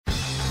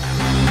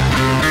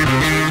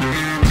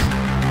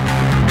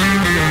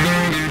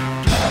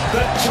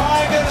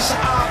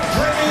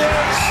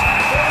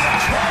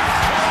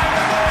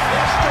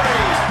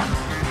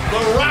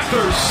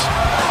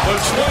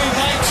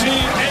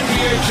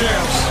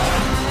champs.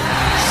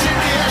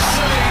 Sydney FC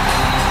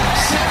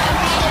set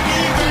another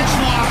new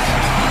benchmark.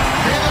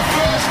 They're the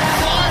first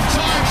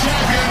five-time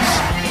champions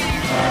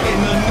in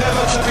the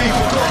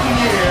never-to-be-forgotten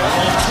year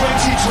of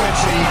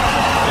 2020.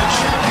 The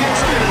champions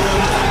of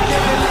England.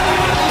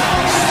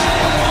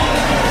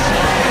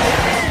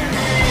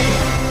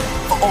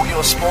 For all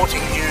your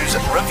sporting news,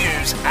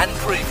 reviews and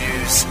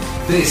previews,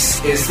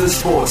 this is the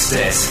Sports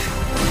Desk.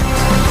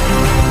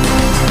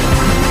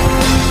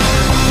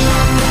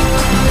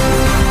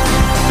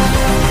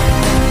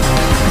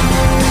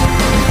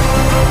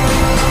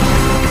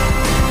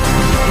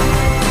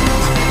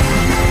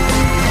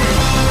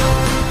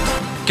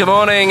 Good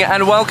morning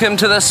and welcome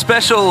to the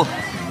special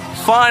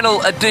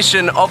final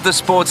edition of the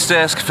Sports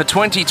Desk for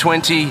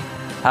 2020.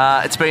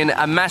 It's been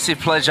a massive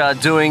pleasure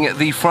doing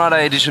the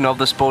Friday edition of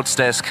the Sports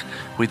Desk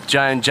with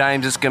Jay and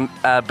James. It's been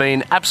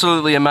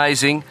absolutely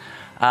amazing.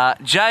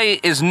 Jay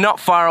is not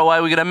far away.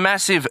 We got a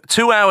massive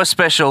 2-hour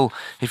special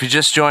if you're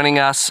just joining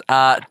us.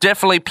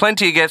 Definitely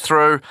plenty to get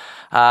through.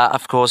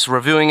 Of course,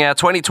 reviewing our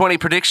 2020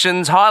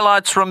 predictions,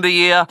 highlights from the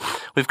year.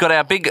 We've got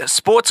our big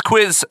sports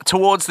quiz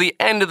towards the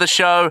end of the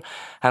show.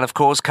 And, of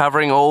course,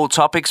 covering all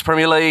topics,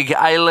 Premier League,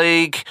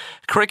 A-League,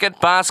 cricket,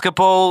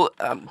 basketball,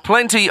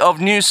 plenty of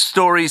news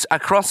stories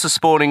across the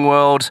sporting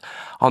world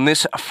on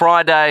this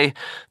Friday,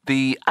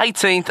 the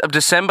 18th of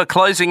December,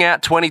 closing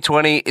out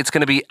 2020. It's going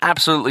to be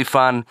absolutely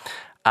fun.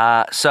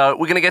 So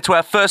we're going to get to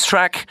our first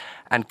track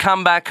and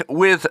come back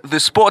with the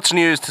sports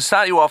news to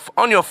start you off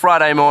on your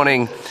Friday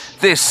morning.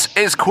 This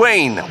is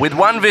Queen with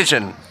One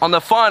Vision on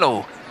the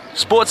final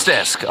Sports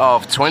Desk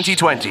of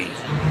 2020.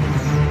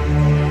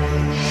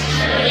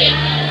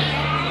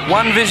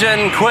 One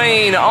Vision,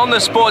 Queen on the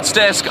Sports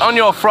Desk on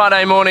your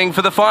Friday morning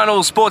for the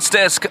final Sports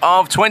Desk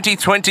of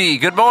 2020.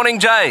 Good morning,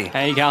 Jay.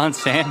 How you going,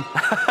 Sam?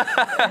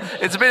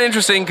 It's a bit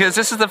interesting because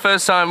this is the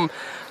first time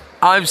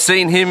I've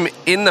seen him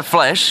in the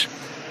flesh,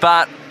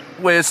 but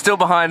we're still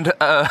behind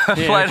a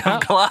plate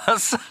of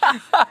glass.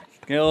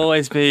 It'll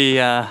always be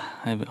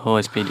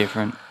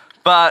different.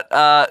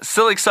 But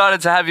still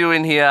excited to have you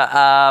in here.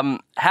 How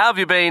have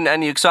you been?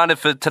 And you excited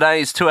for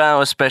today's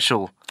 2-hour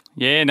special?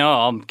 Yeah, no,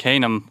 I'm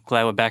keen. I'm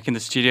glad we're back in the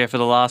studio for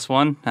the last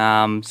one.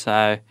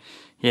 So,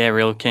 yeah,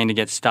 real keen to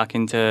get stuck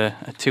into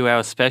a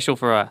 2-hour special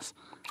for us.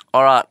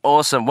 All right,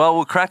 awesome. Well,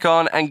 we'll crack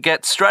on and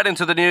get straight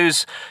into the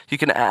news. You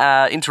can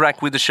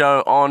interact with the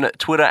show on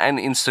Twitter and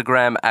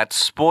Instagram at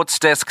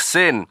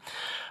SportsDeskSyn.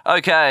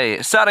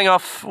 Okay, starting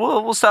off,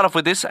 we'll start off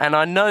with this, and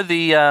I know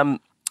the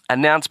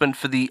announcement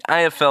for the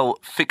AFL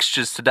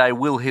fixtures today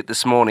will hit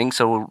this morning,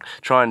 so we'll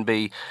try and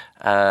be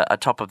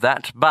atop of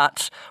that.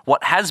 But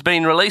what has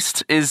been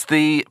released is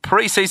the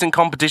pre-season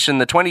competition,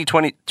 the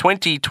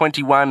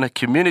 2021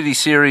 Community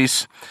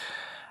Series,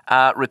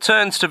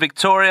 returns to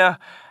Victoria,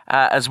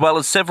 as well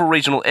as several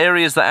regional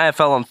areas. The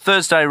AFL on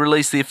Thursday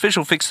released the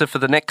official fixture for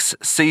the next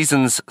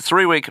season's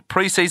 3-week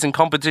pre-season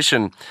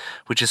competition,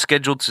 which is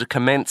scheduled to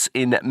commence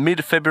in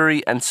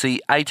mid-February and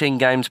see 18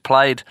 games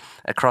played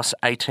across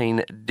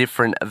 18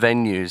 different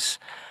venues.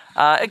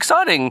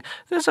 Exciting.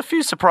 There's a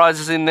few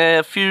surprises in there,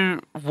 a few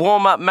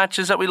warm-up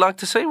matches that we like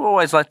to see. We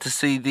always like to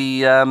see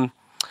the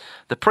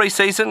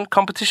pre-season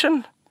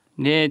competition.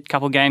 Yeah, a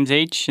couple games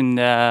each, and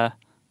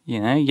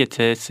you get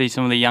to see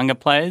some of the younger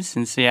players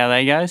and see how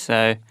they go.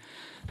 So,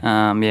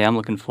 I'm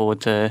looking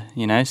forward to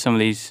some of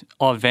these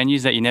odd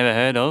venues that you never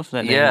heard of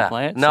that they're going to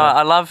play at. No,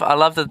 I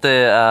love that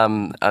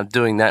they're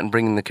doing that and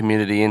bringing the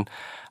community in.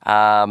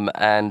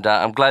 And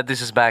I'm glad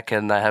this is back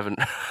and they haven't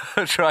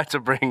tried to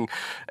bring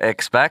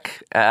X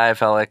back.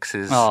 AFL X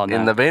is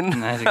in the bin.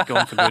 No, it's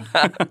gone for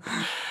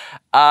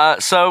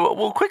good. So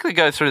we'll quickly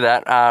go through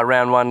that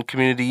round one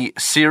community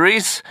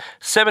series.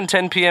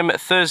 7:10 p.m.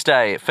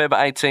 Thursday, Feb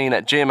 18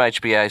 at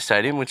GMHBA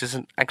Stadium, which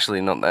isn't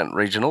actually not that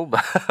regional.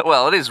 But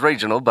well, it is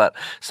regional, but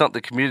it's not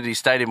the community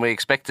stadium we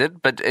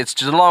expected. But it's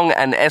Geelong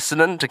and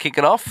Essendon to kick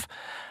it off.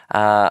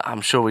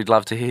 I'm sure we'd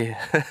love to hear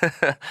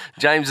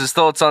James's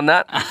thoughts on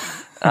that.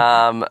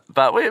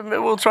 But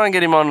we'll try and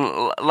get him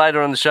on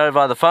later on the show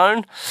via the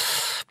phone.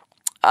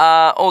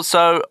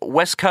 Also,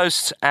 West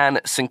Coast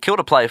and St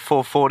Kilda play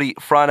 4:40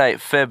 Friday,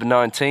 Feb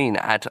 19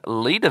 at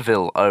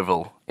Leederville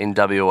Oval in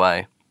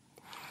WA.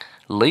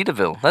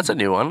 Leederville, that's a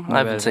new one. I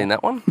haven't seen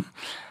that one.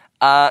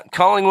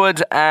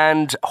 Collingwood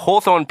and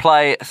Hawthorn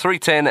play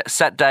 3:10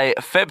 Saturday,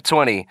 Feb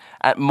 20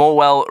 at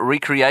Morwell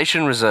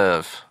Recreation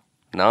Reserve.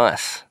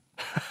 Nice.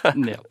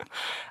 Yep.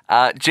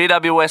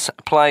 GWS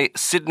play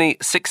Sydney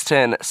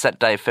 6:10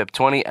 Saturday, Feb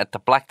 20 at the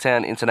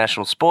Blacktown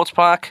International Sports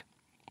Park.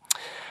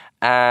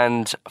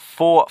 And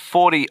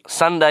 4:40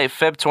 Sunday,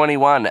 Feb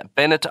 21,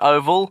 Bennett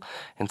Oval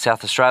in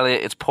South Australia.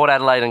 It's Port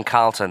Adelaide and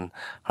Carlton.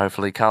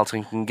 Hopefully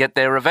Carlton can get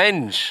their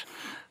revenge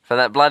for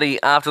that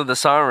bloody after the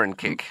siren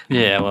kick.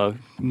 Yeah, well,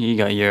 you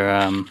got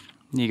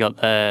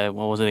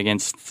what was it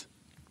against?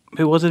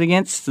 Who was it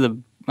against?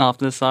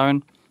 After the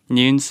siren?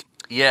 Nunes?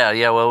 Yeah,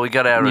 well, we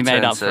got our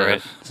return made up for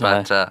it. So.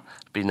 But it'd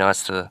be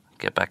nice to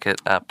get back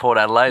at Port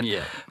Adelaide.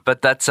 Yeah.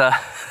 But that's a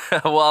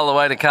while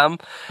away to come.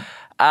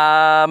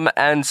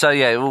 And so,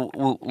 yeah,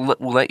 we'll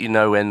let you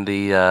know when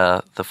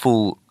the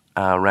full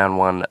round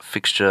one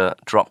fixture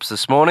drops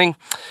this morning.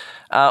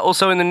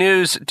 Also in the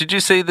news, did you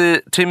see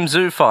the Tim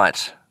Tszyu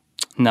fight?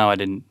 No, I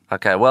didn't.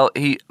 Okay, well,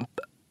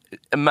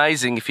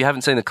 amazing. If you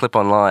haven't seen the clip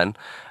online,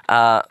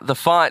 the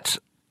fight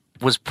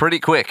was pretty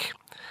quick.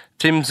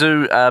 Tim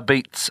Tszyu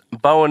beats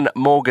Bowen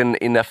Morgan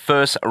in a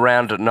first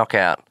round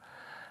knockout.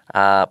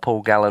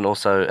 Paul Gallen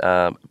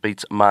also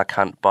beats Mark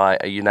Hunt by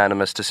a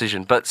unanimous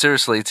decision. But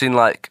seriously, it's in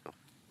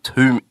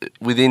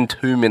within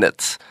 2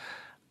 minutes.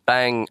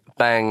 Bang,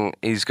 bang,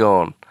 he's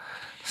gone.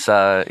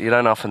 So you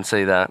don't often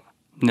see that.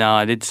 No,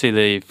 I did see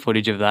the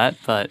footage of that,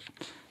 but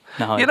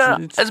no.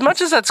 As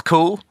much as that's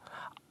cool,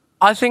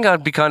 I think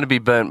I'd be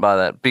burnt by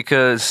that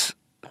because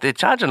they're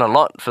charging a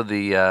lot for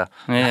the...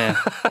 yeah,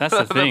 that's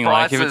the thing.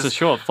 Like, if it's a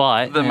short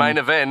fight... The main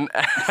event,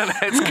 and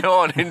it's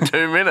gone in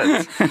 2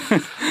 minutes.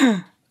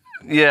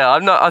 Yeah,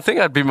 I think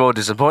I'd be more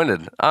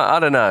disappointed. I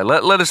don't know.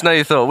 Let us know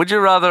your thought. Would you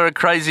rather a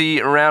crazy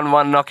round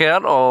one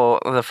knockout or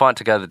the fight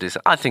to go the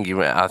distance? I think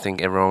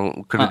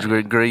everyone could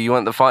agree you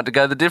want the fight to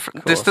go the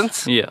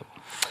distance. Yeah.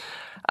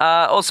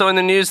 Also in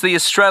the news, the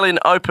Australian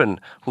Open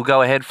will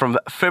go ahead from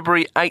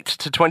February 8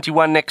 to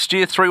 21 next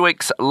year, 3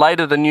 weeks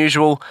later than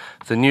usual.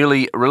 The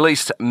newly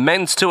released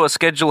men's tour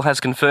schedule has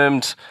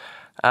confirmed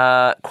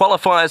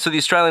qualifiers for the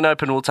Australian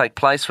Open will take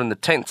place from the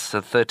 10th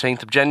to the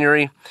 13th of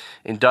January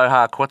in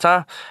Doha,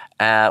 Qatar,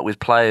 with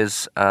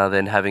players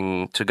then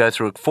having to go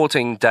through a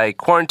 14-day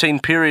quarantine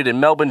period in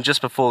Melbourne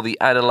just before the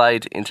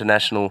Adelaide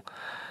International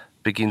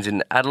begins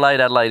in Adelaide.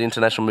 Adelaide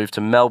International moved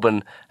to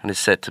Melbourne and is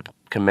set to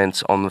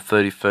commence on the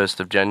 31st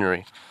of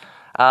January.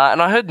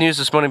 And I heard news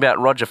this morning about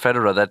Roger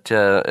Federer that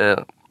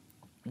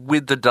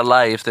with the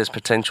delay, if there's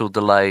potential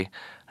delay,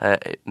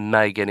 it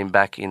may get him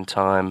back in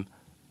time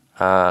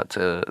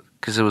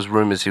because there was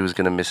rumours he was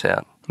going to miss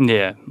out.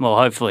 Yeah, well,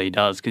 hopefully he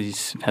does because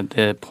he's at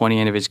the pointy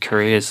end of his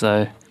career,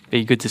 so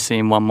be good to see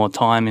him one more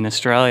time in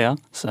Australia.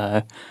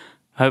 So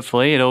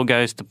hopefully it all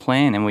goes to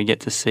plan and we get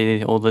to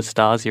see all the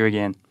stars here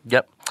again.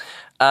 Yep.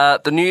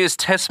 The New Year's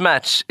Test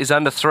match is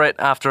under threat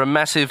after a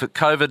massive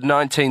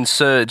COVID-19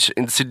 surge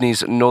in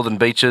Sydney's northern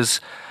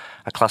beaches.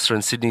 A cluster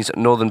in Sydney's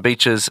northern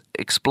beaches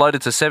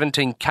exploded to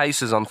 17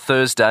 cases on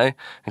Thursday,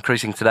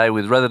 increasing today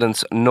with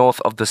residents north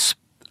of the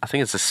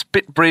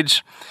Spit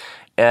Bridge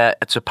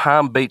to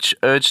Palm Beach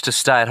urged to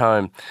stay at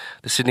home.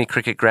 The Sydney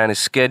Cricket Ground is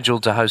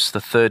scheduled to host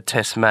the third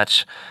Test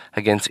match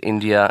against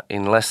India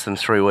in less than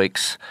 3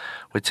 weeks,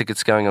 with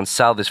tickets going on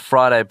sale this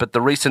Friday. But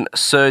the recent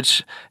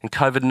surge in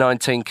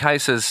COVID-19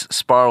 cases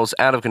spirals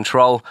out of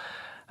control.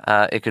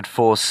 It could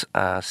force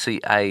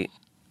CA?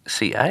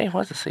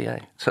 Why is it CA?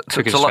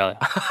 Cricket Australia.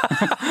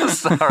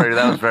 Sorry,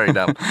 that was very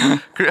dumb.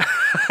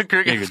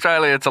 Cricket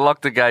Australia to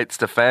lock the gates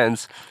to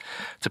fans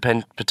to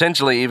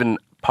potentially even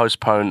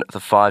postpone the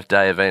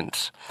 5-day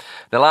event.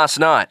 Now, last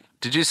night,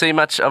 did you see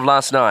much of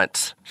last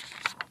night?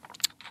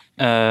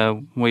 What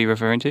are you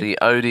referring to? The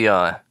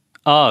ODI.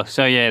 Oh,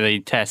 so yeah, the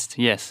test,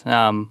 yes.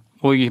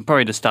 We can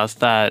probably discuss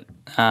that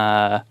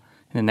in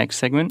the next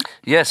segment.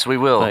 Yes, we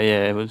will. But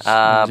yeah, it was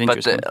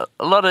interesting. But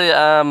a lot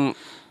of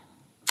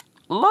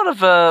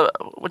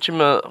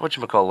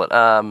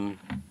whatchamacallit?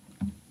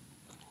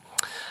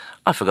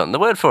 I've forgotten the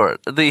word for it.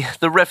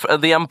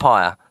 The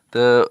umpire.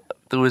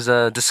 There was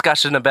a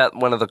discussion about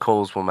one of the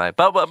calls were made,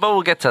 but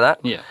we'll get to that.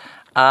 Yeah.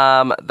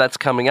 That's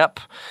coming up.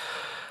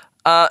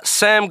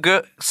 Sam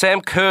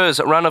Kerr's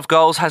run of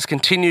goals has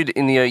continued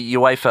in the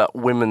UEFA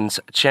Women's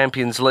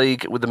Champions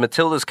League, with the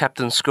Matildas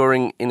captain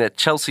scoring in a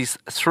Chelsea's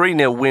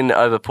 3-0 win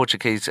over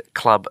Portuguese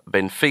club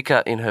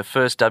Benfica in her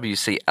first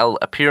WCL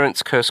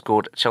appearance. Kerr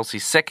scored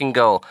Chelsea's second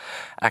goal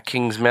at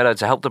Kings Meadow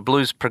to help the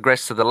Blues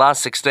progress to the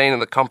last 16 of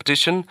the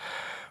competition,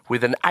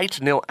 with an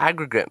 8-0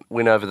 aggregate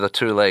win over the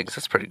two legs.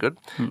 That's pretty good.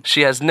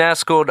 She has now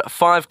scored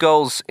 5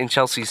 goals in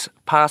Chelsea's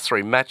past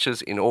 3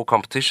 matches in all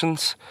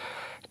competitions,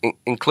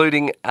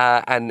 including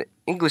an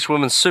English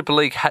Women's Super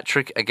League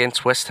hat-trick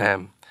against West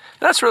Ham.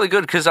 That's really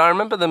good because I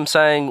remember them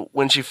saying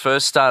when she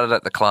first started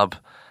at the club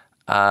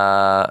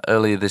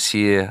earlier this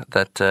year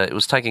that it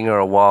was taking her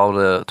a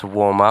while to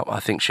warm up. I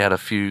think she had a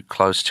few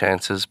close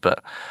chances,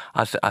 but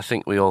I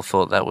think we all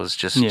thought that was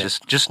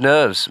just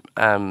nerves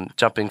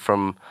jumping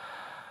from...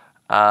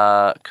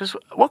 Because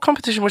what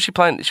competition was she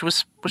playing?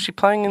 Was she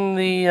playing in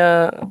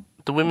the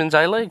Women's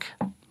A-League?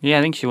 Yeah,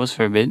 I think she was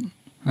for a bit,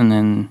 and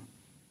then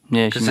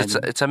because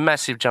it's a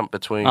massive jump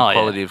between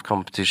quality of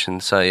competition.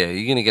 So yeah,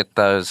 you're going to get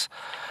those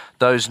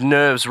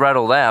nerves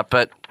rattled out.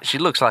 But she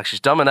looks like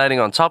she's dominating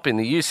on top in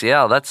the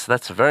UCL.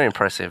 That's very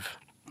impressive.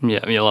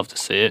 Yeah, you'll love to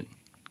see it.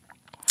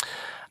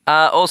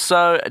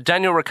 Also,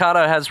 Daniel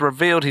Ricciardo has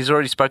revealed he's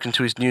already spoken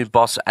to his new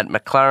boss at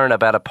McLaren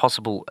about a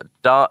possible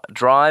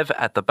drive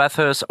at the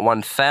Bathurst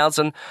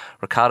 1000.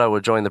 Ricciardo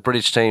will join the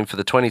British team for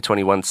the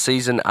 2021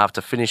 season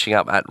after finishing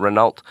up at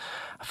Renault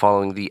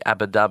following the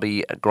Abu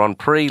Dhabi Grand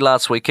Prix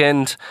last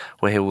weekend,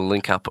 where he will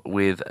link up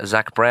with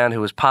Zach Brown, who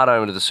was part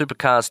owner of the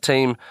Supercars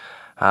team,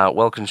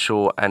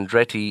 Walkinshaw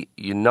Andretti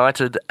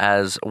United,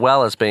 as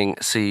well as being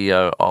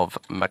CEO of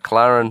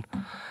McLaren.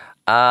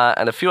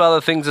 And a few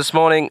other things this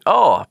morning.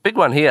 Oh, big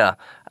one here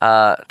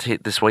to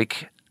hit this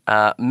week.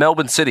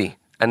 Melbourne City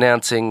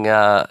announcing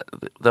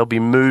they'll be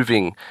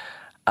moving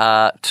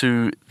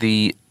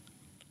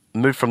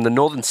move from the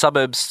northern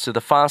suburbs to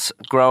the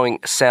fast-growing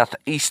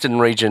southeastern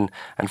region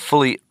and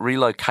fully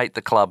relocate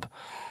the club.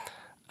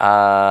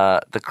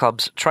 The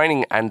club's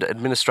training and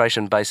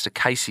administration based at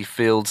Casey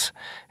Fields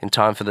in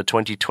time for the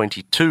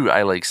 2022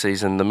 A-League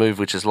season, the move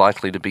which is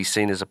likely to be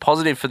seen as a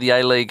positive for the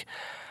A-League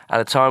at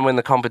a time when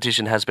the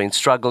competition has been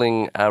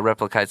struggling,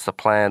 replicates the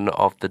plan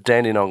of the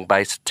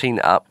Dandenong-based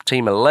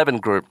Team 11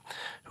 group,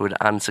 who had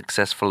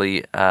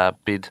unsuccessfully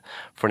bid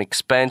for an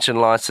expansion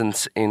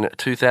licence in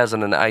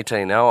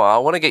 2018. Now, I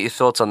want to get your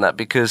thoughts on that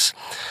because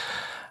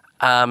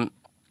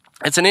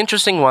it's an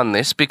interesting one,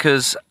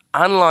 because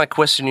unlike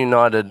Western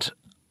United,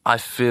 I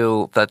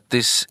feel that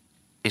this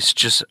is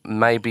just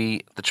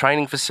maybe the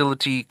training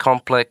facility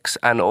complex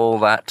and all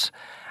that,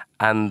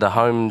 and the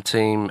home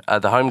team,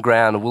 the home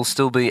ground will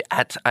still be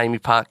at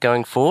AAMI Park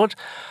going forward.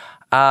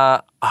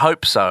 I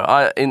hope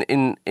so.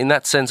 In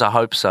that sense, I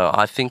hope so.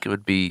 I think it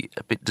would be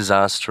a bit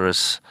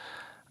disastrous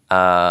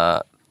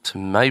to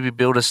maybe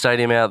build a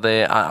stadium out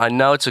there. I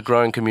know it's a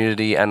growing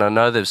community, and I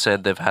know they've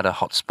said they've had a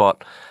hot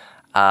spot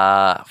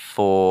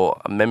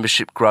for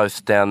membership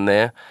growth down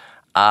there.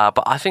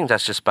 But I think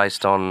that's just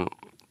based on,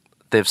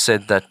 they've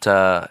said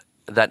that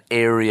that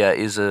area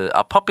is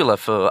a popular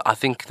for, I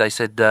think they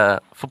said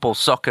football,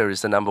 soccer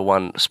is the number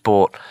one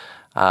sport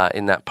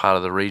in that part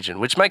of the region,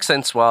 which makes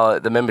sense while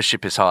the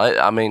membership is high.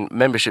 I mean,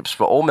 memberships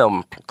for all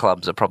Melbourne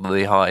clubs are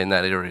probably high in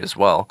that area as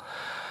well.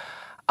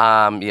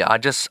 I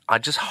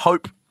just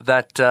hope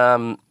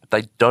that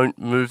they don't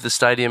move the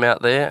stadium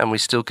out there and we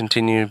still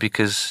continue,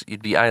 because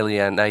you'd be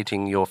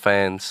alienating your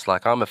fans.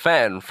 Like, I'm a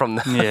fan from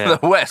the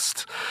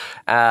West,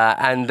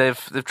 and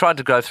they've tried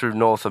to go through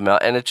north of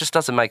Melbourne, and it just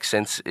doesn't make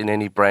sense in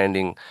any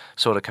branding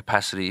sort of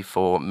capacity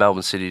for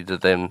Melbourne City to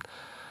then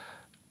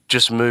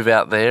just move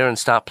out there and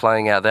start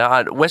playing out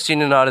there.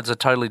 Western United's a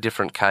totally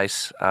different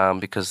case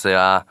because they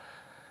are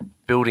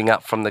building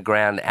up from the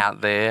ground out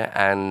there,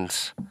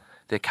 and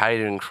they're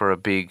catering for a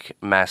big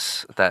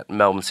mass that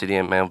Melbourne City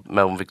and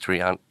Melbourne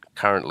Victory aren't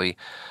currently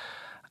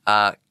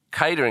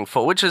catering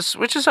for, which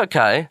is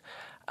okay.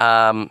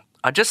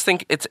 I just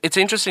think it's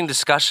interesting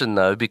discussion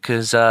though,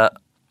 because I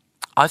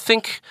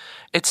think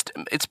it's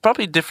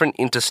probably different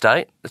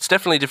interstate. It's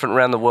definitely different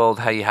around the world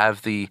how you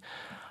have the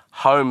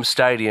home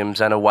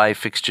stadiums and away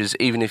fixtures,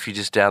 even if you're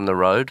just down the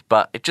road.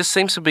 But it just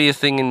seems to be a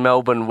thing in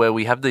Melbourne where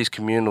we have these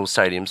communal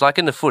stadiums. Like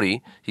in the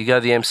footy, you go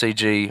to the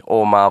MCG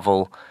or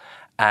Marvel,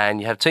 and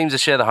you have teams that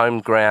share the home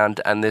ground,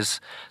 and there's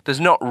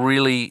not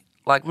really,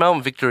 like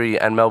Melbourne Victory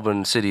and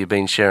Melbourne City have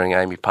been sharing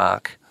AAMI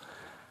Park.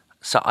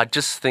 So I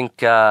just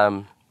think,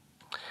 I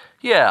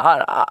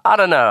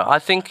don't know. I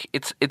think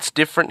it's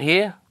different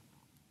here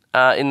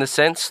in the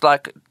sense,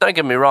 like, don't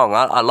get me wrong,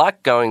 I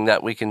like going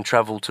that we can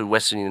travel to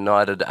Western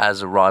United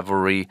as a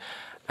rivalry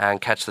and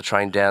catch the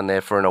train down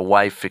there for an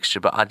away fixture.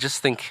 But I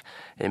just think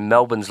in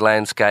Melbourne's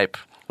landscape,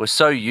 we're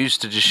so used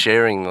to just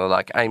sharing,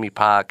 like AAMI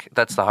Park,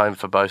 that's the home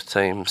for both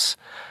teams.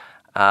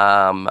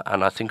 And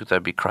I think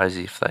they'd be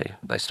crazy if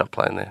they stop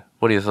playing there.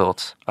 What are your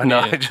thoughts? I know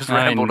I just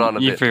rambled on a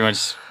bit. You pretty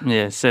much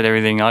said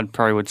everything I'd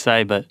probably would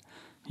say, but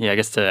I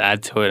guess to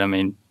add to it, I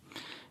mean,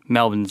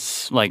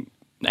 Melbourne's, like,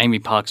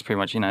 AAMI Park's pretty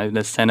much,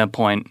 the centre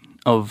point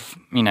of,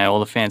 all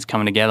the fans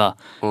coming together.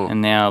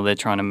 And now they're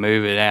trying to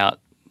move it out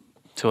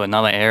to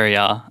another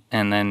area,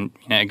 and then,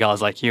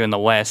 guys like you in the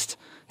West,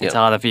 it's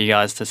harder for you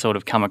guys to sort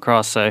of come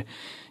across. So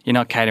you're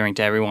not catering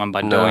to everyone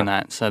by doing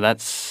that. So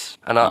that's...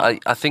 And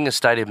I think a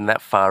stadium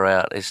that far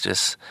out is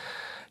just...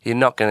 You're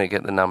not going to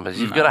get the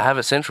numbers. You've got to have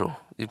it central.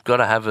 You've got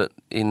to have it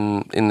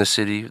in the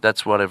city.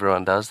 That's what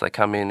everyone does. They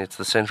come in. It's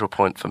the central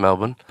point for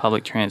Melbourne.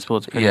 Public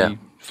transport's pretty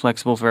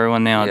flexible for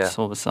everyone now. It's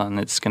all of a sudden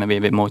it's going to be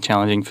a bit more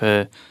challenging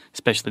for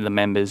especially the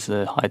members,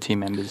 the high tier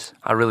members.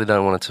 I really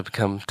don't want it to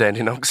become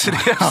Dandenong City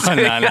FC.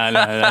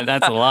 No.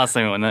 That's the last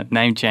thing. When the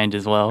name change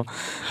as well.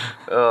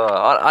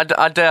 I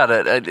doubt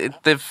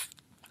it. They've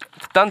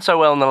done so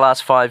well in the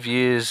last 5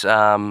 years.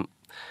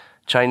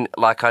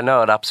 Like, I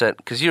know it upset,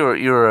 because you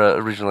were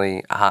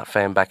originally a Heart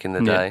fan back in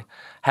the day.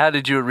 How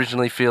did you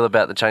originally feel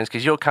about the change?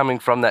 Because you're coming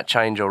from that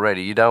change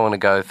already. You don't want to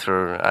go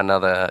through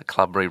another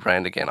club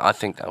rebrand again. I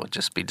think that would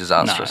just be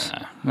disastrous.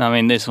 No. I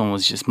mean, this one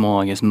was just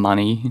more, I guess,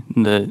 money,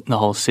 the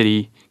whole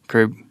city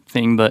group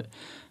thing. But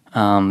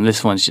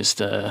this one's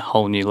just a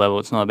whole new level.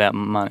 It's not about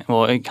money.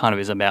 Well, it kind of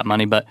is about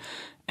money, but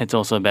it's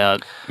also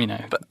about,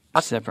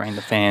 separating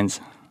the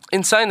fans.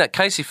 In saying that,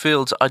 Casey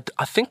Fields,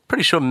 I think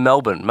pretty sure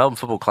Melbourne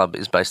Football Club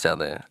is based out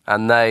there,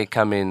 and they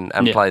come in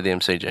and play the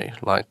MCG.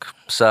 Like,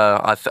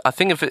 so I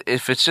think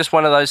if it's just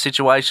one of those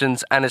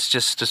situations, and it's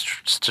just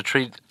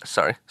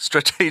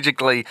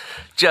strategically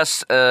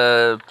just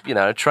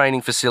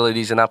training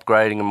facilities and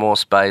upgrading and more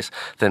space,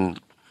 then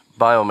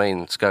by all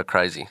means go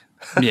crazy.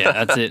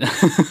 Yeah, that's it.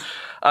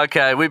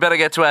 Okay, we better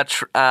get to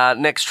our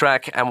next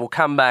track, and we'll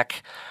come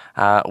back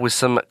with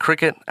some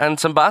cricket and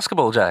some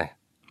basketball, Jay.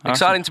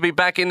 Exciting to be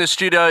back in the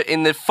studio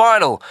in the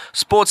final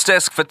Sports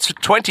Desk for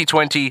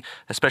 2020,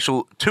 a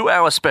special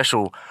 2-hour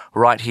special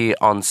right here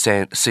on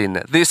SYN.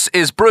 This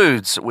is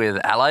Broods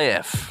with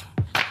LAF.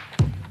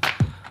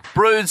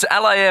 Broods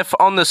LAF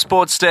on the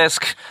Sports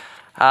Desk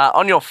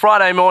on your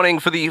Friday morning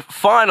for the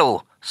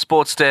final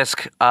Sports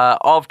Desk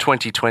of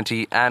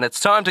 2020, and it's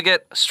time to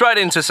get straight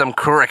into some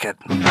cricket.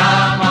 Come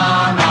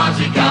on,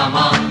 Aussie, come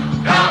on,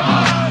 come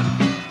on.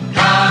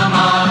 Come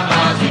on,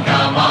 Aussie,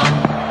 come on.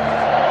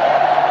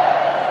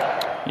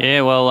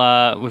 Yeah,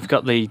 well, we've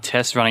got the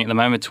test running at the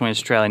moment between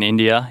Australia and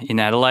India in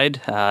Adelaide.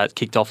 It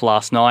kicked off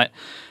last night.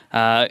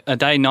 A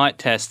day-night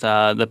test.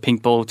 The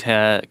pink ball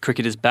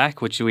cricket is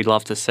back, which we'd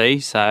love to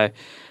see. So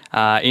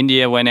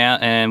India went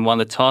out and won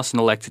the toss and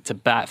elected to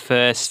bat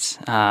first.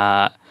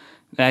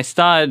 They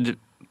started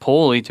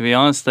poorly, to be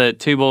honest. The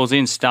 2 balls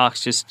in,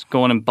 Stark's just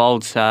gone and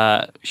bowled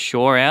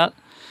Shaw out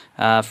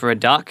for a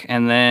duck.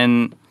 And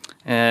then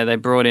they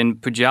brought in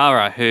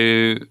Pujara,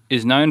 who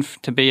is known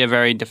to be a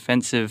very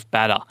defensive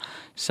batter.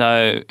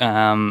 So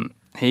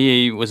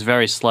he was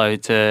very slow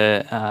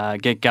to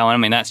get going. I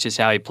mean, that's just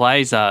how he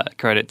plays.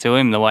 Credit to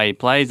him, the way he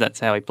plays, that's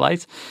how he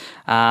plays.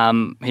 He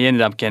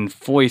ended up getting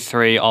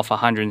 43 off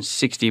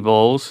 160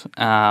 balls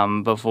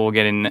before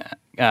getting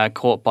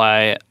caught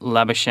by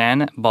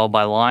Labuschagne, bowled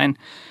by Lyon.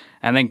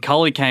 And then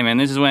Kohli came in.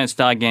 This is when it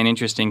started getting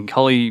interesting.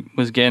 Kohli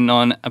was getting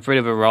on a bit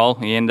of a roll.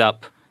 He ended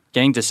up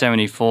getting to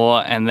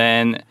 74, and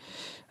then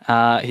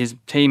his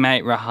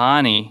teammate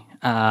Rahane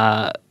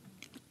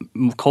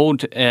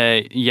called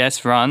a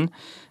yes run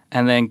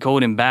and then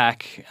called him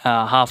back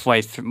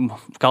halfway through.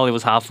 Kohli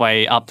was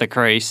halfway up the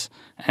crease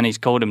and he's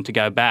called him to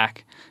go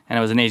back, and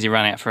it was an easy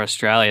run out for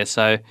Australia.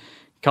 So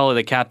Kohli,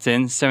 the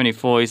captain,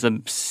 74, he's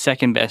the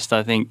second best,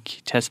 I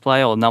think, test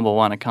player, or number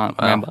one, I can't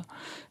remember,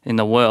 in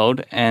the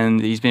world,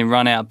 and he's been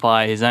run out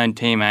by his own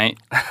teammate.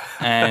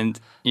 And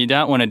you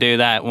don't want to do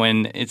that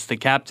when it's the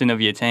captain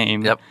of your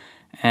team. Yep.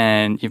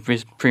 And you've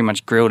pretty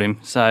much grilled him.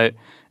 So,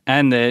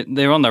 and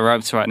they're on the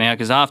ropes right now,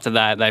 because after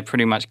that they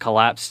pretty much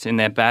collapsed in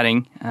their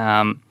batting.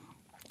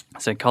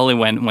 So Kohli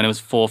went when it was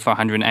 4 for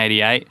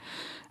 188,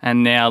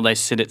 and now they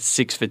sit at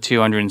 6 for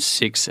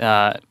 206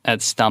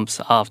 at stumps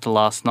after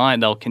last night.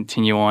 They'll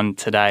continue on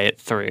today at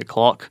 3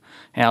 o'clock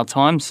our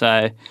time.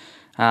 So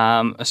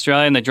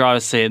Australia in the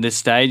driver's seat at this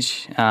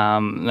stage.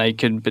 They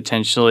could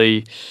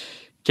potentially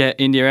get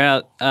India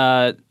out.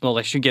 Well,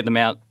 they should get them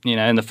out,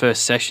 in the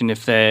first session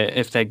if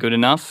they're good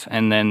enough,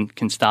 and then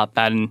can start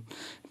batting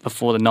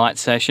before the night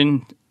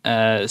session.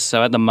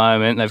 So at the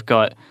moment, they've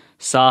got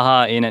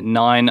Saha in at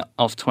 9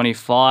 off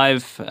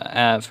 25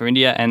 for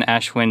India, and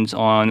Ashwin's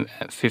on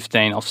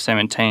 15 off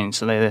 17.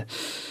 So they're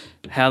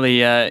how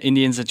the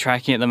Indians are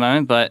tracking at the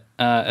moment. But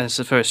as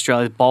for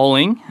Australia's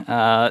bowling,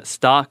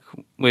 Stark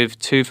with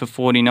 2 for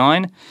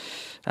 49.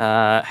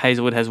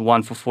 Hazelwood has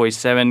 1 for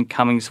 47.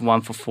 Cummings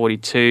 1 for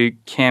 42.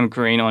 Cam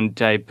Green on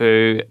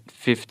debut,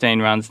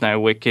 15 runs, no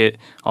wicket,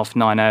 off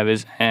 9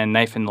 overs. And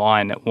Nathan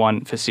Lyon at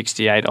 1 for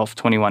 68 off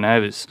 21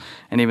 overs.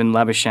 And even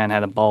Labuschagne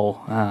had a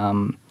bowl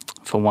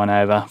for 1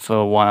 over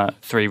for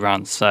 3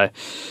 runs. So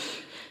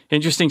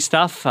interesting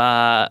stuff.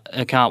 I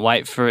can't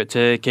wait for it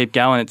to keep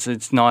going.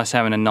 It's nice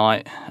having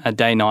a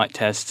day-night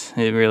test.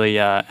 It really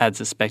adds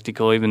a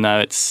spectacle, even though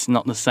it's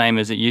not the same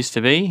as it used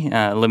to be.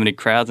 Limited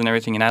crowds and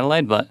everything in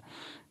Adelaide, but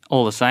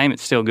all the same,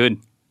 it's still good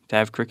to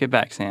have cricket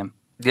back, Sam.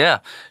 Yeah,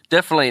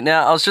 definitely.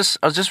 Now, I was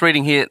just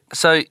reading here.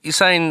 So you're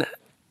saying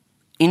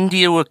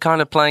India were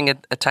kind of playing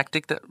a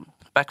tactic that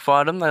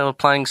backfired them? They were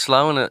playing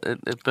slow and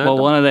it burned them?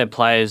 One of their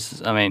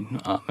players, I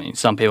mean,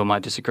 some people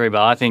might disagree,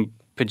 but I think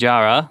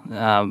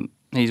Pujara,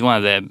 he's one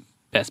of their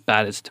best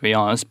batters, to be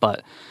honest,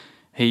 but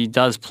he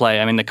does play,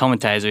 I mean, the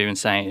commentators are even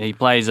saying he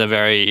plays a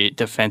very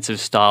defensive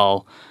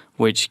style,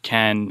 which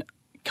can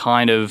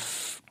kind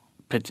of,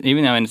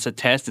 even though it's a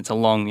test, it's a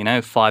long,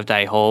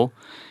 5-day haul,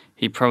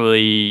 he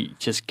probably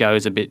just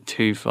goes a bit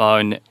too far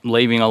and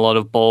leaving a lot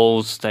of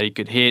balls that he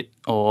could hit,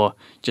 or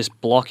just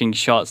blocking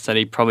shots that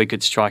he probably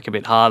could strike a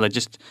bit harder,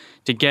 just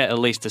to get at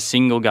least a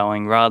single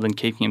going rather than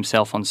keeping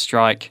himself on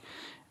strike.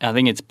 I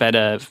think it's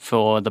better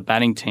for the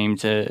batting team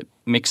to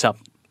mix up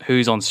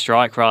who's on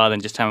strike rather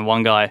than just having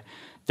one guy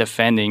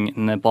defending,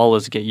 and the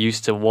bowlers get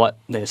used to what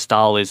their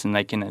style is and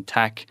they can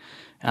attack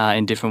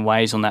in different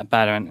ways on that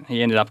batter. And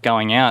he ended up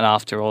going out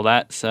after all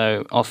that.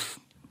 So off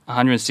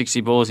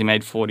 160 balls, he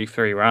made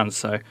 43 runs.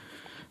 So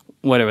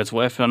whether it's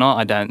worth it or not,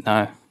 I don't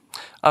know.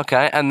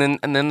 Okay, and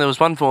then there was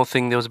one more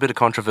thing. There was a bit of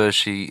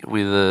controversy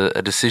with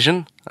a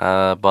decision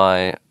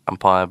by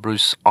umpire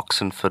Bruce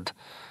Oxenford.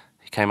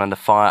 He came under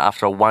fire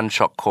after a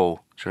one-shot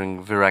call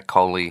during Virat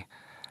Kohli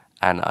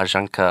and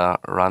Ajankar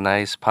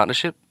Rane's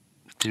partnership.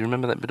 Do you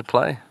remember that bit of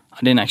play? I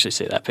didn't actually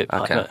see that bit.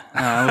 Okay. But,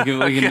 I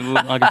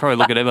can probably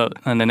look at it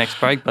in the next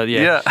break. But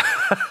yeah.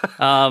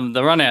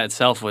 The run out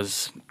itself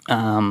was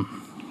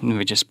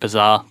just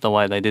bizarre the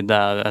way they did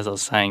that. As I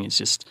was saying, it's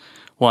just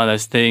one of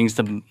those things.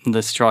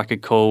 The striker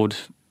called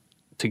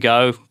to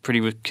go,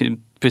 pretty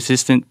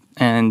persistent,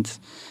 and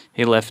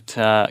he left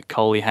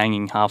Kohli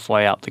hanging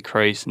halfway up the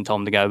crease and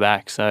told him to go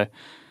back. So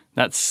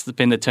that's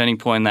been the turning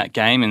point in that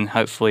game, and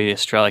hopefully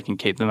Australia can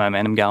keep the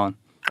momentum going.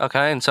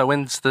 Okay, and so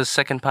when's the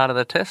second part of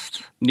the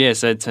test? Yeah,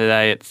 so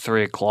today at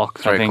 3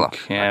 o'clock, I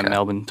think. Yeah, okay.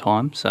 Melbourne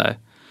time. So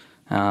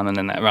And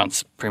then that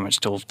runs pretty much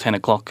till 10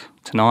 o'clock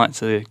tonight.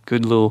 So a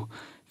good little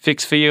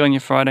fix for you on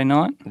your Friday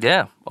night.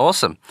 Yeah,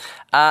 awesome.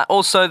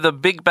 Also, the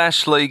Big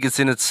Bash League is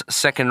in its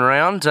second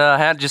round.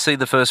 How did you see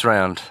the first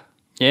round?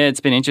 Yeah,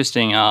 it's been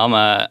interesting. I'm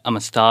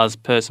a Stars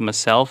person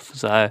myself,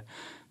 so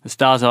the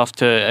Stars are off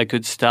to a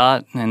good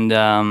start, and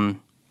I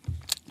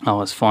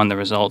always find the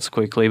results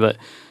quickly. But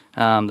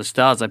the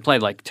Stars, they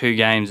played like 2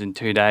 games in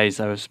 2 days.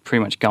 They was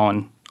pretty much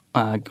going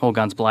all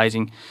guns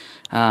blazing.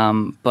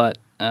 But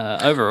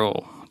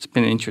overall, it's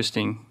been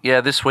interesting.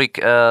 Yeah, this week,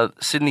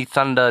 Sydney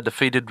Thunder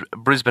defeated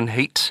Brisbane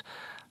Heat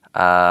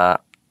by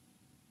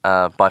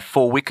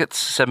 4 wickets,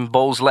 7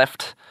 balls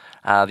left.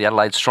 The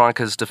Adelaide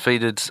Strikers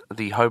defeated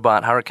the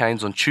Hobart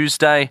Hurricanes on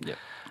Tuesday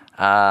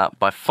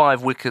by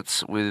 5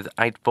 wickets with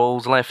 8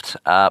 balls left.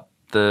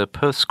 The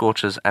Perth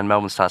Scorchers and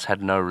Melbourne Stars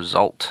had no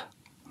result.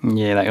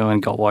 Yeah, they all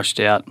got washed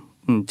out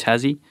in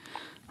Tassie.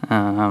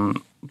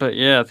 But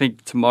yeah, I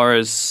think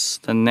tomorrow's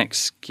the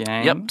next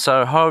game. Yep.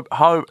 So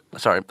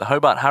the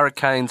Hobart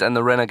Hurricanes and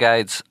the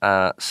Renegades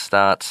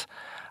start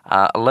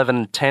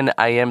 11:10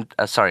 a.m.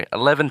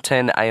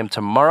 11:10 a.m.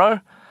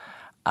 tomorrow.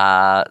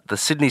 The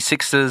Sydney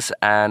Sixers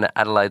and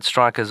Adelaide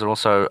Strikers are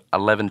also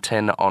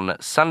 11:10 on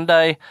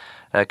Sunday.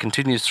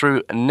 Continues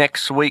through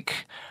next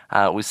week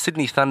with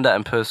Sydney Thunder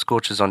and Perth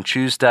Scorchers on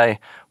Tuesday.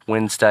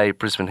 Wednesday,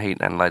 Brisbane Heat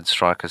and Adelaide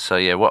Strikers. So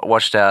yeah,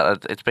 washed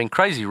out. It's been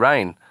crazy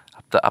rain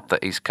up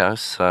the East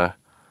Coast, so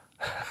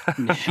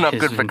not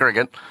good for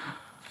cricket.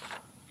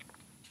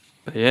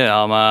 But yeah,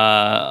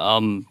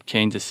 I'm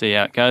keen to see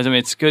how it goes. I mean,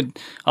 it's good.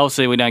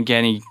 Obviously, we don't get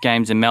any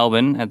games in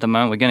Melbourne at the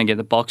moment. We're going to get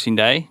the Boxing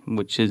Day,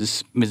 which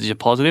is a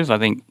positive. I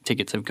think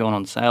tickets have gone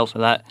on sale for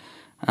that.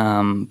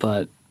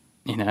 But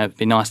you know, it'd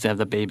be nice to have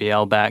the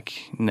BBL back.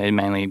 They're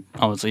mainly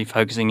obviously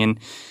focusing in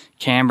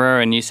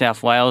Canberra and New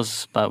South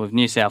Wales. But with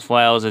New South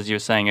Wales, as you were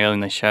saying earlier in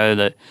the show,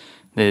 that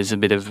there's a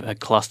bit of a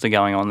cluster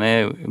going on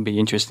there. It would be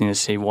interesting to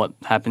see what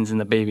happens in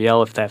the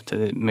BBL if they have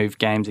to move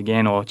games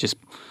again or just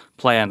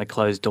play under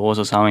closed doors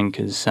or something,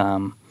 because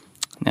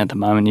at the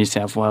moment New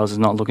South Wales is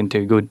not looking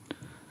too good.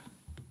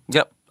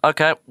 Yep.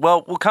 Okay.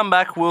 Well, we'll come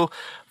back. We'll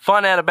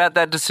find out about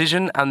that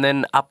decision, and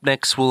then up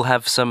next we'll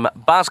have some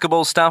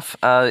basketball stuff.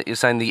 You're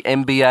saying the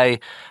NBA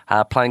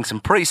playing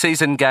some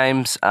preseason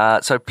games,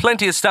 so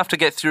plenty of stuff to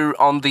get through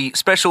on the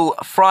special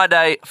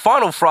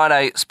final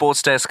Friday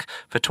Sports Desk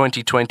for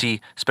 2020,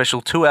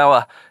 special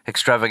 2-hour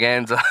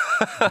extravaganza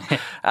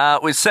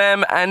with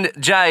Sam and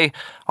Jay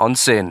on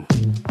SYN.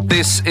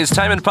 This is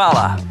Tame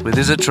Impala with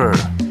Is It True?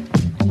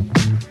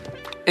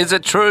 Is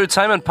It True?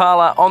 Tame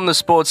Impala on the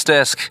Sports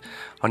Desk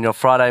on your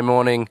Friday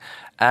morning.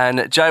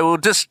 And Jay, we were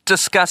just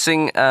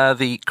discussing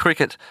the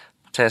cricket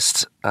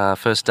test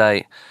first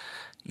day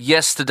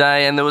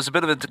yesterday, and there was a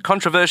bit of a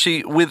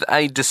controversy with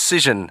a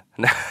decision.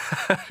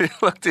 Have you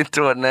looked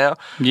into it now?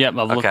 Yep,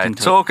 I've looked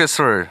into it. Talk us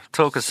through.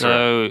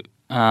 So,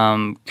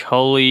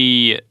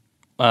 Kohli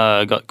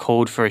got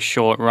called for a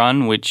short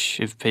run, which,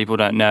 if people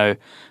don't know,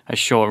 a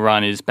short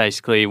run is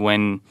basically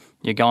when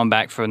you're going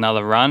back for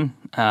another run.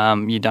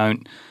 You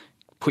don't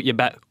put your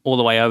bat all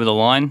the way over the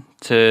line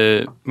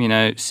to,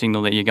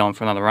 signal that you're going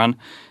for another run.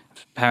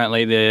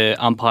 Apparently, the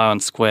umpire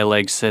on square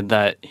legs said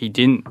that he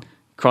didn't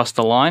cross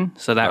the line,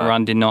 so that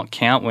run did not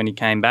count when he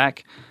came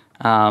back.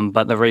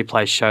 But the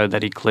replay showed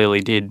that he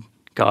clearly did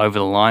go over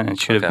the line and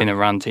should have been a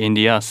run to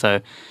India.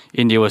 So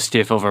India was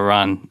stiff of a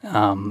run.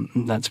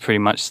 That's pretty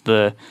much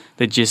the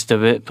gist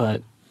of it.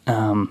 But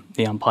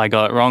the umpire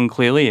got it wrong,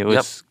 clearly. It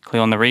was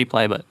clear on the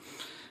replay, but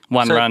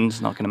one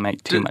run's not going to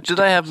make too much. Do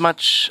they have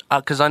much?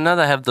 Because I know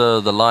they have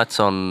the lights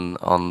on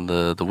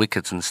the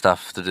wickets and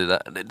stuff to do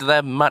that. Do they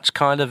have much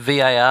kind of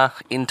VAR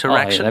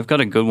interaction? Oh, yeah, they've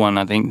got a good one.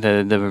 I think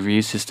the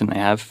review system they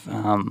have.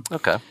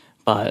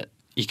 But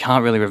you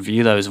can't really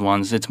review those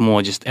ones. It's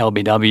more just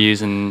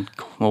LBWs and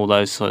all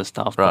those sort of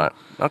stuff. Right.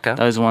 Okay.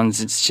 Those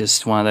ones, it's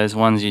just one of those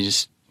ones you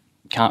just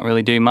can't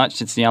really do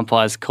much. It's the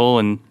umpire's call,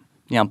 and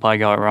the umpire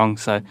got it wrong.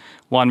 So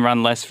 1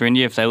 run less for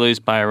India. If they lose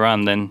by a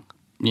run, then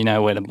you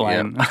know where the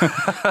blame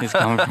is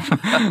coming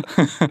from.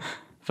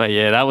 But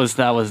yeah, that was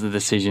the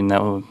decision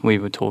that we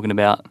were talking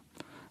about.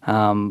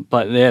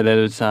 But yeah, there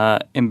was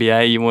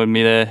NBA you wanted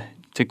me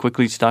to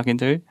quickly stuck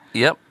into.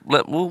 Yep.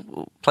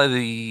 We'll play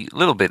the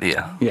little bit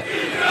here. Yeah.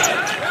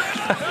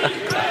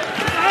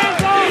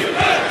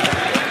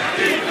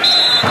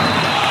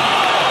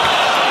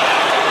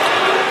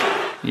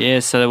 Yeah,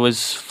 so there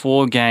was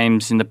 4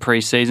 games in the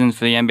pre-season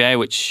for the NBA,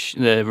 which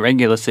the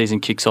regular season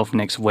kicks off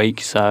next week.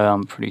 So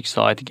I'm pretty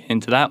excited to get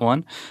into that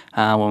one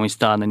when we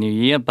start in the new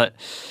year. But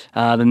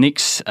the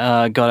Knicks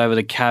got over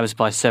the Cavs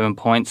by 7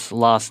 points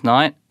last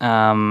night.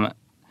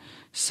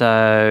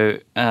 So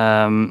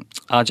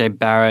RJ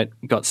Barrett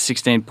got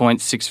 16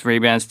 points, 6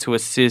 rebounds, 2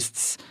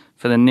 assists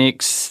for the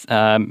Knicks.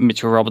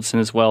 Mitchell Robertson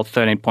as well,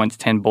 13 points,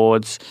 10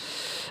 boards.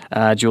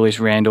 Julius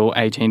Randle,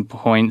 18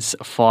 points,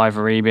 5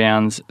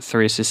 rebounds,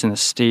 3 assists and a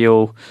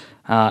steal.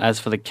 As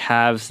for the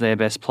Cavs, their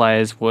best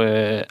players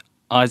were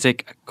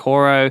Isaac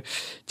Okoro,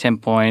 10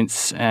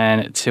 points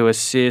and 2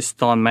 assists.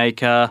 Thon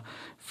Maker,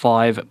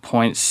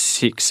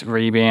 5.6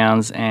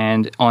 rebounds,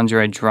 and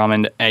Andre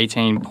Drummond,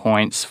 18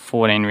 points,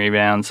 14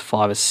 rebounds,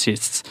 5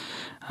 assists.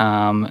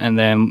 And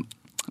then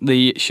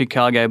the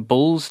Chicago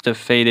Bulls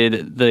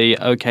defeated the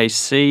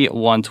OKC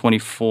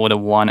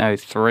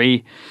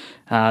 124-103.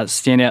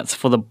 Standouts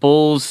for the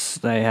Bulls,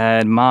 they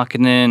had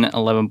Markkanen,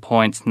 11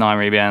 points, 9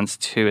 rebounds,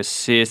 2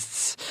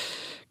 assists.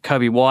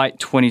 Kobe White,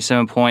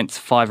 27 points,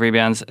 5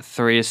 rebounds,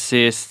 3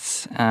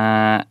 assists.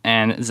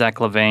 And Zach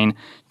LaVine,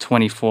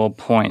 24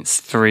 points,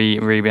 3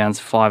 rebounds,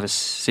 5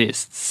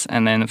 assists.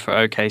 And then for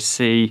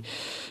OKC,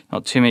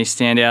 not too many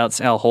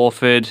standouts. Al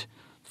Horford,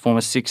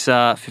 former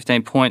Sixer,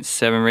 15 points,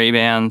 7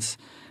 rebounds.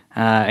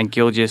 And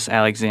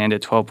Gilgeous-Alexander,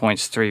 12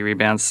 points, 3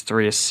 rebounds,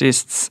 3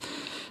 assists.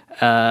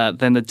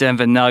 Then the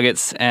Denver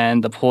Nuggets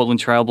and the Portland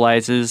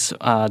Trailblazers.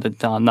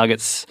 The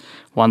Nuggets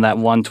won that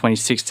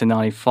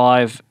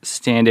 126-95.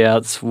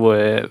 Standouts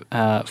were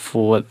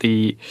for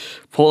the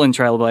Portland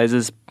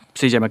Trailblazers,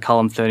 CJ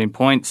McCollum, 13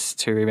 points,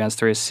 2 rebounds,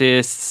 3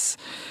 assists.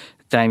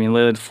 Damian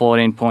Lillard,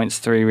 14 points,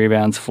 3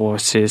 rebounds, 4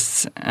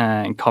 assists.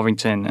 And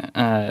Covington,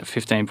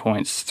 15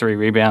 points, 3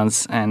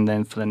 rebounds. And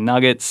then for the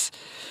Nuggets,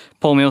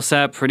 Paul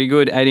Millsap, pretty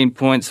good, 18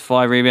 points,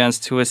 5 rebounds,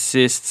 2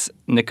 assists.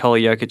 Nikola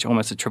Jokic,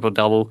 almost a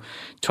triple-double,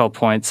 12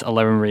 points,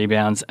 11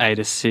 rebounds, 8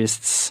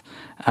 assists.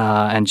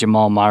 And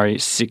Jamal Murray,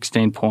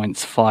 16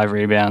 points, 5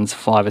 rebounds,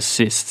 5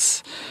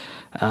 assists.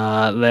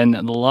 Then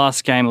the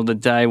last game of the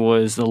day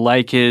was the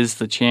Lakers,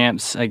 the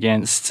champs,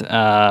 against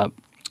the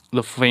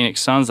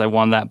Phoenix Suns. They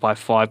won that by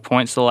 5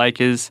 points, the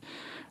Lakers.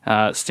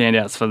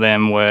 Standouts for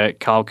them were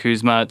Kyle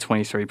Kuzma,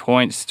 23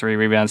 points, 3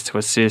 rebounds, 2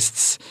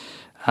 assists.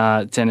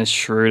 Dennis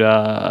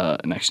Schroeder,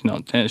 actually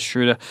not Dennis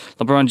Schroeder.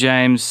 LeBron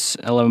James,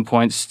 11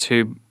 points,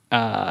 2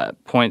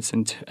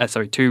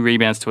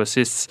 rebounds, 2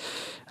 assists.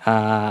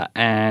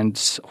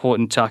 And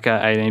Horton Tucker,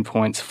 18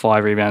 points,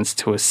 5 rebounds,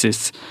 2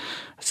 assists.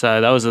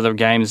 So those are the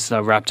games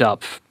that wrapped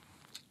up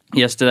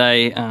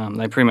yesterday.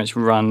 They pretty much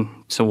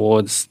run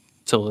towards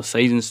till the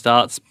season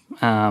starts.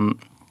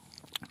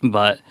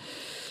 But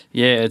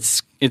yeah,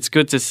 it's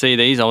good to see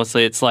these.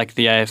 Obviously, it's like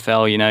the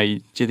AFL, you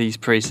do these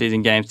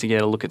preseason games to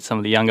get a look at some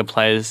of the younger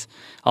players.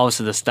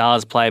 Obviously, the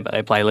stars play, but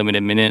they play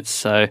limited minutes,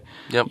 so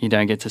you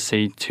don't get to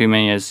see too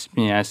many as,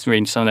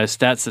 reading some of those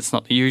stats. It's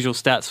not the usual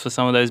stats for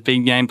some of those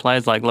big game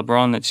players like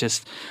LeBron. It's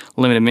just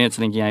limited minutes.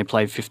 I think he only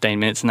played 15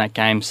 minutes in that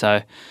game,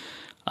 so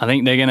I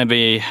think they're going to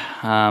be,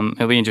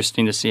 it'll be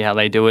interesting to see how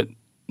they do it.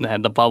 They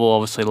had the bubble,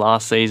 obviously,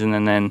 last season,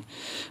 and then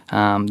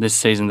this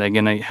season they're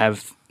going to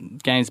have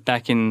games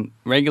back in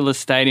regular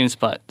stadiums,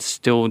 but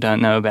still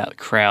don't know about the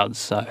crowds.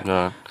 So,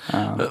 no.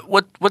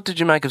 What did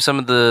you make of some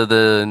of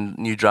the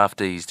new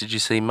draftees? Did you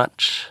see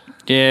much?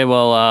 Yeah,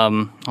 well,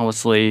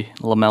 obviously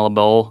LaMelo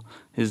Ball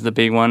is the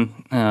big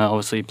one.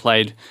 Obviously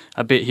played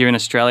a bit here in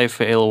Australia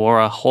for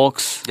Illawarra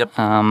Hawks. Yep.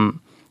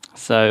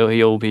 So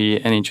he'll be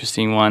an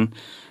interesting one,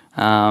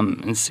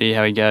 and see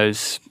how he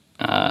goes.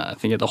 I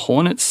think at the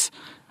Hornets.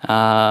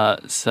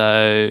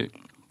 So.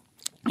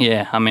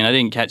 Yeah, I mean, I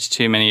didn't catch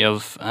too many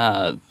of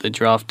the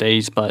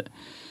draftees, but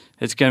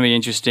it's going to be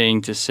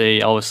interesting to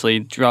see.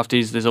 Obviously,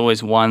 draftees, there's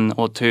always one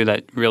or two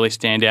that really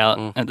stand out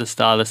at the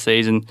start of the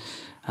season.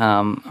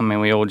 I mean,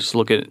 we all just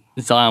look at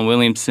Zion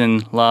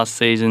Williamson last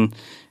season.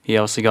 He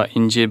obviously got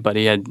injured, but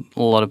he had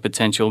a lot of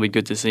potential. It'll be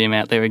good to see him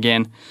out there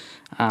again.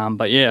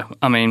 But yeah,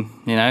 I mean,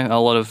 a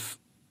lot of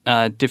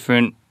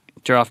different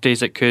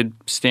draftees that could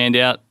stand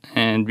out,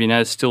 and,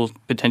 still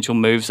potential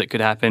moves that could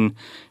happen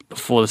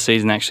before the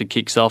season actually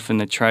kicks off in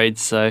the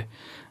trades. So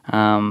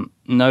no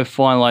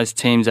finalised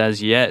teams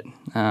as yet.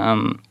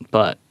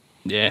 But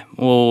yeah,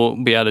 we'll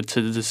be able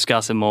to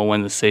discuss it more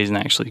when the season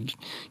actually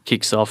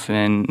kicks off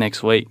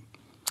next week.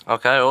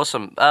 Okay,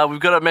 awesome. We've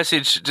got a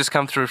message just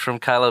come through from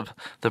Caleb,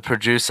 the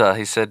producer.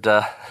 He said,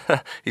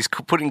 he's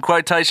put in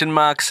quotation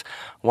marks,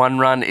 "One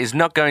run is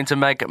not going to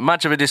make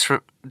much of a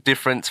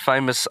difference."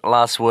 Famous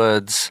last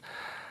words.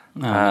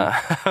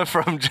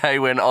 From Jay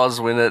when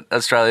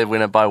Australia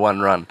win it by 1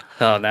 run.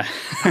 Oh, no.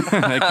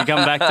 They can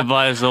come back to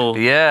bite us all.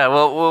 Yeah,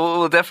 well,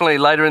 we'll definitely,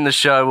 later in the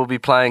show, we'll be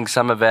playing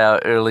some of our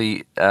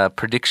early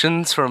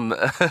predictions from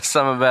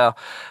some of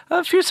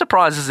a few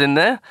surprises in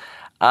there.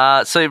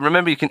 So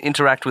remember, you can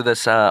interact with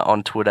us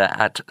on Twitter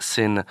at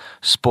Sin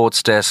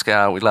Sports Desk.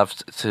 We'd love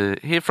to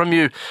hear from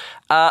you.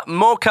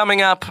 More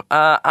coming up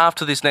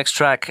after this next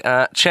track.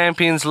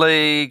 Champions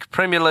League,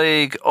 Premier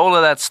League, all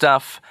of that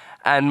stuff,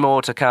 and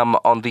more to come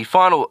on the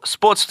final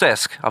Sports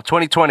Desk of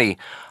 2020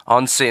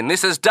 on Sin.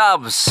 This is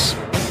Dubs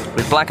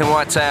with Black and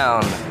White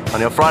Town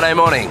on your Friday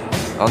morning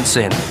on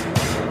Sin.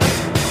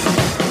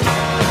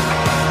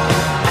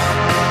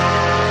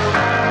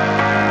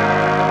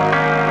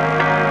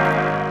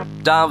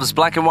 Doves,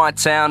 Black and White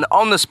Town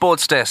on the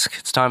Sports Desk.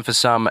 It's time for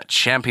some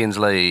Champions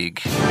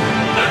League.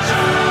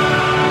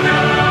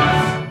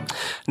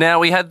 Now,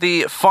 we had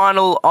the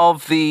final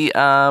of the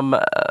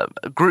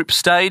group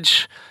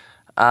stage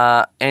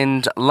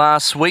and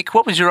last week.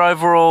 What was your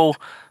overall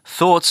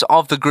thoughts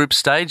of the group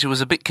stage? It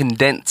was a bit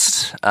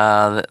condensed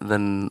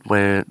than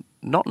we're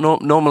not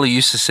normally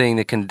used to seeing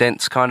the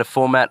condensed kind of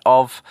format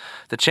of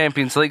the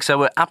Champions League. So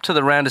we're up to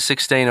the round of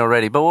 16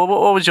 already. But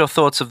what was your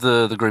thoughts of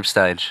the group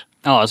stage?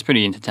 Oh, it was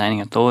pretty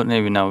entertaining, I thought.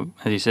 Even though,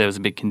 as you said, it was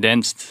a bit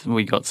condensed,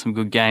 we got some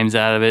good games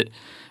out of it.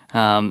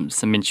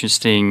 Some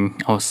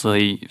interesting,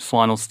 obviously,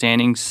 final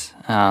standings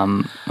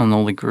on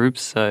all the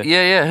groups. So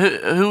Yeah.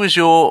 Who was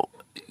your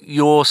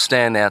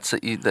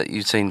standouts that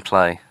you've seen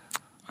play?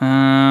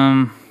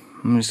 I'm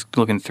just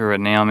looking through it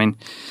now.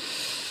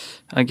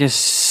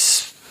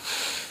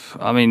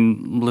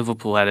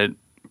 Liverpool had it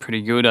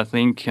pretty good, I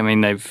think.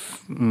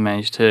 They've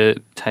managed to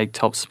take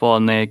top spot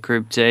in their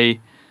Group D.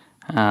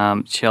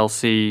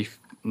 Chelsea,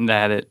 they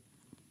had it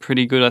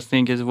pretty good, I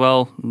think, as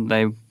well.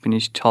 They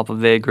finished top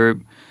of their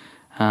group.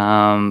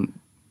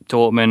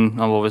 Dortmund,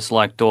 I've always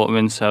liked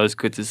Dortmund, so it was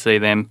good to see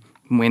them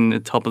win the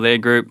top of their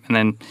group. And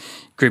then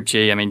Group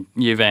G,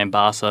 Juve and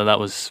Barca, that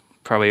was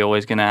probably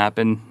always going to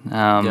happen.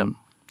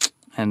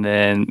 And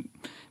then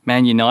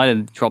Man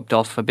United dropped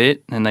off a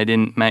bit and they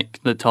didn't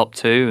make the top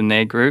two in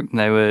their group.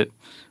 They were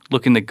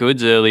looking the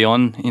goods early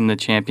on in the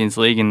Champions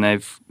League and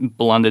they've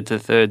blundered to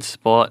third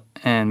spot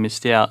and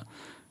missed out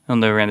on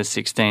the round of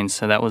 16.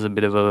 So that was a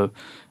bit of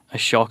a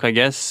shock, I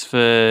guess,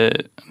 for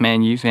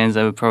Man U fans.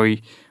 They were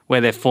probably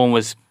where their form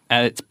was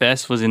at its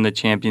best was in the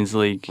Champions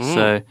League.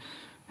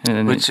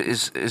 Which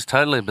is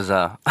totally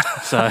bizarre.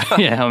 So,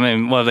 yeah,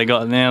 what have they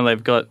got now?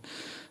 They've got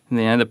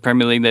the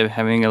Premier League, they're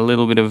having a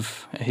little bit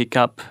of a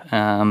hiccup,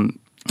 and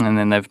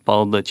then they've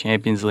bowled the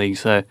Champions League.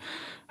 So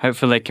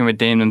hopefully they can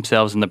redeem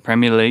themselves in the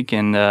Premier League.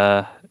 And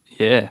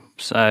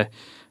so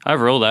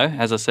overall, though,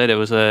 as I said, it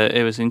was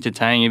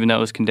entertaining. Even though it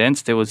was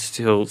condensed, there was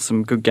still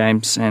some good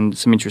games and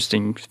some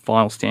interesting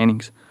final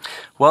standings.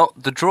 Well,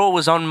 the draw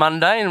was on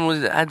Monday and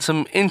we had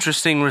some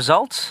interesting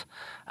results.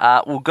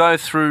 We'll go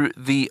through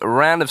the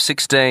round of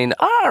 16.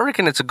 I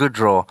reckon it's a good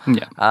draw.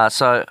 Yeah.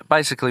 So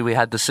basically we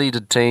had the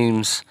seeded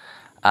teams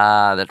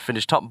that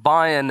finished top: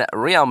 Bayern,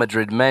 Real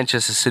Madrid,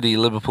 Manchester City,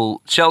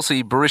 Liverpool,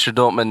 Chelsea, Borussia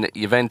Dortmund,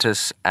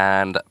 Juventus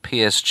and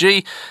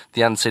PSG.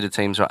 The unseeded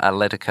teams were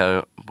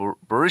Atletico,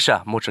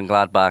 Borussia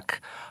Mönchengladbach,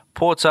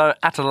 Porto,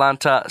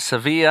 Atalanta,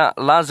 Sevilla,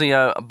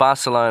 Lazio,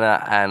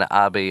 Barcelona and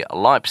RB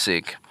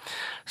Leipzig.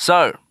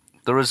 So,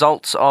 the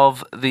results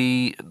of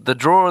the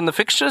draw and the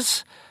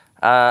fixtures.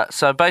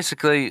 So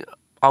basically,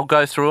 I'll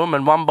go through them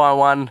and one by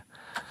one,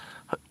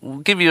 we'll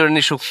give you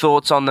initial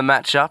thoughts on the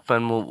matchup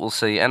and we'll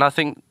see. And I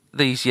think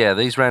these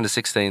round of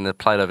 16, they're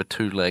played over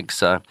 2 legs,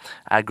 so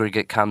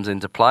aggregate comes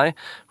into play,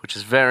 which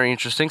is very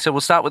interesting. So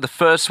we'll start with the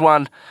first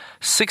one,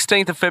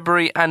 16th of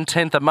February and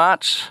 10th of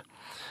March.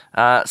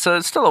 So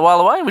it's still a while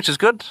away, which is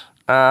good.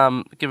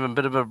 Give them a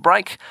bit of a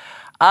break.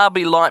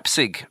 RB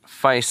Leipzig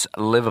face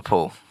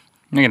Liverpool.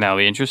 I think that'll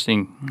be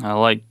interesting. I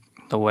like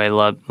the way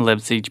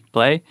Leipzig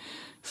play.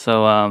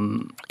 So, a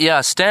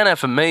standout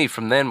for me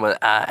from then was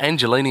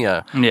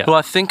Angelino, who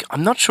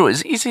I'm not sure,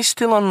 is he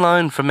still on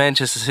loan from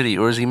Manchester City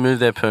or has he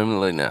moved there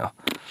permanently now?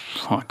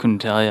 I couldn't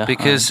tell you.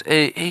 Because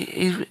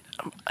he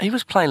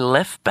was playing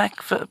left back,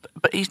 but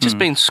he's just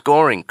been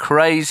scoring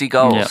crazy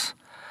goals.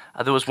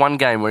 Yep. There was one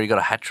game where he got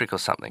a hat-trick or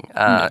something.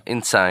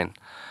 Insane.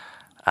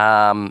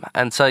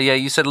 And so,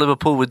 you said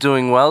Liverpool were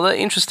doing well.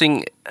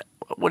 Interesting.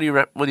 What are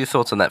your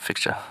thoughts on that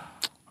fixture?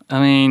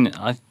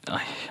 I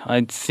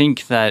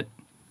think that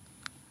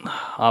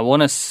I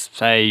want to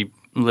say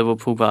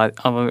Liverpool, but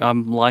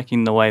I'm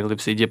liking the way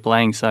Leipzig are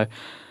playing, so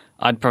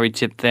I'd probably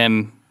tip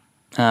them.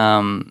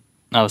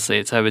 Obviously,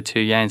 it's over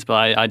 2 games,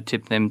 but I'd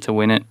tip them to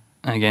win it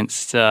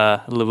against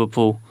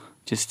Liverpool,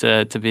 just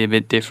to be a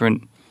bit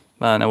different.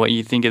 I don't know what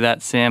you think of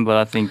that, Sam, but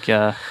I think...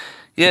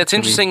 it's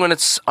interesting when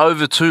it's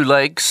over 2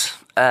 legs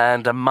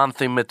and a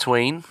month in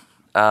between.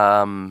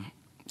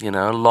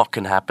 A lot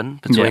can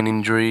happen between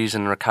injuries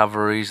and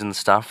recoveries and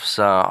stuff.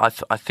 So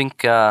I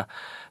think...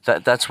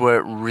 That's where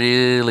it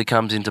really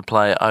comes into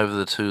play over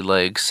the 2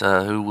 legs.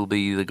 Who will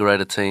be the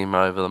greater team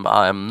over them?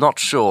 I am not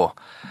sure.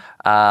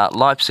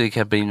 Leipzig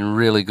have been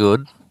really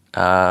good.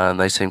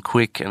 They seem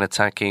quick and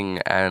attacking.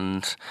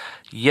 And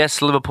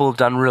yes, Liverpool have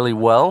done really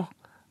well.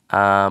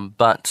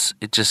 But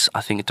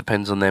I think it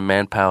depends on their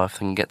manpower if they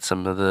can get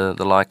some of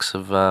the likes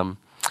of...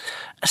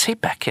 is he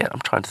back yet? I'm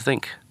trying to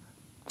think.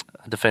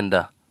 A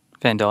defender.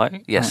 Van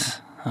Dijk?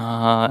 Yes.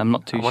 I'm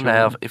not too sure.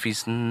 I wonder if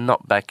he's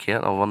not back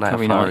yet. I wonder how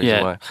far he's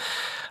away.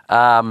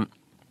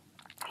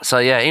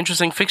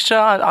 Interesting fixture.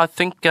 I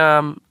think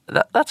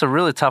that's a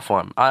really tough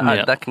one.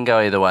 That can go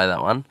either way,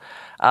 that one.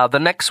 The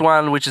next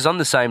one, which is on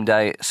the same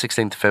day,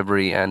 16th of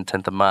February and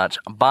 10th of March,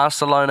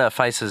 Barcelona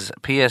faces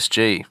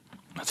PSG.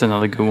 That's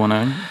another good one,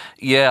 eh?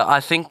 Yeah,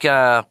 I think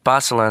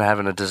Barcelona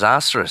having a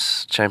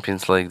disastrous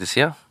Champions League this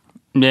year.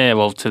 Yeah,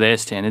 well, to their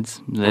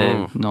standards,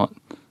 they're not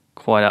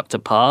quite up to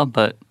par,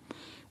 but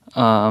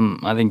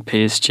I think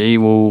PSG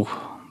will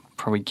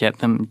probably get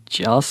them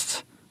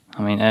just...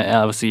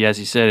 obviously, as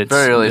you said, it's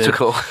very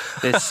elliptical.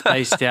 They're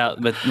spaced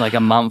out, but like a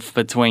month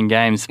between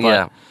games.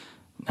 But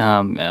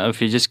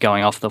if you're just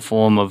going off the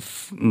form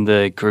of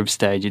the group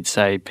stage, you'd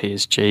say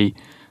PSG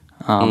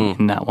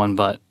in that one.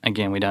 But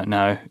again, we don't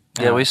know.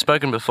 Yeah, we've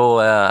spoken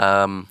before.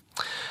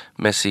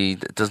 Messi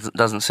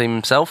doesn't seem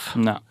himself.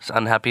 No. He's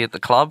unhappy at the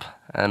club,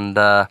 and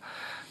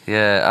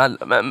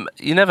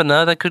you never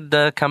know. They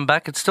could come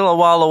back. It's still a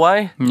while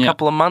away. A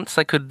couple of months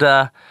they could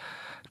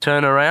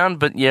turn around.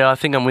 But yeah, I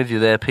think I'm with you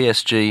there.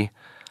 PSG,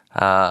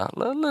 a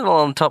little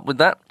on top with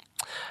that.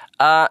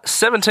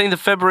 17th of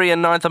February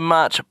and 9th of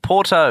March,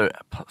 Porto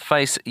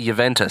face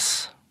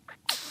Juventus.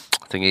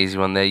 I think easy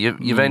one there.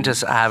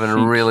 Juventus are having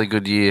a really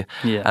good year.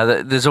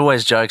 Yeah. There's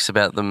always jokes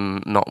about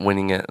them not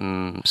winning it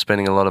and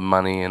spending a lot of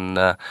money and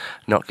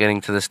not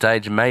getting to the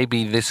stage.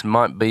 Maybe this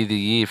might be the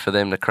year for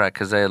them to crack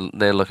because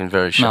they're looking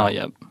very sharp.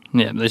 Oh,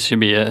 yeah. This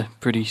should be a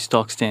pretty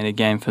stock standard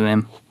game for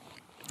them.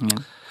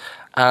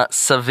 Yeah.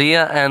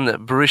 Sevilla and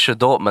Borussia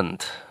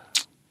Dortmund.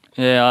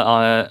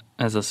 Yeah,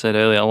 as I said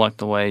earlier, I like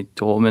the way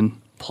Dortmund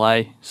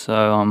play, so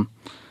I'm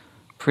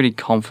pretty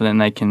confident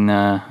they can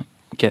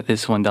get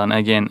this one done.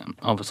 Again,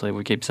 obviously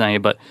we keep saying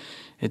it, but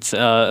it's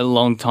a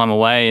long time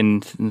away,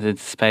 and the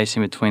space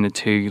in between the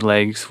two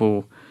legs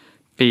will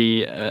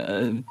be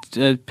a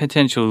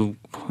potential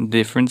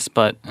difference,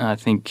 but I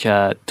think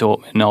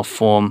Dortmund off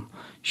form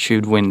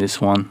should win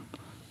this one.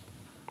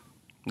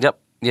 Yep.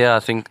 Yeah, I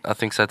think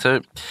so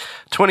too.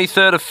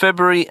 23rd of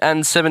February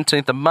and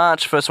 17th of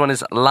March. First one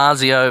is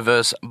Lazio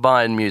versus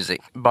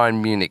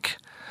Bayern Munich.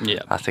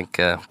 Yeah. I think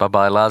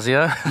bye-bye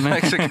Lazio.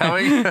 Thanks for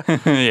coming.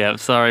 Yeah,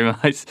 sorry,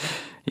 mate.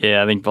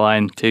 Yeah, I think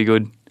Bayern too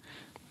good.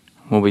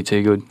 Will be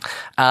too good.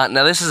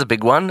 Now this is a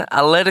big one.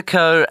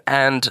 Atletico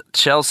and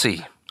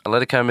Chelsea.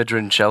 Atletico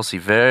Madrid and Chelsea.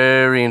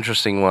 Very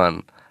interesting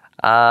one.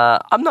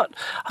 I'm not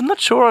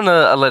sure on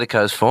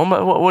Atletico's form.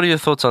 What are your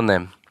thoughts on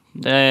them?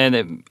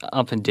 They're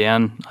up and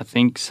down, I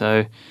think.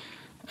 So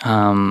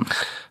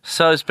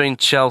it's been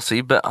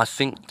Chelsea, but I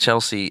think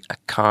Chelsea are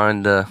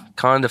kind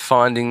of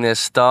finding their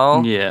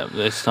style. Yeah,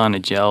 they're starting to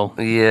gel.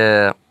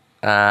 Yeah,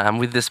 and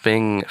with this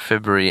being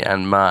February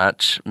and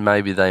March,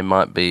 maybe they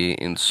might be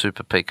in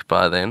super peak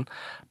by then.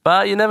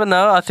 But you never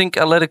know. I think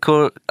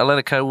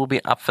Atletico will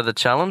be up for the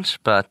challenge,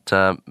 but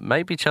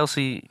maybe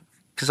Chelsea,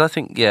 because I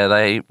think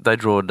they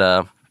drawed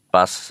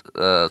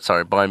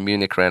Bayern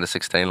Munich round of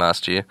 16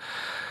 last year.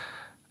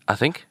 I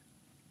think,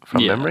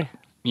 from memory.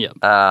 Yeah.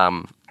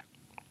 And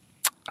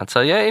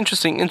so,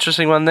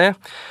 interesting one there.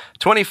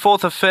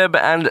 24th of Feb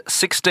and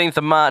 16th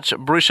of March,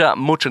 Borussia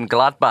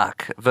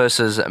Mönchengladbach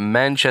versus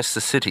Manchester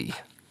City.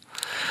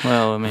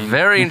 Well, I mean,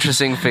 very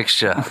interesting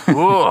fixture.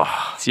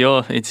 It's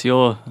your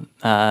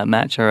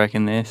match, I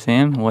reckon. There,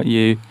 Sam. What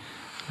you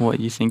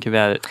think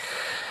about it?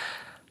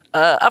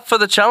 Up for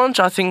the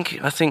challenge. I think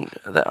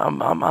that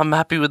I'm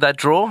happy with that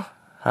draw.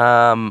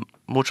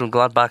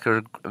 Mönchengladbach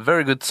are a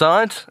very good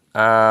side,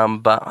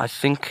 but I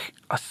think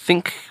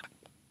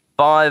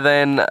by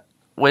then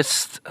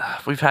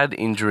we've had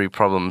injury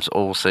problems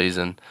all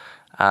season,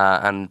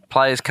 and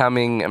players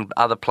coming and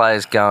other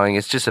players going.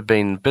 It's just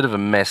been a bit of a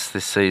mess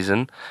this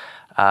season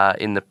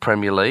in the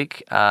Premier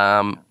League.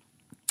 But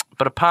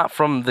apart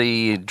from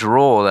the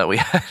draw that we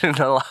had in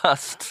the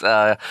last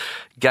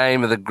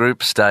game of the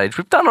group stage,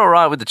 we've done all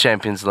right with the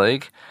Champions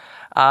League.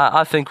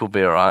 I think we'll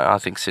be all right. I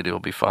think City will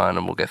be fine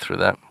and we'll get through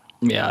that.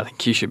 Yeah, I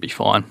think you should be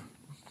fine.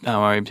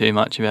 Don't worry too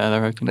much about it, I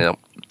reckon. Yep.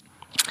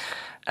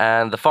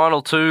 And the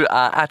final two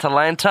are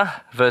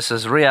Atalanta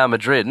versus Real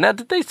Madrid. Now,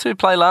 did these two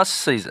play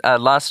last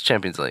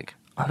Champions League?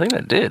 I think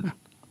they did.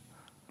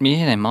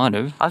 Yeah, they might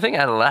have. I think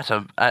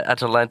Atalanta.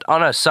 Oh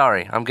no,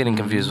 sorry, I'm getting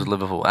confused with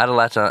Liverpool.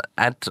 Atalanta,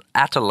 but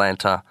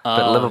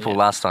Liverpool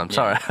last time.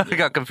 Sorry, I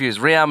got confused.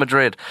 Real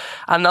Madrid,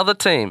 another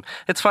team.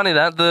 It's funny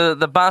that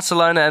the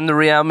Barcelona and the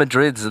Real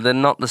Madrids, they're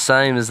not the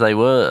same as they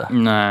were.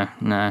 No.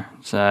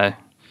 So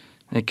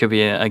it could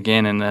be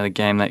again another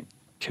game that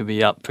could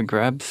be up for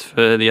grabs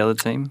for the other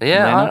team.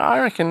 Yeah, I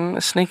reckon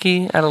a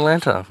sneaky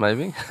Atalanta,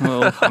 maybe.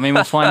 Well, I mean,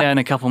 we'll find out in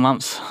a couple of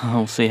months.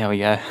 We'll see how we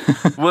go.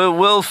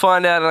 We'll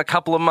find out in a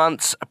couple of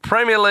months.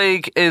 Premier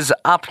League is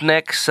up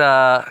next.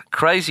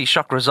 Crazy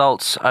shock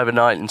results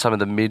overnight in some of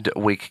the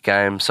midweek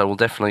games, so we'll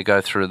definitely go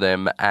through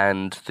them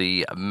and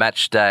the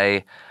match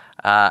day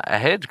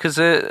ahead, because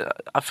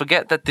I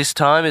forget that this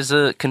time is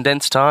a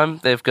condensed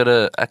time. They've got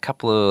a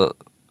couple of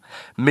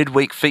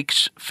midweek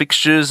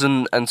fixtures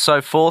and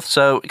so forth.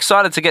 So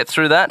excited to get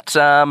through that.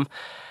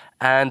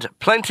 And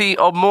plenty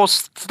of more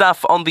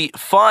stuff on the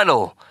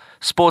final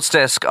Sports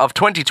Desk of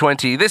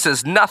 2020. This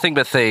is Nothing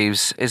But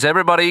Thieves. Is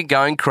everybody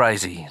going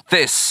crazy?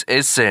 This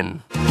is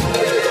Sin. You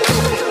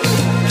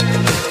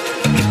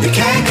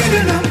can't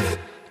get enough.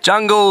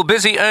 Jungle,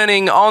 busy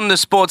earning on the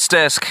Sports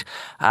Desk.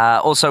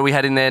 Also, we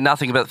had in there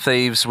Nothing But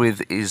Thieves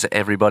with Is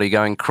Everybody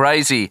Going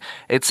Crazy?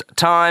 It's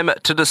time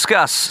to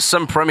discuss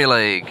some Premier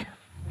League.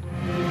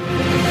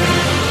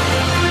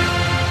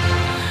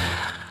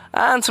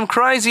 And some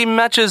crazy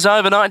matches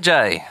overnight,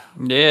 Jay.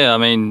 Yeah, I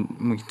mean,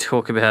 we can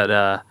talk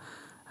about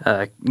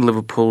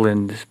Liverpool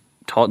and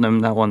Tottenham.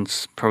 That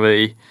one's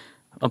probably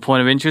a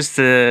point of interest.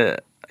 Jose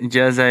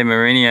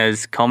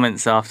Mourinho's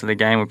comments after the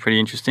game were pretty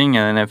interesting.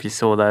 I don't know if you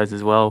saw those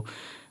as well,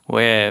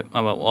 where,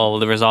 well,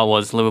 the result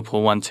was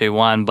Liverpool won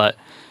 2-1, but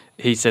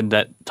he said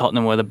that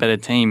Tottenham were the better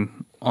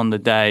team on the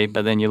day,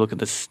 but then you look at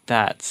the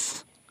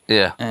stats.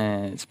 Yeah.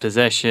 It's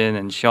possession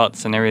and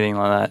shots and everything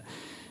like that.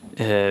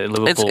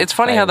 Liverpool. It's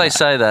funny how they that.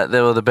 say that they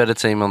were the better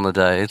team on the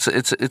day.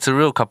 It's a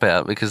real cop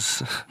out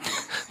because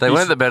they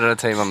weren't the better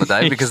team on the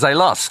day because they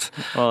lost.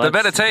 Well, the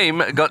better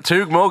team got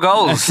 2 more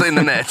goals in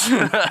the net.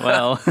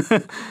 Well,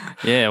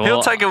 yeah. Well,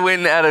 He'll take a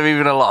win out of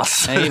even a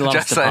loss. He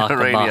loves to Jose park the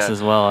Mourinho. bus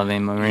as well. I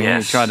mean, Mourinho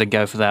Yes. tried to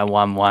go for that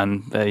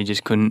 1-1, but he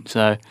just couldn't.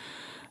 So,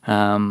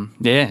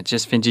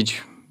 just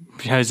vintage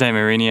Jose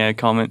Mourinho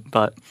comment.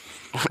 But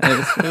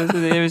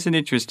it was an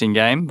interesting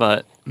game.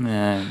 But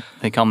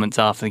the comments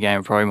after the game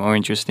are probably more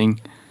interesting.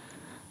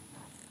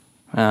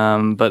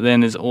 But then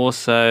there's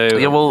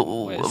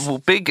also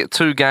big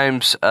 2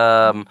 games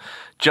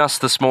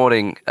just this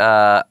morning.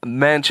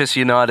 Manchester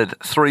United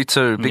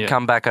 3-2, big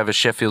comeback over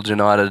Sheffield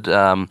United.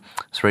 I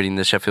was reading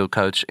the Sheffield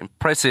coach,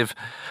 impressive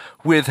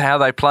with how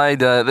they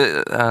played.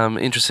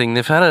 Interesting.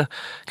 They've had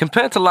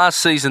compared to last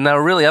season, they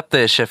were really up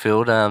there.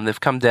 Sheffield. They've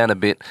come down a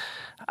bit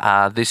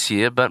this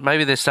year, but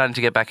maybe they're starting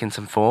to get back in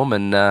some form.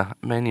 And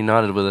Man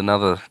United with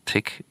another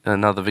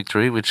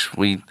victory, which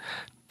we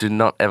do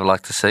not ever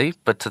like to see,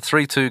 but to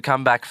 3-2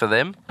 comeback for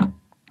them.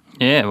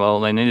 Yeah, well,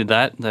 they needed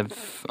that.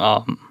 They've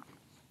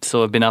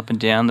sort of been up and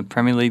down the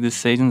Premier League this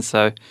season,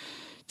 so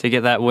to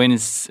get that win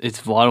it's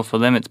vital for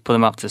them. It's put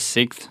them up to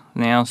 6th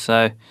now,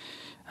 so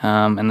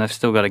and they've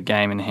still got a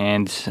game in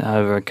hand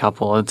over a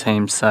couple of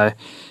teams, so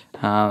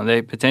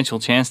their potential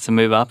chance to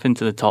move up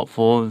into the top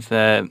 4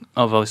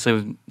 obviously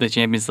with the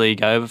Champions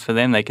League over for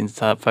them, they can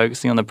start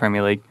focusing on the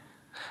Premier League.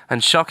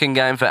 And shocking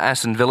game for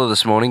Aston Villa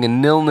this morning, a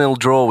 0-0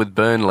 draw with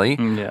Burnley.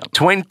 Yeah.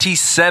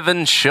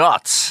 27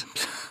 shots.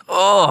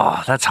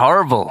 Oh, that's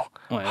horrible.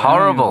 Well,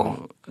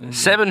 Horrible.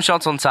 7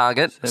 shots on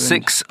target,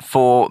 6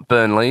 for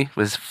Burnley,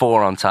 with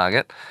 4 on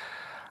target.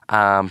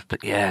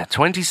 But yeah,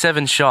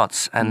 27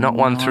 shots and not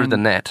one through the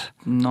net.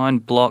 9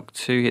 blocked,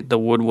 2 hit the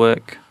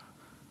woodwork.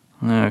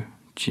 No,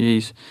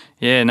 jeez.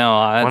 Yeah, no.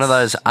 One of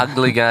those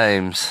ugly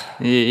games.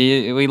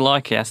 We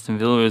like Aston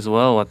Villa as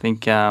well. I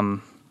think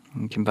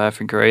we can both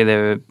agree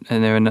they're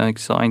an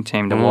exciting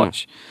team to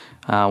watch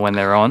when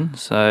they're on.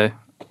 So,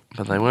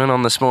 but they weren't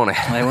on this morning.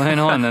 They weren't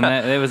on, and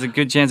there was a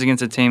good chance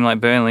against a team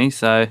like Burnley.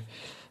 So,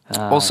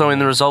 also in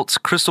the results,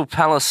 Crystal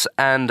Palace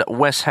and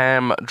West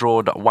Ham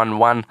drawed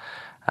 1-1.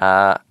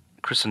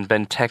 Christian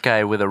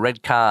Benteke with a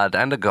red card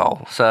and a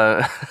goal.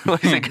 So at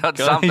least he got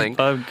something.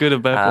 Good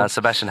about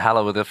Sebastian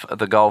Haller with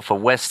the goal for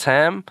West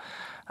Ham.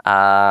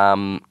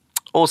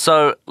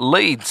 Also,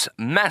 Leeds,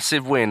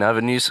 massive win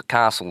over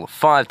Newcastle,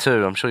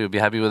 5-2. I'm sure you'll be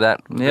happy with that.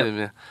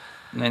 Yep.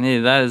 They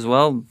needed that as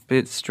well.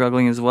 Bit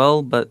struggling as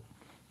well, but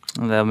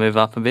they'll move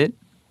up a bit.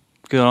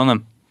 Good on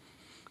them.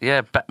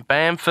 Yeah,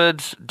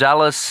 Bamford,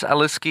 Dallas,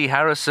 Aliski,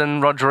 Harrison,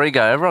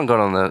 Rodrigo. Everyone got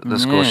on the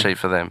score sheet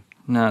for them.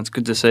 No, it's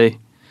good to see.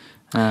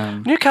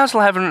 Newcastle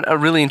having a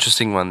really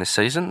interesting one this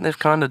season. They've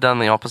kind of done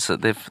the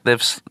opposite.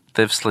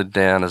 They've slid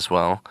down as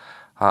well.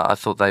 I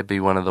thought they'd be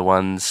one of the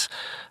ones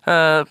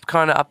kind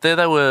of up there.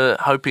 They were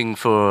hoping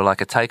for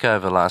like a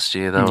takeover last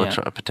year. They were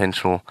a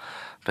potential,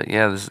 but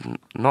yeah, there's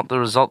not the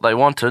result they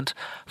wanted.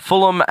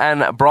 Fulham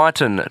and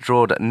Brighton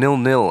drawed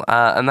 0-0,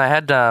 and they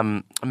had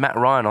Matt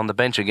Ryan on the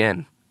bench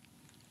again.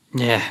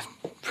 Yeah,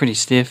 pretty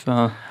stiff.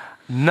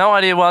 No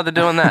idea why they're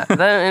doing that.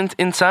 They're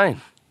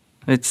insane.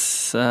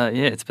 It's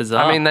it's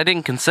bizarre. I mean, they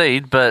didn't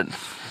concede, but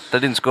they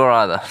didn't score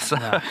either. So.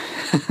 No.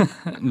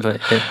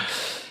 But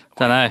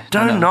don't know.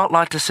 Do not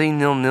like to see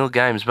 0-0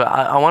 games, but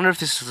I wonder if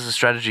this is a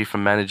strategy for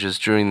managers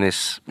during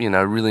this,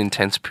 really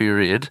intense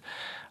period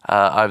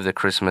over the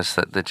Christmas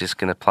that they're just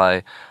going to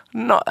play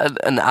not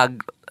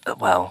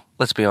well,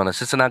 let's be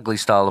honest, it's an ugly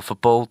style of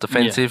football,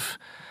 defensive.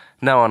 Yeah.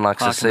 No one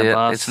likes to see it.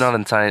 It's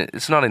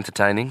not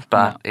entertaining,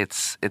 but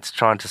it's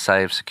trying to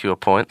save secure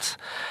points.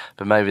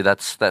 But maybe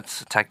that's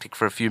a tactic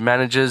for a few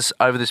managers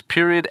over this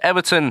period.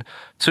 Everton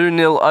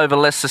 2-0 over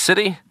Leicester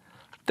City.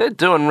 They're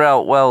doing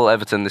well,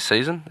 Everton, this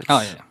season.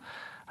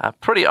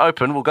 Pretty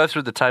open. We'll go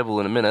through the table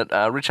in a minute.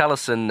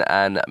 Richarlison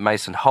and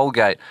Mason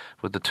Holgate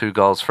with the 2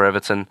 goals for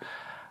Everton.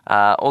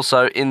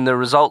 Also in the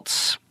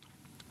results,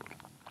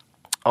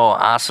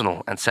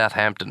 Arsenal and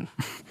Southampton.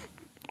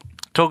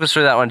 Talk us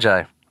through that one,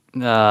 Jay.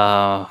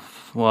 Well,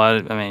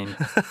 I mean,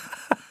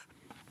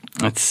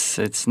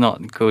 it's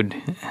not good,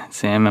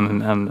 Sam.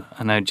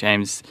 I know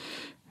James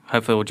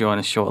hopefully will join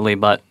us shortly,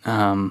 but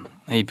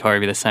he'd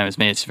probably be the same as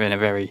me. It's been a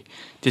very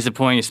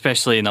disappointing,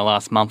 especially in the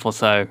last month or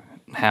so,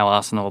 how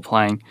Arsenal are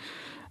playing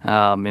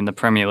in the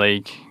Premier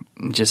League.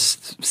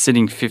 Just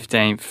sitting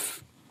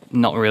 15th,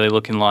 not really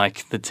looking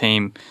like the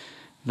team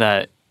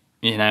that,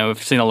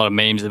 we've seen a lot of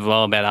memes as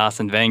well about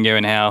Arsene Wenger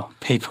and how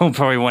people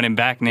probably want him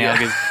back now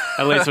because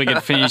at least we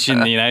could finish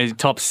in,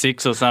 top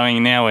 6 or something.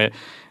 And now we're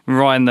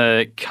right in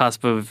the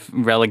cusp of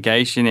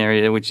relegation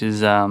area, which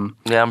is... I'm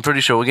pretty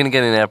sure we're going to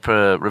get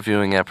in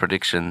reviewing our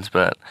predictions,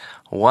 but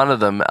one of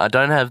them, I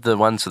don't have the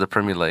ones for the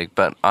Premier League,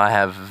 but I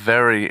have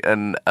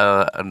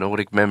a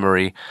Nordic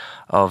memory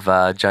of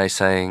Jay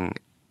saying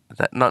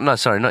that...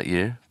 sorry, not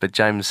you, but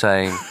James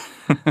saying...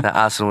 that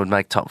Arsenal would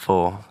make top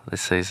 4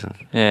 this season.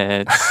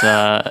 Yeah,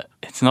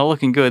 it's not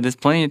looking good. There's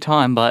plenty of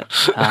time, but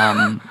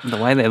the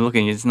way they're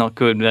looking is not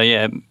good.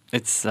 Yeah,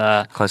 it's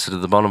Closer to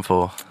the bottom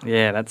 4.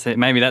 yeah, that's it.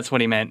 Maybe that's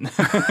what he meant. You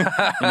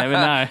never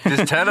know.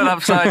 Just turn it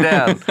upside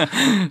down.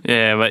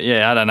 Yeah, but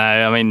I don't know.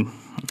 I mean,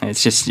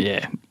 it's just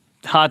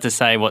hard to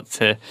say what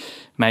to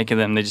make of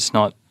them. They're just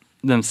not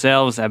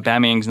themselves.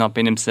 Aubameyang's not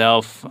been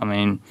himself. I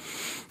mean,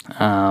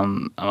 a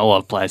lot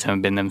of players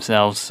haven't been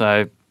themselves.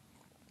 So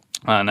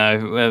I don't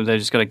know. They've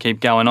just got to keep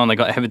going on. They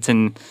got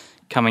Everton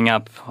coming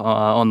up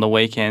on the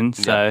weekend.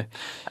 So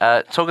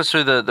talk us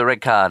through the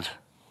red card.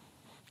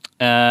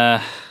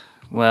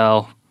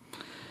 Well,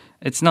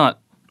 it's not.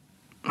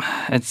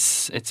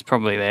 It's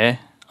probably there.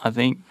 I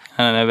think.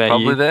 I don't know about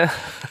Probably you. there.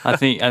 I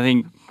think. I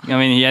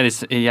mean, he had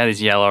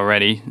his yellow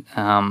already.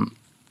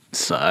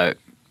 So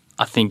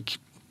I think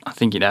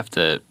you'd have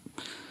to.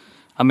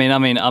 I mean,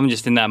 I'm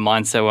just in that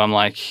mindset where I'm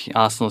like,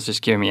 Arsenal's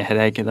just giving me a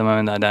headache at the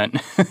moment. I don't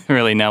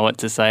really know what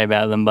to say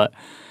about them, but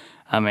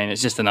I mean,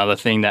 it's just another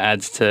thing that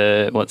adds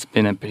to what's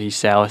been a pretty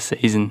sour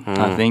season,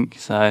 I think.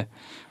 So,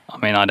 I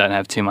mean, I don't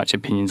have too much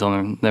opinions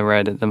on the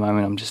Red at the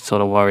moment. I'm just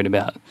sort of worried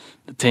about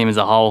the team as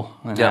a whole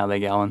and how they're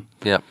going.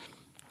 Yep.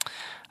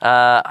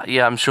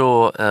 I'm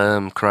sure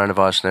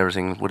coronavirus and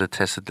everything would have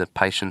tested the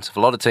patience of a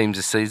lot of teams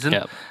this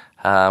season,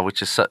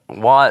 which is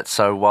why it's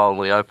so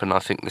wildly open, I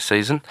think, this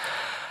season.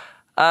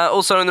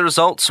 Also in the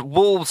results,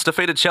 Wolves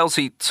defeated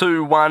Chelsea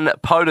 2-1.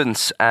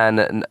 Podence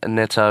and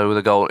Neto with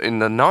a goal in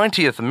the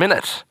 90th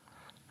minute.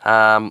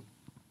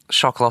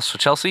 Shock loss for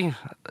Chelsea.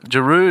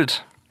 Giroud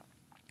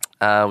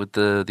with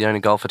the only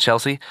goal for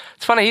Chelsea.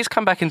 It's funny, he's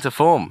come back into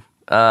form.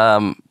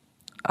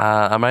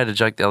 I made a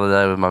joke the other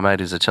day with my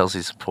mate who's a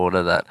Chelsea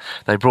supporter that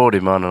they brought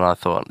him on and I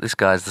thought, this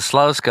guy's the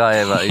slowest guy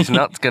ever. He's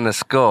not going to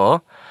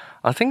score.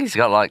 I think he's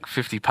got like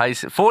 40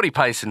 pace in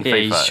FIFA. Yeah,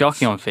 he's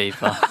shocking on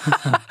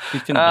FIFA.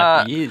 He's been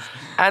like for years.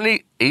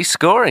 And he's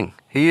scoring.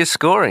 He is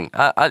scoring.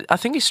 I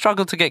think he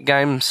struggled to get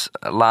games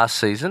last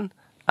season,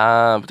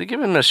 but to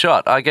give him a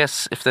shot, I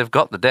guess if they've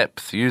got the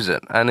depth, use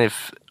it. And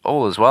if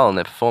all is well and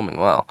they're performing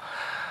well,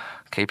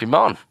 keep him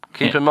on.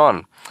 Keep him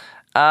on.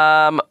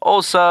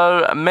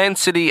 Also, Man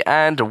City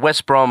and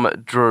West Brom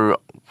drew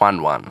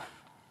 1-1.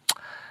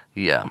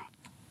 Yeah.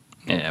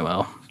 Yeah,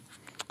 well.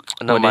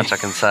 Not much I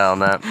can say on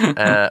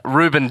that.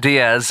 Ruben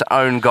Diaz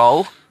own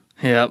goal.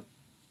 Yep.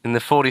 In the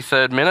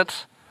 43rd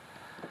minute.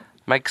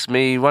 Makes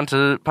me want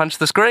to punch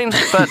the screen,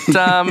 but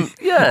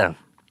yeah.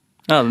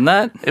 Other than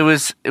that, it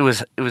was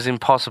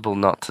impossible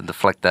not to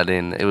deflect that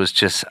in. It was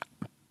just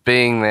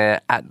being there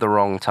at the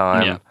wrong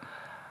time.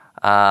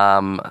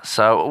 Yeah.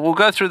 So we'll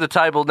go through the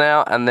table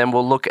now, and then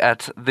we'll look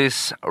at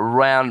this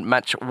round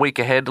match week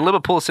ahead.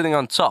 Liverpool sitting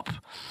on top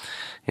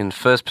in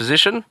first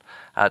position.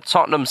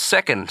 Tottenham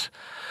second.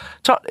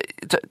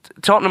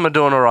 Tottenham are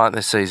doing all right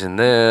this season.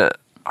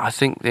 I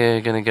think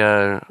they're going to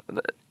go.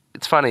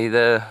 It's funny.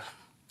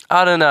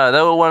 I don't know.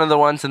 They were one of the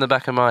ones in the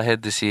back of my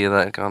head this year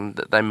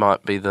that they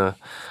might be the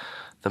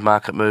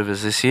market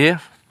movers this year.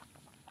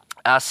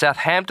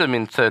 Southampton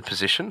in third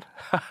position.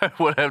 I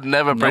would have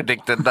never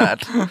predicted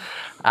that.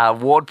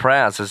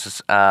 Ward-Prowse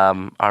is.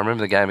 I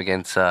remember the game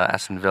against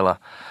Aston Villa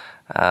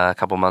a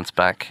couple of months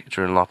back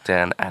during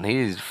lockdown, and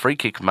he's free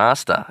kick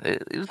master.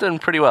 He was doing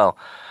pretty well.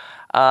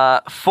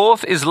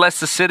 Fourth is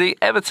Leicester City.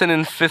 Everton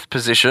in fifth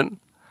position.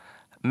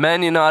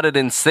 Man United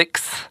in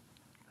sixth.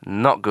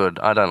 Not good.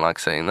 I don't like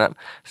seeing that.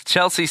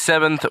 Chelsea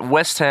seventh.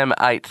 West Ham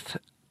eighth.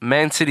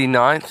 Man City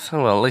ninth.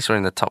 Well, at least we're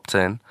in the top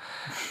 10.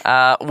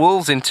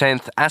 Wolves in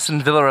 10th.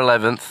 Aston Villa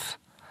 11th.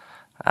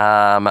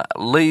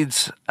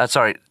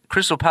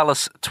 Crystal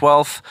Palace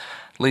 12th.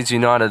 Leeds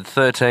United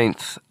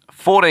 13th.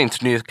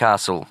 14th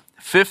Newcastle.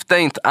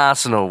 15th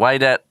Arsenal. Way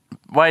down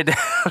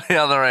the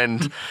other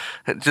end.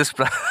 Just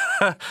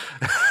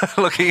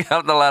looking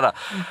up the ladder.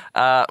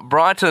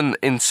 Brighton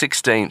in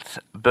 16th.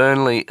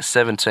 Burnley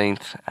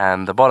 17th.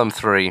 And the bottom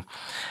three,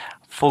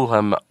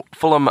 Fulham,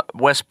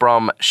 West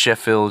Brom,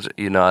 Sheffield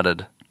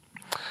United.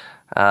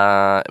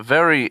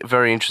 Very,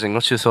 very interesting.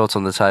 What's your thoughts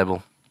on the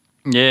table?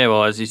 Yeah,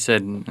 well, as you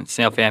said,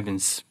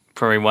 Southampton's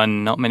probably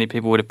one not many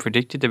people would have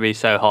predicted to be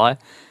so high,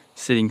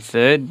 sitting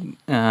third.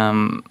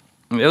 They're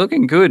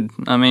looking good.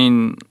 I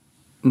mean,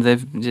 they're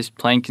just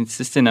playing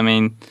consistent. I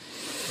mean,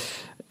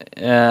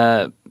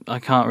 I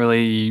can't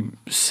really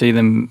see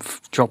them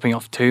dropping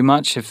off too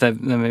much if they've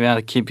been able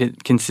to keep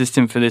it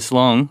consistent for this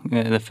long,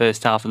 the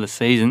first half of the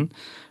season.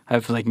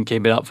 Hopefully they can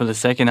keep it up for the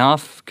second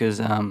half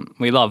because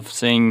we love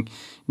seeing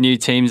new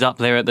teams up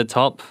there at the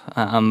top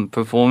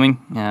performing.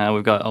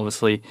 We've got,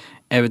 obviously,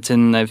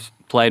 Everton. They've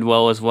played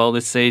well as well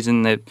this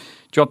season. They've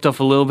dropped off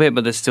a little bit,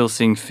 but they're still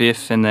sitting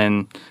fifth. And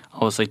then,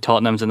 obviously,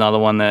 Tottenham's another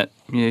one that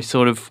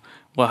sort of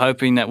were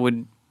hoping that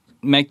would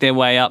make their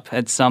way up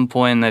at some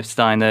point, and they're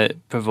starting to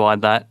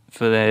provide that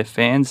for their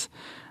fans.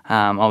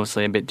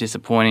 Obviously, a bit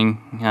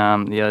disappointing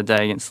the other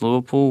day against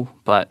Liverpool,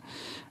 but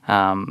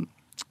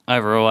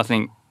overall, I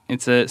think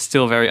it's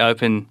still a very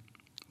open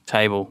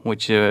table,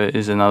 which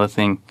is another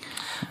thing.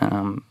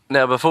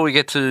 Now, before we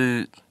get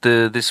to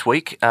this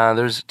week,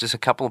 there's just a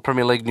couple of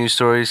Premier League news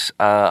stories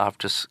I've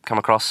just come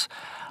across.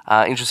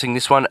 Interesting,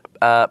 this one.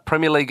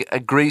 Premier League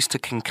agrees to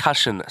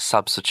concussion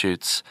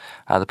substitutes.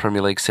 The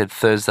Premier League said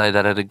Thursday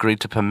that it agreed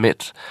to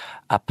permit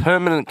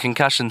permanent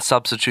concussion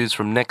substitutes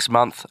from next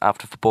month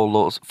after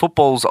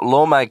football's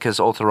lawmakers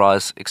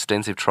authorise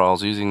extensive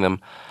trials using them.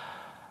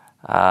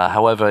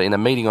 However, in a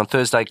meeting on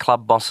Thursday,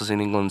 club bosses in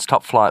England's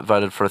top flight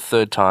voted for a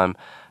third time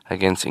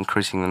against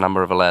increasing the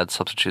number of allowed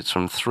substitutes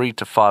from 3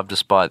 to 5,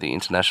 despite the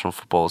International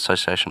Football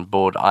Association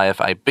Board,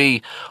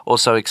 IFAB,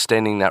 also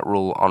extending that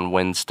rule on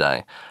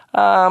Wednesday.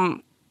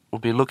 We'll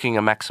be looking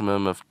a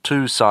maximum of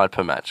 2 side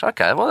per match.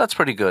 Okay, well, that's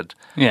pretty good.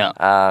 Yeah.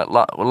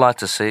 We'd like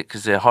to see it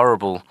because they're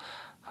horrible,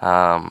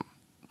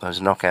 those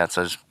knockouts,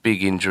 those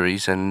big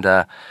injuries, and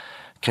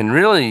can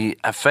really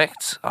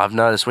affect, I've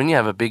noticed, when you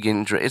have a big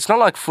injury. It's not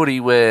like footy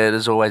where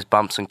there's always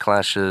bumps and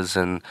clashes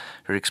and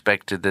you're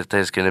expected that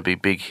there's going to be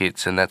big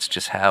hits and that's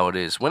just how it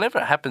is. Whenever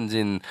it happens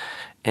in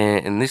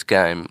this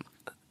game,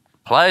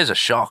 players are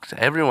shocked.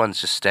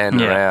 Everyone's just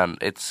standing around.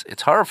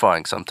 It's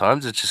horrifying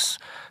sometimes. It's just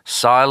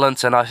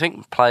silence, and I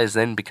think players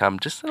then become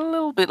just a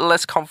little bit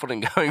less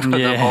confident going for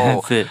the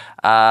ball. That's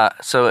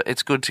it. So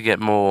it's good to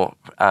get more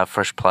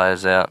fresh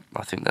players out.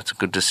 I think that's a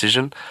good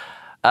decision.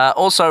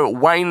 Also,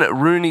 Wayne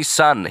Rooney's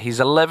son,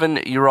 his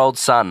 11-year-old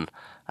son,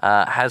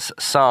 has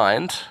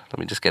signed. Let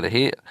me just get it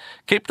here.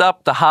 Keep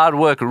up the hard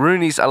work.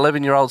 Rooney's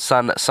 11-year-old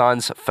son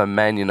signs for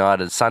Man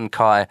United. Son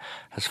Kai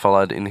has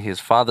followed in his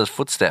father's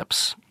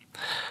footsteps.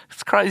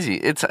 It's crazy.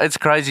 It's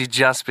crazy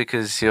just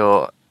because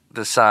you're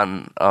the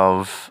son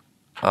of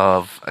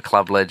a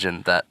club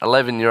legend. That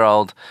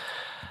 11-year-old,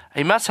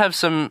 he must have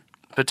some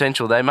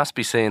potential. They must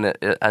be seeing it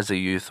as a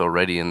youth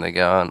already, and they're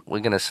going, we're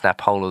going to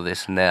snap hold of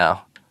this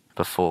now.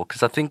 Before,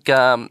 because I think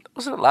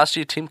wasn't it last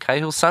year Tim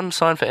Cahill's son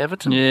signed for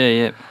Everton?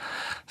 Yeah.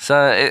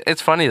 So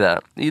it's funny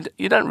that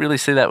you don't really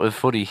see that with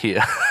footy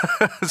here,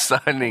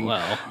 signing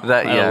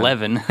that at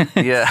 11.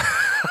 Yeah,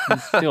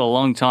 It's still a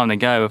long time to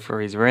go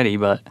before he's ready.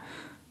 But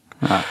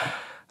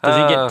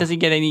does he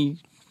get any?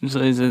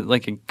 Is it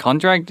like a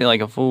contract,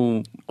 like a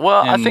full?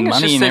 Well, I think it's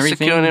just they're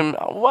securing him.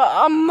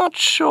 Well, I'm not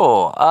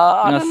sure.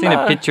 I've seen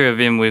a picture of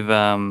him with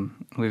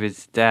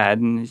his dad,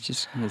 and it's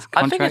just his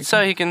contract. I think it's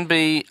so he can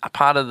be a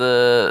part of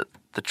the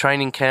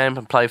training camp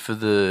and play for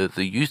the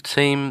youth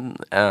team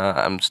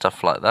and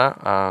stuff like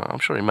that. I'm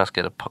sure he must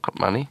get a pocket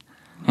money.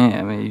 Yeah,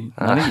 I mean,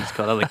 I think he's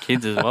got other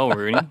kids as well,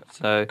 Rooney.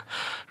 So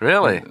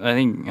really, I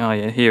think. Oh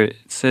yeah, here it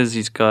says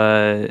he's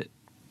got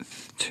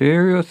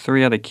 2 or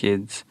 3 other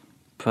kids,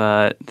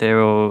 but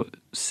they're all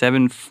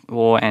 7,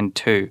 4, and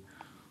 2.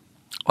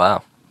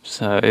 Wow.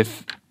 So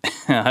if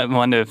I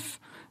wonder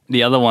if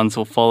the other ones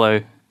will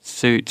follow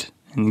suit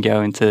and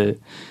go into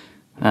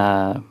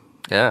follow.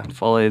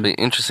 It'll be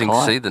interesting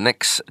to see the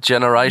next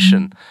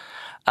generation.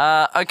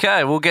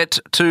 Okay, we'll get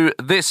to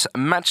this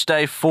match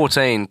day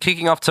 14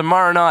 kicking off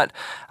tomorrow night,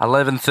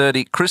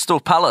 11:30. Crystal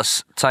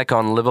Palace take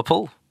on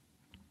Liverpool.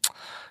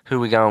 Who are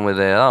we going with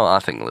there? Oh, I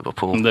think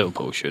Liverpool.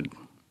 Liverpool should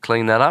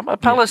clean that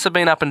up. Palace have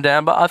been up and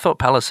down, but I thought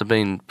Palace have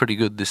been pretty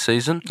good this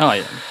season. Oh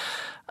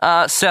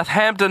yeah.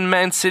 Southampton,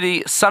 Man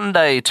City,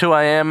 Sunday 2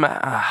 a.m.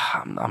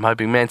 I'm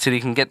hoping Man City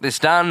can get this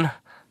done.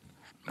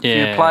 A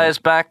few players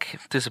back.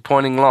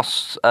 Disappointing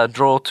loss,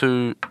 draw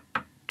to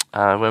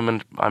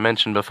women I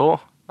mentioned before.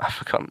 I've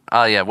forgotten.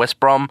 Oh, yeah, West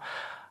Brom.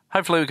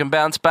 Hopefully we can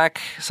bounce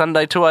back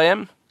Sunday 2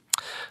 a.m.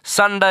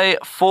 Sunday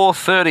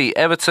 4:30,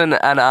 Everton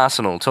and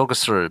Arsenal. Talk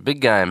us through.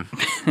 Big game.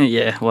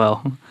 Yeah,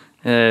 well,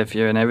 if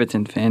you're an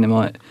Everton fan, it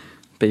might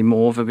be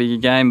more of a bigger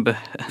game, but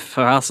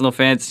for Arsenal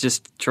fans,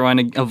 just trying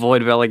to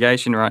avoid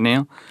relegation right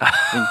now.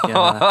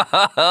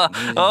 I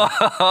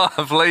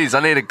think, please,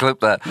 I need to clip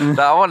that.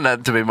 I want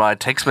that to be my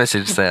text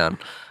message sound.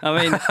 I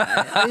mean,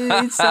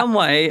 in some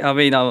way, I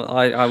mean,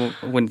 I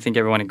wouldn't think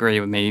everyone agree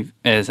with me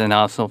as an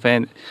Arsenal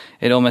fan.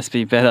 It'd almost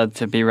be better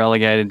to be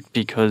relegated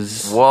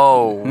because...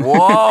 Whoa.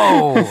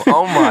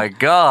 Oh, my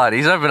God.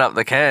 He's opened up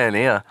the can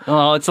here.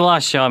 Oh, it's the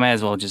last show. I may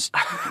as well just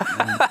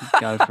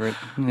go for it.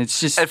 It's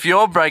just... If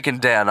you're breaking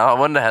down, I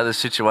wonder how the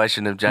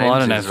situation of James is. Well, I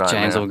don't know if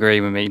James will agree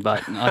with me,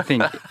 but I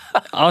think...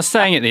 I was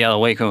saying it the other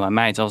week with my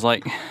mates. I was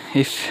like,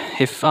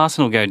 if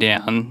Arsenal go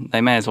down,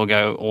 they may as well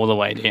go all the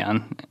way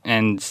down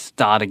and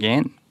start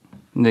again.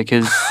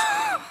 Because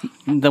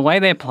the way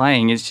they're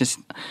playing is just...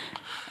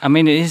 I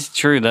mean, it is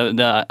true,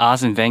 the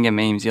Arsene Wenger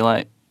memes, you're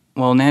like,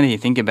 well, now that you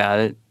think about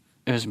it,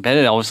 it was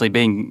better obviously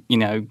being,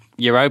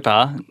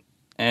 Europa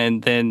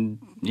and then,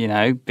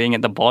 being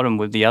at the bottom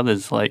with the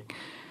others. Like,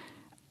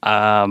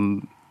 I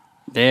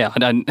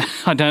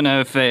don't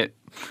know if it...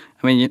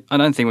 I mean, I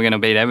don't think we're going to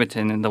beat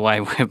Everton in the way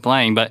we're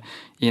playing, but,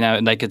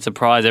 they could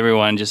surprise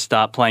everyone and just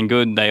start playing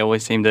good. They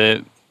always seem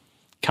to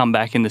come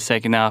back in the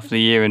second half of the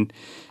year and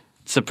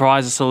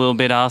surprise us a little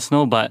bit,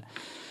 Arsenal. But,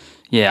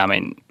 yeah, I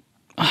mean...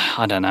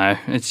 I don't know.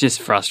 It's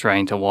just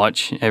frustrating to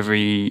watch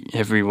every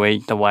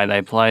week the way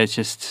they play. It's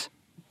just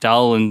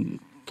dull, and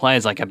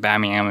players like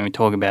Aubameyang, when we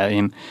talk about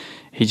him,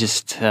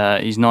 he's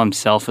not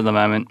himself at the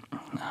moment.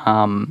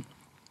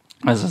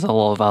 as there's a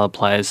lot of other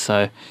players.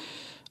 So,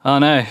 I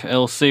don't know.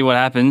 We'll see what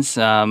happens.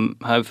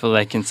 Hopefully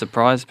they can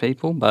surprise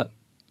people, but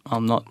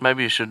I'm not.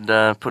 Maybe you should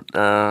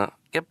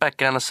get back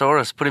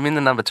Garnosaurus, put him in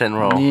the number 10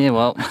 role. Yeah,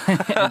 well,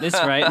 at this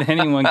rate,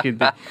 anyone could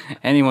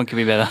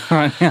be better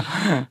right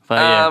now.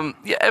 But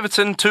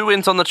Everton 2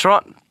 wins on the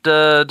trot,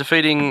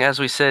 defeating, as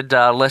we said,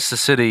 Leicester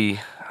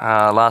City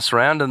last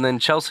round, and then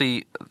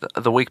Chelsea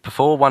the week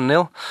before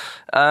 1-0.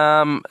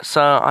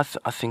 So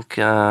I think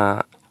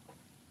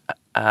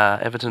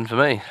Everton for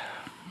me.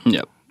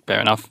 Yep,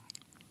 fair enough.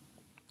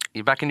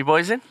 You backing your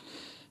boys in?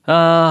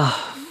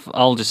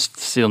 I'll just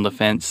sit on the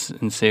fence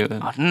and see.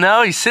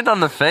 No, he's sitting on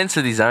the fence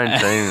with his own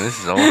team. This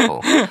is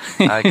awful.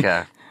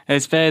 Okay.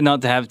 It's fair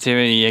not to have too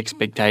many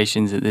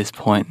expectations at this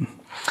point.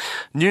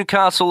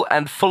 Newcastle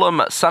and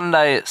Fulham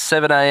Sunday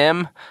 7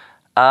 a.m.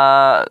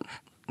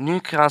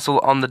 Newcastle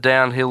on the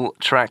downhill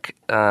track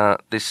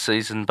this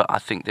season, but I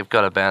think they've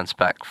got to bounce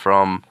back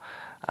from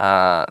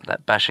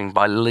that bashing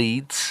by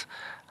Leeds.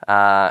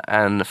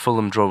 And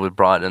Fulham draw with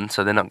Brighton,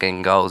 so they're not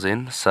getting goals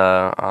in.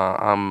 So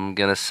I'm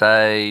going to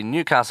say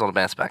Newcastle to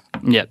bounce back.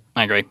 Yep,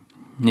 I agree.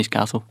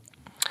 Newcastle.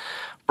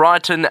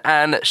 Brighton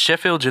and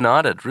Sheffield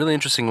United. Really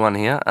interesting one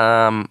here.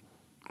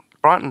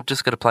 Brighton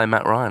just got to play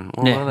Matt Ryan.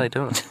 What are they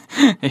doing?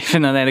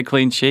 Even though they had a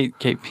clean sheet,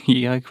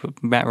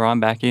 put Matt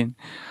Ryan back in.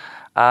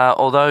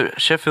 Although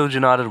Sheffield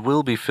United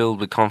will be filled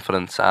with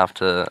confidence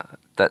after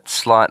that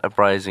slight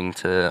abrasing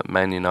to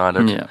Man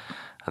United. Yeah.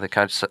 The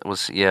coach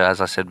was,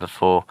 as I said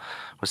before,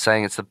 was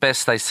saying it's the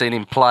best they've seen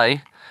him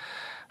play.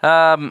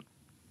 I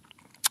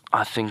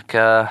think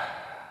I'm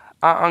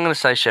going to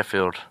say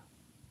Sheffield,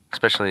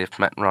 especially if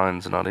Matt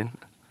Ryan's not in.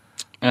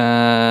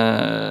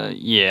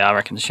 I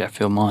reckon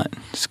Sheffield might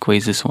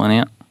squeeze this one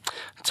out.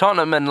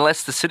 Tottenham and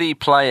Leicester City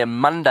play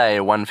Monday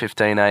at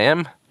 1:15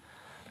 a.m.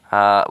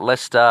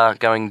 Leicester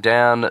going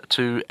down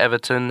to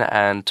Everton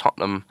and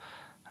Tottenham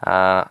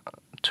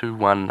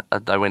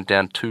 2-1. They went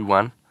down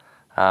 2-1.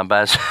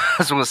 But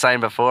as we were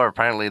saying before,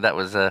 apparently that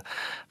was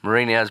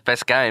Mourinho's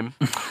best game.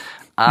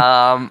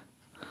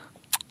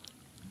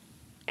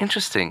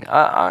 Interesting.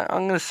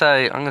 I'm going to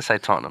say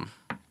Tottenham.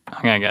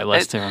 I'm going to go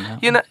Leicester on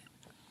that. You know,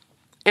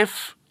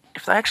 if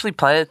they actually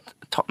play a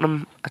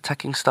Tottenham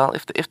attacking style,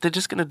 if they're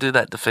just going to do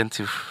that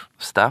defensive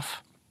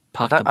stuff,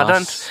 I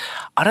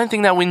don't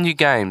think they'll win you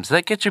games.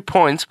 They get you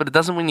points, but it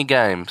doesn't win you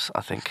games,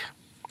 I think.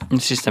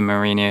 It's just a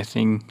Mourinho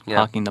thing,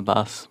 parking the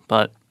bus.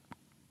 But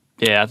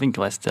yeah, I think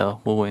Leicester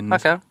will win.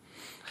 Okay.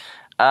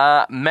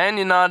 Man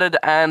United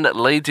and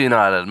Leeds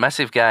United.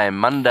 Massive game.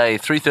 Monday,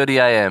 3:30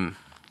 a.m.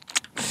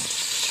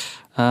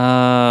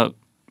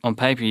 On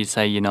paper, you'd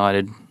say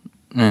United.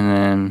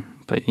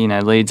 But,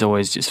 Leeds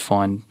always just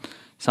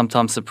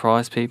sometimes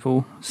surprise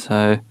people.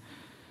 So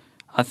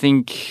I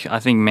think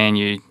Man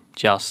U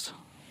just.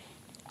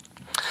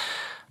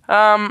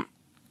 Yeah,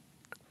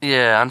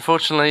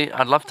 unfortunately,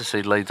 I'd love to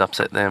see Leeds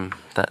upset them.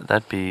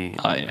 That'd be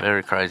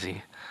very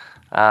crazy.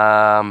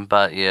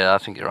 But yeah, I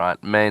think you're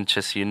right.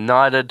 Manchester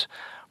United,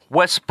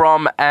 West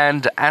Brom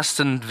and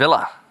Aston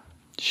Villa.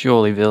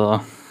 Surely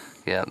Villa.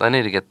 Yeah, they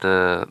need to get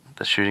the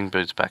shooting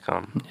boots back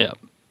on. Yep.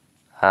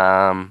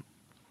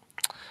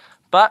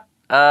 But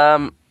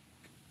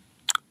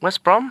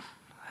West Brom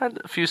had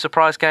a few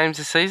surprise games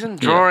this season,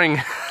 drawing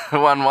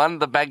 1-1.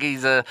 The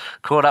baggies are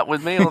caught up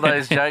with me, all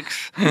those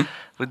jokes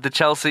with the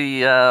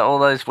Chelsea all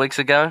those weeks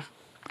ago.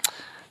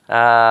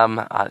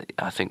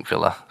 I think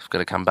Villa have got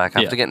to come back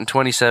after getting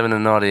 27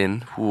 and not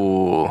in.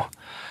 Ooh.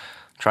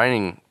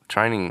 Training,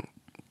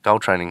 goal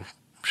training,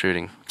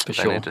 shooting. For they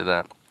sure. need to do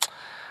that.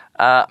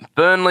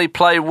 Burnley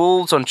play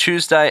Wolves on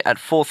Tuesday at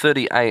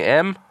 4:30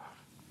 a.m.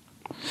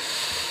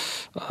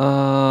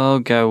 I'll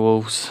go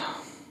Wolves.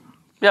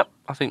 Yep,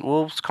 I think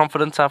Wolves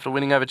confidence after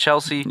winning over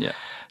Chelsea. Yeah.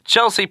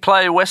 Chelsea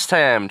play West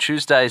Ham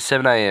Tuesday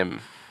 7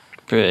 a.m.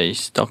 Pretty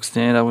stock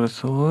stand, I would have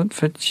thought,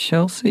 for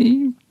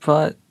Chelsea,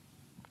 but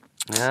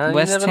Yeah,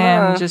 West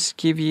Ham just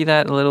give you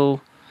that a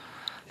little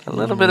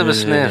bit of a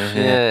sniff.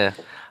 Yeah.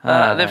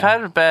 They've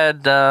had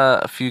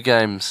a few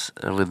games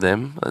with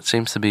them. It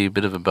seems to be a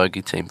bit of a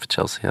bogey team for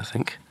Chelsea, I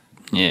think.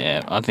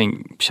 Yeah, I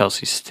think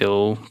Chelsea's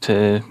still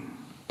to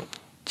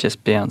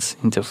just bounce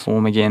into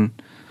form again.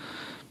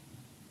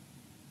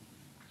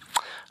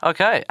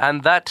 Okay,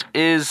 and that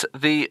is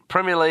the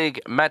Premier League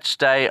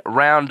Matchday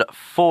Round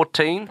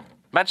 14.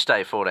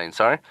 Matchday 14,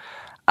 sorry.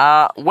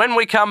 When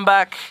we come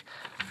back,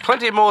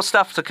 plenty more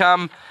stuff to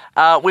come.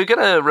 We're going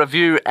to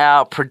review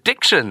our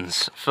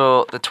predictions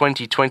for the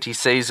 2020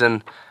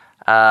 season.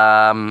 We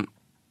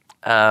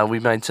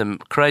made some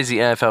crazy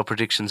AFL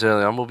predictions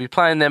earlier on. We'll be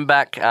playing them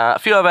back. A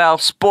few of our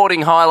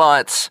sporting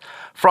highlights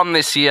from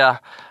this year,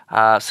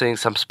 seeing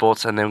some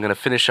sports, and then we're going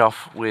to finish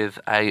off with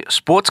a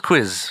sports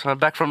quiz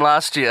back from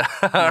last year.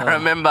 I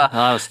remember,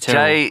 that was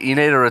terrible. Jay, you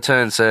need a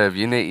return serve.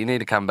 You need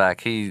to come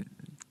back.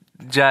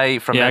 Jay,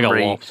 from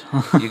memory, I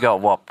got you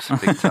got whopped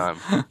big time.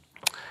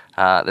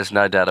 There's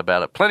no doubt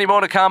about it. Plenty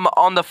more to come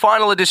on the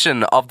final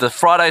edition of the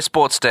Friday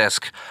Sports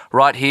Desk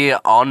right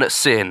here on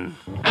SYN.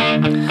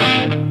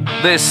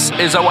 This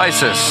is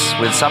Oasis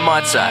with Some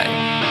Might Say.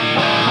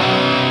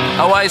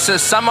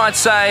 Oasis, some might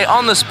say,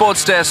 on the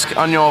sports desk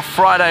on your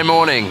Friday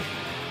morning.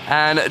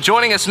 And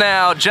joining us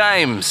now,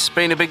 James,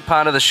 been a big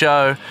part of the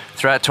show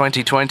throughout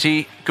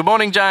 2020. Good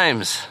morning,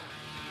 James.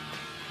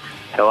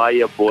 How are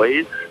you,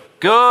 boys?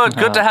 Good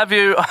to have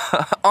you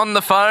on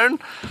the phone.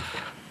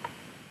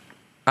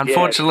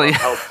 Unfortunately... Yeah,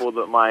 it's not helpful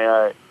that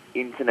my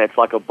internet's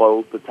like a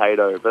boiled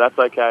potato, but that's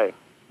okay.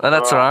 Well,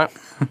 that's all right.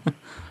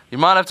 You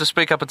might have to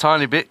speak up a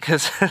tiny bit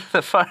because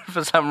the phone,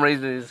 for some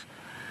reason,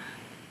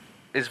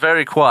 is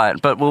very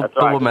quiet, but we'll manage.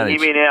 Can you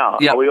hear me now?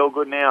 Yep. Are we all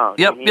good now?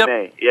 Yep, Can you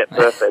hear me? Yep,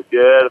 perfect.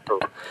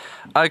 Beautiful.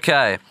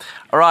 Okay.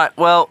 All right.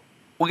 Well,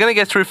 we're going to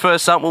get through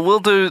first up. Well, we'll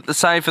do the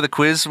same for the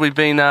quiz.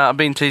 I've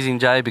been teasing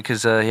Jay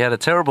because he had a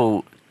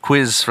terrible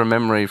quiz from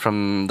memory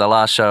from the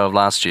last show of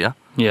last year.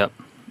 Yep.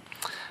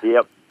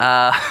 Yep.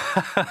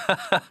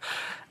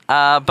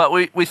 But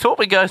we thought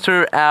we'd go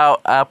through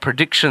our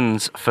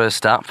predictions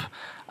first up.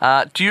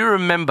 Do you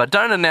remember,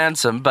 don't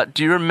announce them, but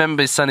do you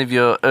remember some of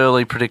your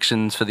early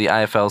predictions for the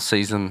AFL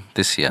season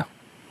this year?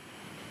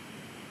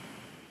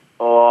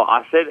 Oh,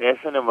 I said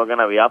Essendon were going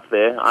to be up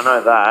there. I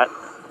know that.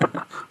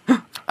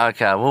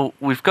 Okay, well,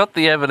 we've got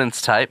the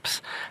evidence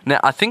tapes. Now,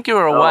 I think you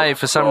were away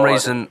for some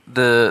reason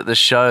the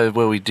show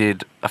where we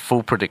did a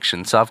full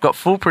prediction. So I've got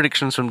full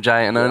predictions from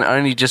Jay and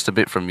only just a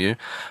bit from you.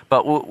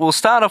 But we'll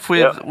start off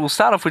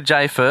with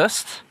Jay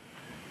first.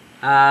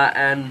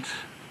 And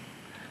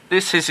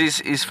this is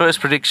his first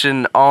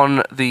prediction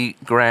on the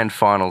grand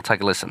final.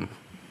 Take a listen.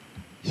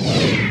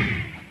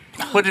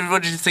 What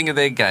did you think of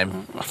their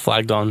game?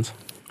 Flagged ons.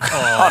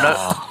 Oh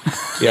no.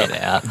 Get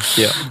out.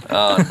 Yeah.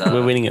 Oh, no.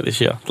 We're winning it this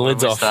year. The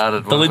lid's off.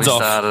 The lid's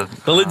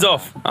off. The lid's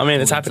off. I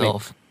mean, it's happening.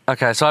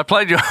 Okay, so I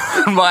played you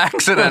on by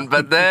accident,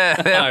 but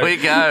there we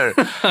go.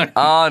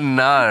 Oh,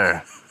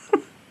 no.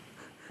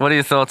 What are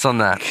your thoughts on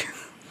that?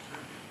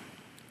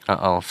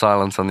 Uh-oh,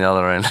 silence on the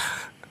other end.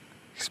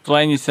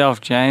 Explain yourself,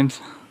 James.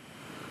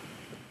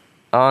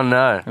 Oh,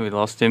 no. We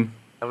lost him.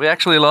 Have we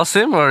actually lost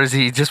him, or is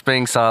he just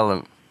being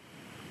silent?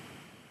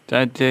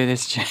 Don't do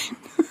this, James.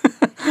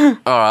 All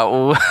right,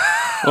 well...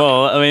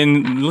 Well, I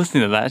mean,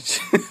 listening to that,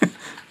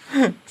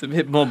 it's a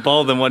bit more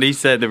bold than what he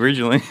said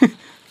originally.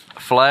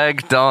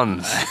 Flag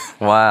Dons.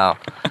 Wow.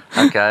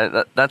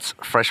 Okay, that's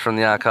fresh from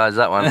the archives,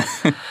 that one.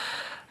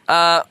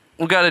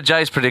 We'll go to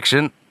Jay's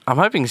prediction. I'm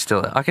hoping he's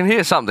still there. I can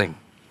hear something.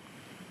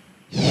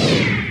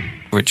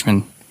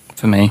 Richmond,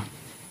 for me.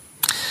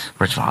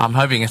 Richmond. I'm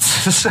hoping it's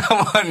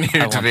someone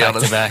new, to be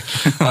honest. Back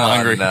to back.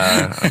 I'm hungry.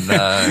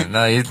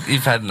 No,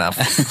 you've had enough.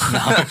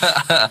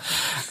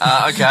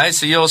 Okay,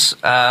 so yours.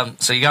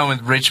 So you're going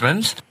with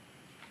Richmond.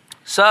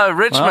 So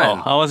Richmond.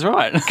 Well, I was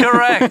right.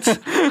 Correct.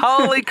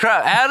 Holy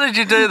crap! How did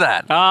you do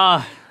that?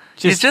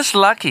 You're just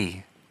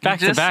lucky. Back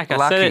to back.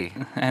 I said it,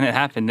 and it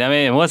happened. I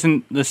mean, it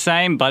wasn't the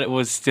same, but it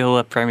was still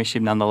a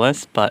premiership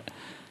nonetheless. But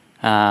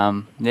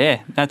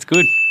yeah, that's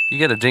good. You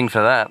get a ding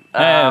for that.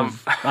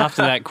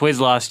 After that quiz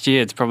last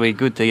year, it's probably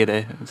good to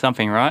get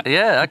something right.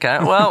 Yeah, okay.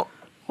 Well,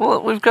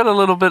 we've got a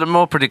little bit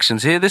more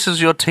predictions here. This is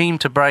your team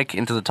to break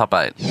into the top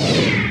 8.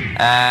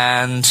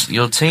 And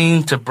your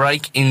team to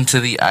break into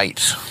the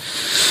 8.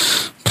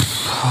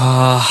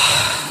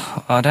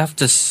 I'd have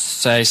to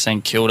say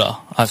St Kilda.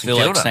 I feel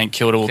like St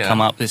Kilda will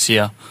come up this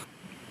year.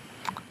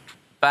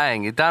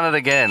 Bang, you've done it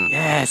again.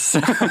 Yes.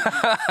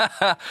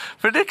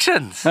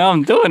 Predictions. Oh,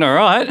 I'm doing all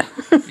right.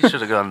 You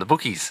should have gone to the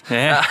bookies.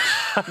 Yeah.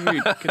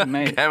 Good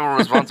mate. Gamble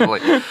responsibly.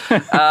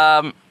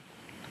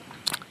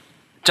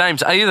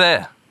 James, are you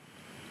there?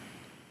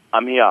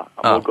 I'm here.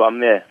 I'm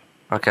there.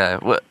 Okay.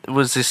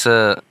 Was this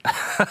I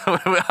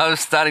was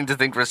starting to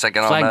think for a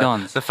second. Flagged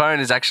ons. The phone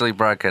is actually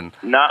broken.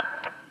 No.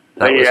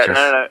 No.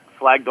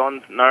 Flagged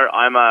ons. No,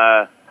 I'm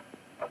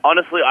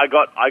honestly, I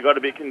got a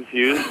bit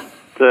confused.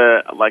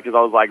 Because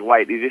I was like,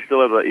 wait, is this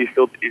still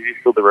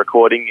the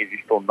recording? Is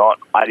this still not?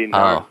 I didn't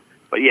know.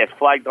 But yes,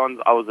 flagged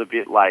ons. I was a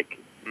bit like,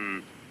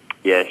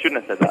 yeah,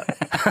 shouldn't have said that.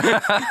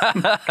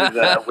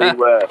 Because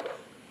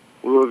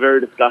we were very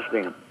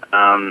disgusting.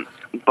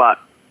 But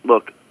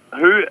look,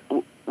 who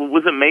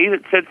was it? Me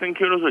that said St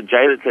Kilda, or was it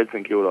Jay that said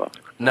St Kilda?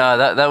 No,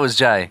 that was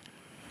Jay.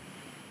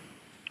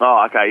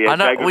 Oh, okay, yeah. I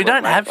know we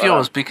don't have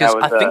yours because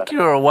I think you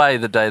were away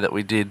the day that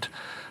we did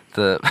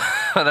the.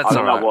 That's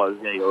all right. I was.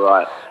 Yeah, you're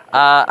right.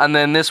 And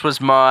then this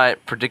was my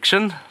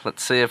prediction.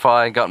 Let's see if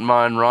I got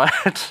mine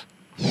right.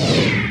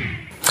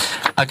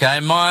 Okay,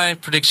 my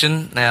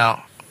prediction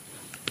now.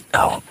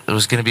 Oh, it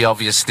was going to be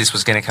obvious this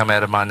was going to come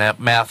out of my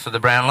mouth for the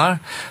Brownlow,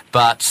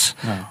 but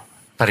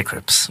Buddy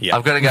Cripps. Yep.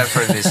 I've got to go for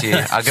him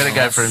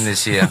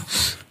this year.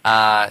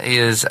 He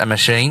is a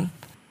machine.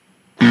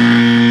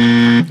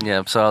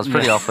 Yeah, so I was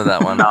pretty off with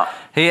that one. No.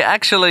 He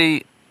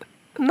actually,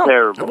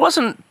 terrible. It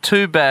wasn't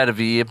too bad of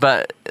a year,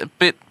 but a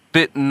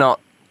bit not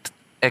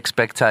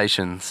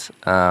expectations.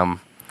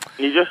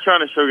 You're just trying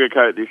to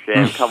sugarcoat this,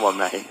 Sam. Come on,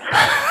 mate.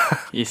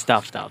 You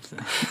stuffed up.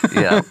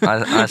 Yeah,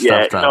 I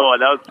stuffed up. Come on,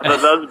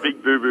 that was a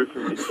big boo-boo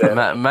from you,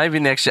 Sam. Maybe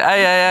next year.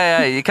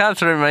 Hey, you can't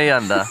throw me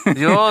under.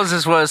 Yours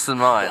is worse than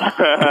mine.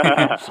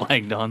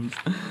 Flagged on.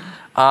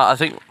 I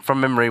think from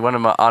memory,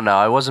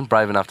 I wasn't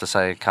brave enough to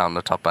say Carlton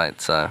the top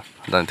 8, so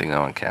I don't think that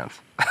one counts.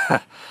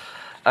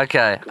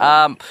 Okay.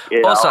 Yeah,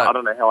 also, I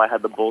don't know how I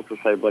had the balls to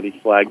say bloody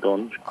flagged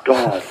on.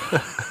 God.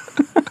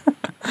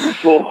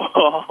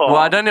 Well,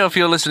 I don't know if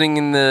you were listening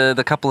in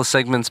the couple of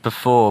segments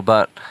before,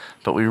 but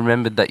we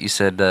remembered that you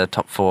said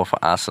top 4 for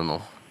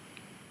Arsenal.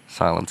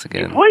 Silence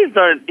again. Please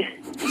don't.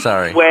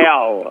 Sorry.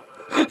 Wow.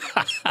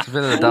 It's a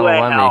bit of a double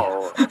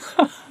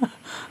whammy.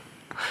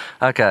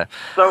 Okay.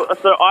 So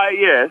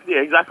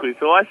exactly.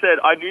 So I said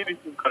I knew this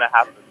was going to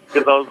happen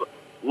because I was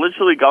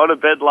literally going to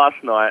bed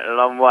last night, and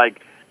I'm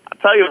like, I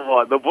tell you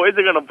what, the boys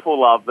are going to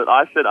pull up, but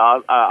I said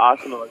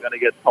Arsenal are going to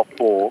get top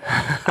 4,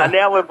 and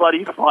now we're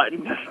bloody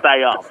fighting to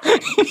stay up.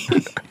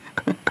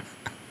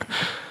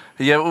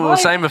 Yeah, we were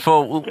saying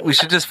before we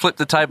should just flip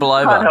the table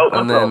over,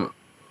 and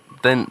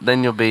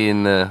then you'll be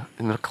in the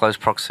close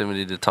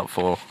proximity to top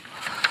 4.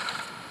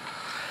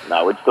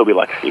 No, we'd still be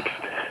like 6th.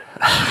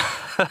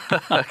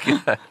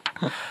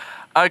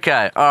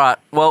 Okay, all right.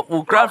 Well,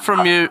 we'll grab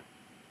from you,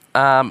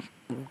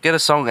 get a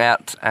song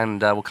out,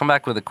 and we'll come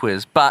back with a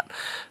quiz. But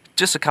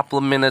just a couple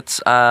of minutes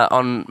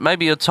on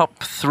maybe your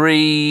top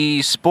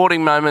 3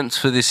 sporting moments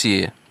for this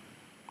year,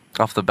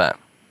 off the bat.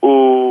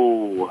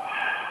 Ooh,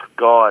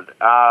 God.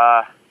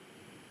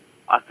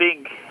 I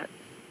think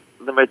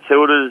the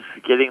Matildas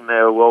getting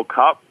the World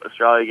Cup,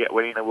 Australia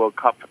winning the World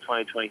Cup for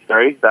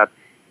 2023, that's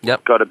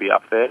got to be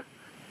up there.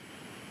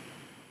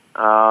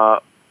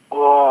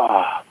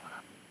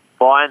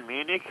 Bayern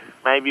Munich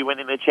maybe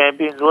winning the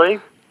Champions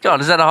League.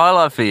 God, is that a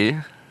highlight for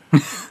you?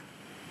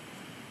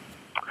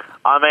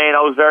 I mean,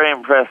 I was very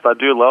impressed. I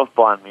do love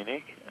Bayern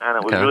Munich, and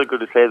it was really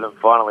good to see them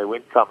finally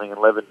win something and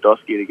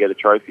Lewandowski to get a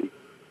trophy.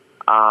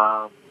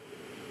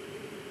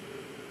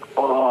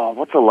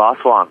 What's the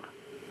last one?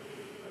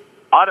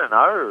 I don't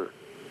know.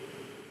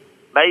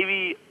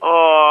 Maybe,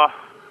 I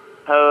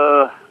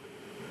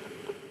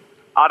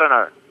don't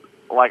know.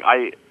 Like,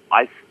 I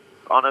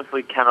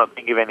honestly cannot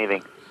think of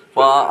anything.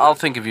 Well, I'll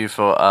think of you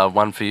for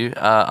one for you.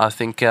 I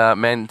think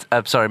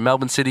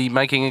Melbourne City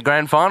making a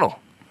grand final.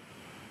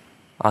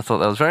 I thought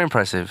that was very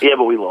impressive. Yeah,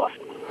 but we lost.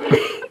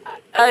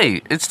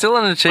 Hey, it's still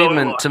an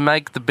achievement to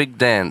make the big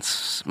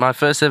dance. My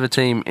first ever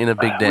team in a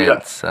big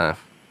dance. So.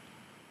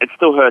 It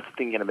still hurts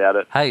thinking about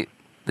it. Hey,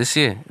 this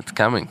year it's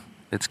coming.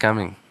 It's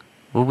coming.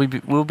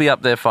 We'll be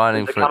up there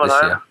fighting for it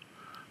this year.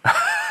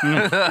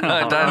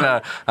 I don't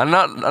know.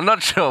 I'm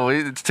not sure.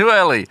 It's too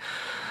early.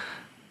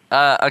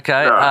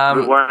 Okay.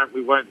 No,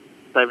 we won't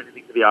save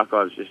anything for the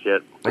archives just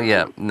yet.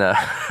 Yeah, no.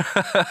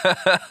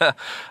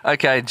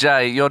 Okay,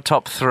 Jay, your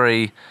top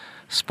 3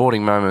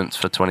 sporting moments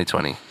for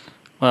 2020.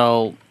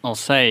 Well, I'll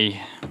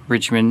say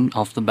Richmond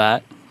off the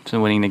bat to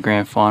winning the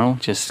grand final,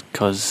 just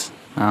because,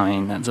 I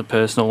mean, that's a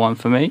personal one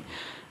for me.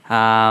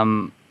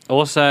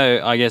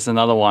 Also, I guess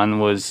another one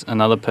was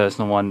another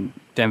personal one,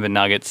 Denver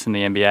Nuggets in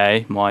the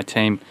NBA. My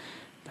team,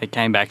 they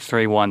came back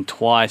 3-1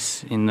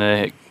 twice in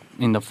the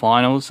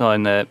finals or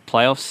in the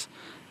playoffs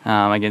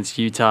against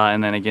Utah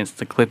and then against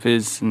the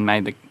Clippers and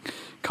made the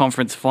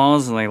conference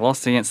finals, and they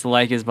lost against the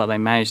Lakers, but they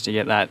managed to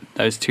get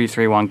those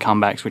 2-3-1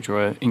 comebacks, which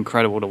were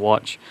incredible to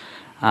watch.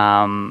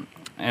 And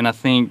I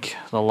think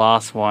the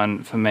last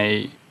one for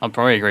me, I'd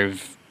probably agree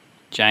with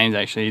James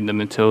actually, the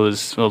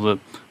Matildas, or the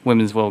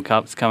Women's World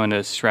Cup's coming to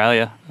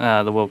Australia,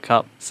 the World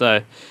Cup.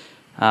 So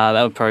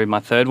that would probably be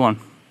my third one.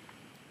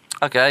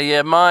 Okay,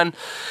 yeah, mine,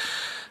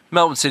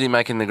 Melbourne City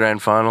making the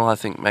grand final. I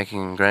think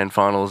making grand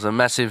final is a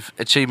massive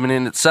achievement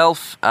in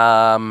itself,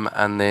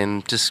 and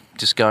then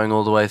just going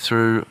all the way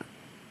through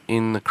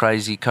in the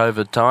crazy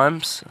COVID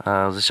times. It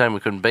was a shame we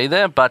couldn't be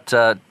there, but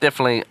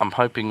definitely I'm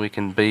hoping we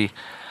can be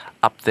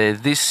up there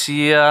this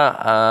year.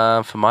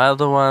 For my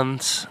other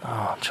ones,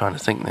 I'm trying to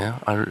think now.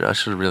 I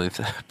should have really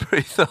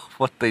breathed off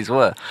what these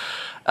were.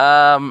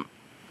 Yeah,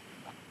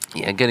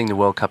 getting the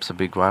World Cup's a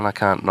big one. I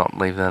can't not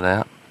leave that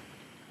out.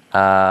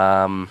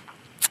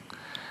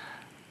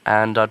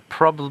 And I'd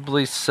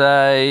probably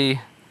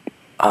say,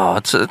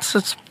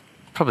 it's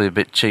probably a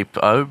bit cheap,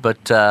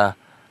 but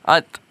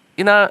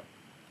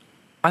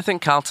I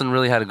think Carlton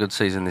really had a good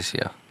season this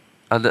year.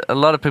 A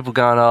lot of people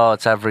going,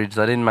 it's average.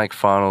 They didn't make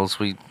finals.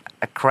 We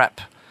a crap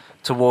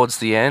towards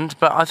the end,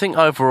 but I think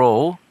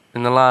overall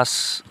in the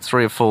last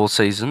 3 or 4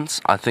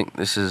 seasons, I think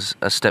this is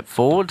a step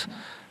forward.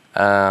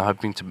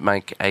 Hoping to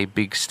make a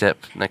big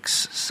step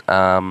next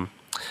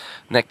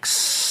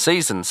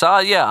season. So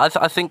yeah,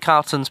 I think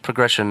Carlton's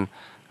progression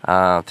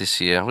this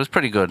year was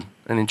pretty good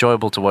and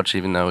enjoyable to watch,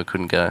 even though we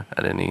couldn't go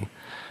at any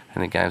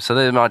games. So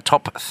they're my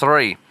top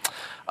 3.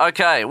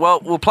 Okay,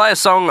 well, we'll play a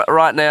song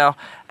right now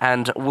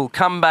and we'll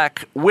come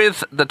back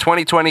with the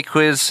 2020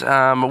 quiz.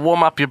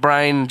 Warm up your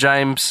brain,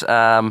 James,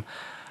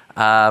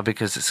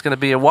 because it's going to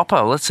be a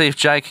whopper. Let's see if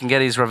Jay can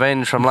get his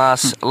revenge from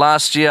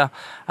last year.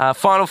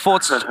 Final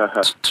thoughts,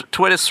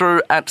 tweet us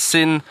through at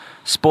Sin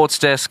Sports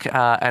Desk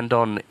and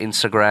on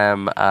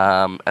Instagram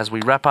as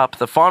we wrap up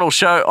the final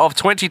show of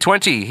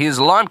 2020.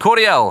 Here's Lime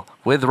Cordiale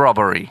with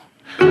Robbery.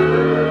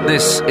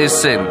 This is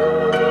Sin.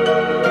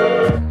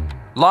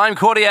 Lime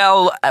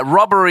Cordial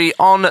robbery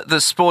on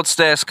the sports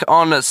desk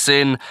on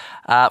Sin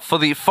for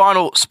the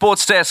final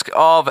sports desk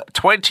of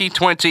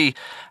 2020.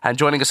 And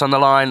joining us on the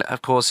line,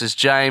 of course, is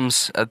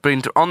James.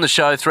 Been on the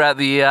show throughout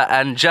the year,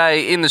 and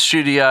Jay in the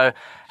studio.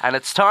 And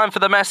it's time for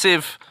the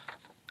massive...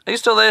 Are you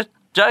still there,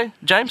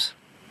 James?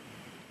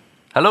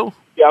 Hello?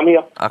 Yeah, I'm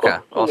here. Okay,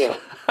 awesome.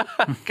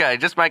 Okay,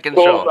 just making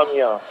sure. I'm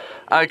here.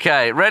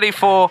 Okay, ready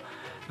for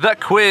the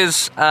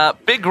quiz.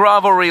 Big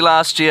rivalry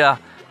last year,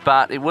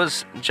 but it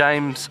was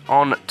James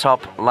on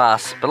top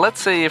last. But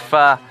let's see if...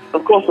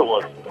 Of course it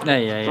was.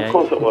 Yeah. Of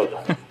course it was.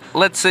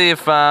 Let's see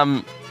if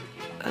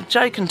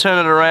Jay can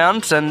turn it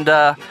around. And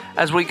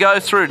as we go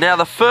through... Now,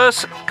 the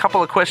first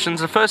couple of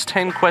questions, the first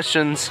 10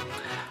 questions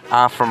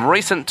are from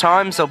recent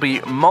times. There'll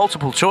be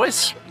multiple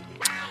choice.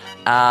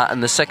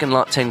 And the second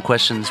lot, 10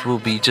 questions, will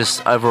be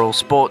just overall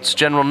sports,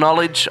 general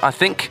knowledge, I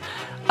think.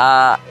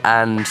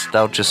 And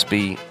they'll just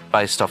be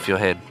based off your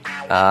head.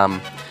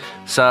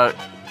 So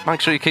make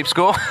sure you keep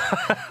score.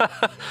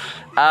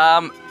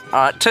 All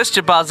right, test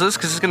your buzzers,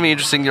 because it's going to be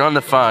interesting. You're on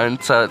the phone,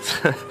 so it's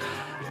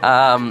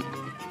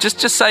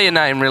just say your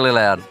name really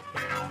loud.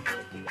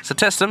 So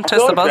test them,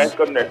 test the buzzers. Jay's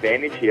got an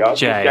advantage here.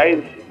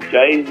 Jay.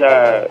 Jay's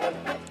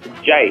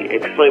Jay.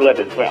 It's 3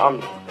 letters.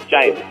 I'm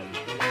James.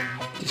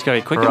 Just got to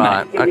be quicker,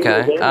 Right, mate.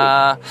 okay.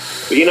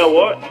 But you know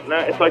what? No,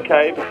 it's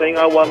okay. But seeing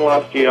I won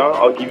last year,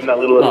 I'll give you that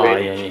little Oh,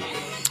 advantage.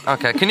 yeah.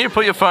 Okay, can you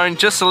put your phone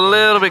just a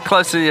little bit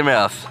closer to your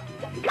mouth?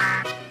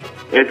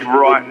 It's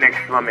right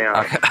next to my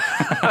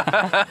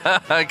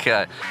mouth.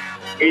 Okay.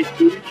 It's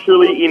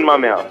literally in my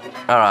mouth.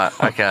 All right,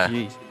 okay.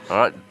 Jeez. All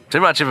right,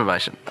 too much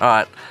information. All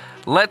right,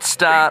 let's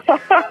start.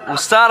 We'll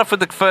start off with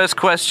the first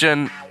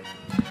question.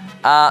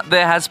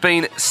 There has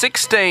been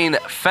 16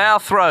 foul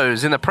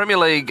throws in the Premier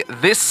League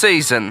this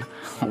season.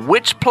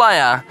 Which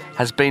player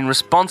has been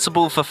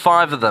responsible for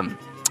 5 of them?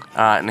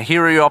 All right, and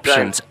here are your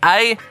options.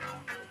 A,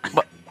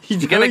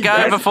 you're going to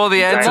go before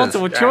the answers.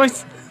 Multiple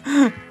choice.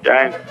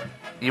 James.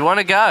 You want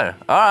to go?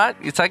 All right,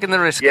 you're taking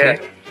the risk. Yeah.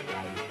 Here.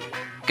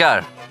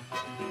 Go.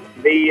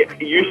 The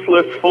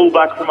useless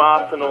fullback from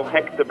Arsenal,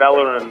 Hector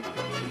Bellerin.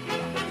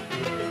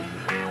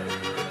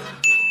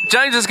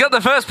 James has got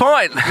the first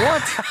point.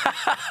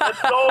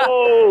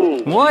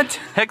 Oh! What?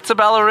 Hector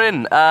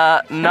Bellerin.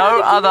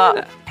 No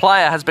other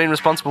player has been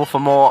responsible for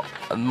more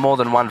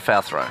than 1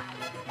 foul throw.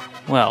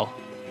 Well,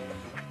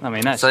 I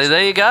mean, that's... So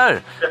there you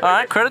go. All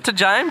right, credit to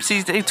James.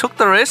 He took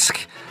the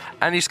risk,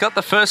 and he's got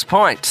the first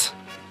point.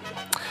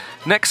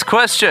 Next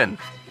question.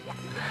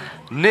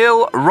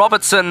 Neil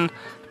Robertson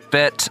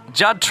bet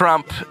Judd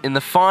Trump in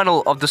the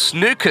final of the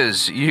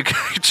Snookers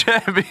UK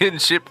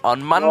Championship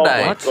on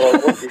Monday. Oh my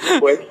God, what's this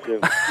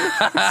question?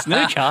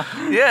 Snooker?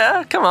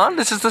 Yeah, come on.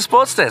 This is the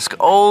Sports Desk.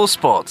 All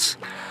sports.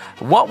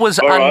 What was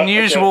right,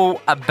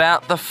 unusual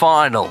about the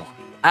final?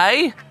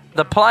 A,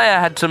 the player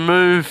had to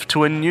move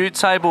to a new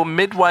table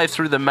midway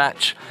through the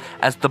match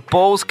as the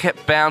balls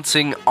kept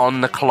bouncing on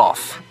the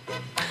cloth.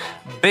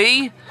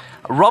 B,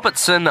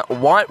 Robertson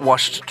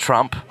whitewashed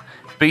Trump,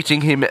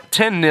 beating him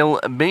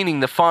 10-0, meaning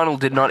the final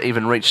did not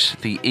even reach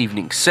the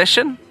evening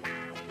session.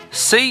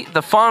 C,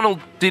 the final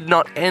did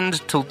not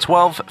end till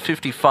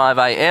 12:55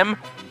 a.m.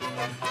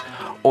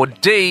 Or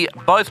D,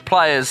 both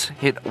players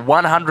hit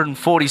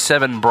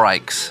 147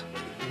 breaks.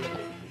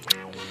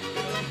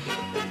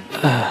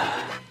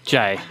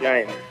 Jay.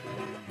 James.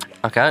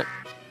 Okay.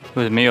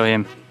 Was it me or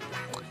him?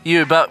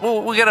 You, but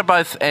we'll get a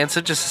both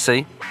answer just to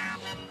see.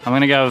 I'm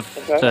going to go with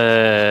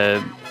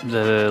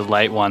the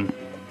late one.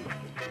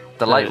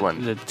 The late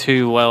one. The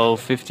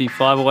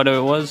 2:55 or whatever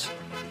it was.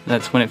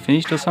 That's when it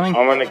finished or something?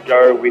 I'm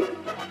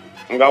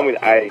going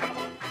with A.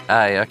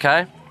 A,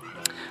 okay.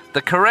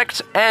 The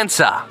correct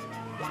answer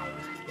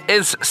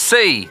is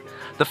C.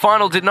 The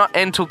final did not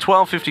end till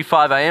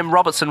 12:55 a.m.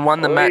 Robertson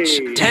won the match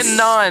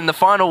 10-9. The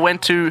final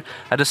went to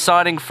a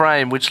deciding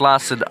frame, which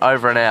lasted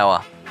over an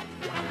hour.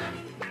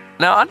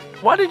 Now,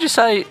 why did you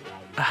say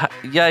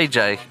yay,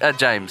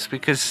 James?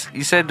 Because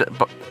you said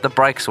the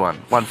breaks one,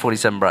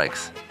 147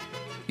 breaks.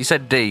 You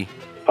said D.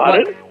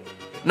 Pardon?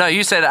 No,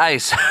 you said A.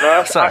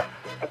 No, Sorry.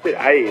 I said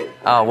A.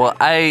 Oh, well,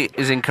 A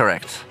is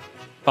incorrect.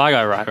 I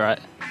go right.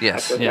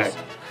 Yes. Okay. Yes.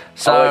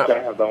 So, I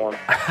don't have that one.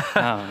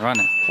 Oh, right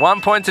now.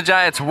 1 point to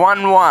Jay. It's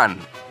 1-1.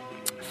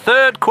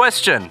 Third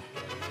question.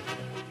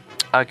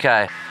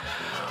 Okay.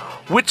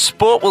 Which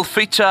sport will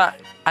feature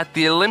at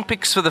the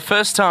Olympics for the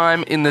first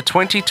time in the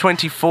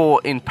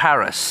 2024 in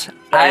Paris?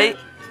 A.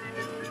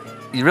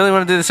 You really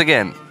want to do this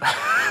again?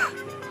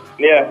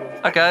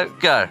 Yeah. Okay,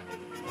 go.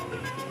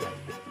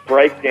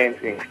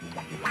 Breakdancing.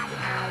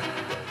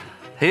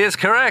 He is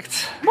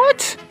correct.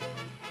 What?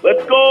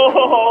 Let's go!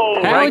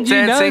 How would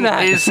you know Breakdancing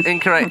that? is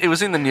incorrect. It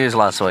was in the news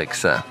last week,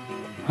 so.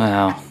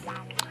 Wow.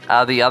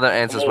 The other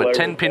answers were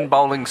 10-pin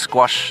bowling,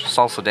 squash,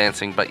 salsa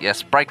dancing, but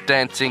yes,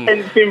 breakdancing.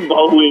 And Tim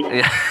Bowling.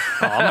 Yeah.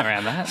 Oh, I'm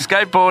around that.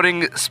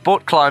 Skateboarding,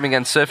 sport climbing,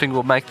 and surfing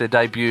will make their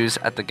debuts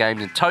at the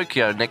Games in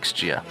Tokyo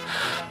next year.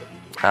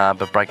 But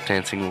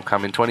breakdancing will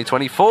come in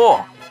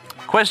 2024.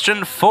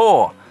 Question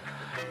 4.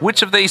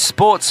 Which of these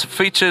sports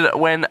featured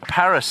when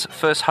Paris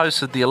first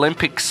hosted the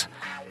Olympics?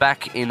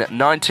 back in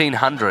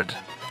 1900?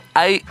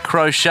 A.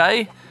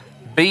 Crochet,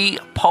 B.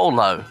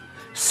 Polo,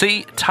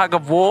 C. Tug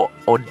of war,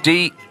 or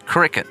D.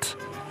 Cricket?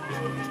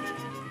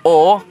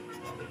 Or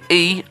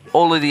E.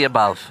 All of the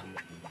above?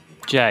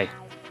 J.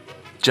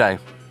 J.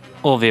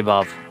 All the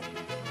above.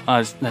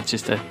 That's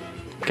just a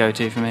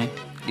go-to for me.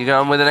 You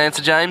going with an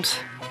answer, James?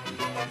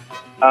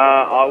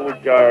 I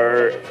would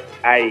go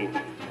A,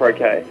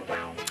 croquet.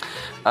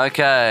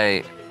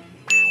 Okay.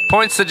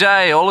 Points to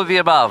J, all of the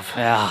above.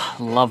 Yeah,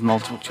 love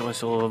multiple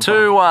choice. All of the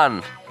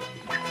 2-1.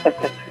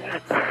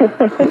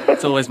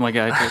 It's always my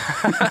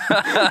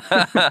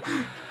go-to.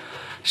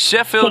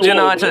 Sheffield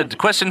United.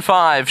 Question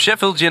 5.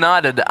 Sheffield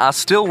United are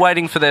still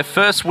waiting for their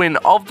first win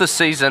of the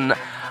season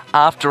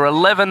after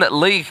 11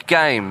 league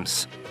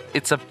games.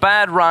 It's a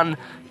bad run,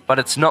 but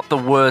it's not the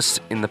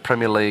worst in the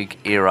Premier League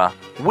era.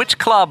 Which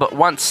club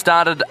once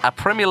started a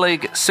Premier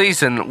League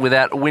season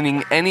without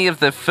winning any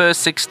of the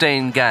first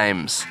 16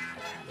 games?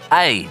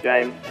 A.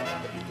 James.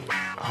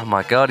 Oh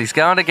my God, he's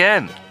going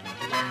again.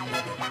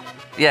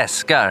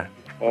 Yes, go.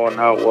 Oh,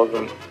 no, it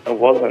wasn't. It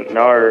wasn't.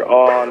 No.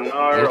 Oh,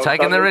 no. You're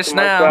taking the risk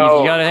now.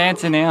 You got an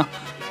answer now.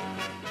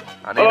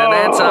 I need an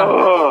answer.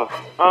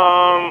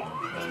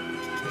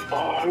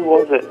 Who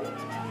was it?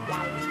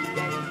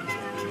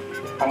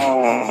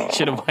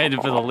 Should have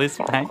waited for the list,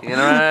 mate. You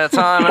know,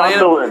 time.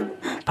 Sunderland.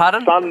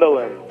 Pardon?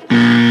 Sunderland.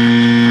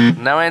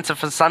 No answer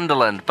for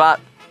Sunderland, but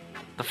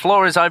the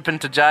floor is open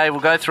to Jay. We'll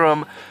go through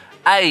them.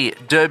 A.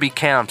 Derby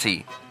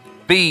County,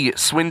 B.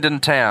 Swindon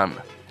Town,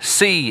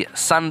 C.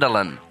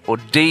 Sunderland, or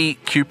D.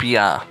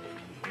 QPR?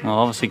 Well,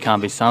 obviously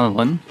can't be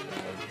Sunderland.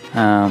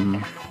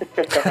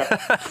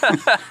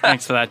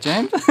 Thanks for that,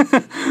 James.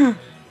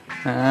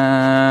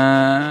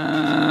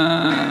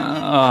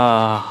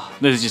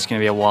 This is just going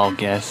to be a wild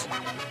guess.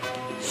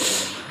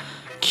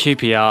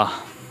 QPR.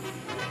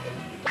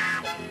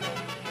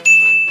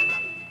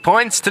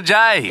 Points to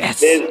Jay. Yes.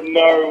 There's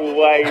no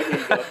way he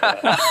got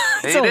that.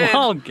 It's a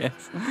wild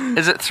guess.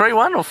 Is it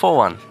 3-1 or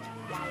 4-1?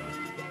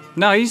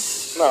 No,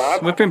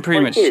 we've been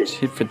pretty much 3-2.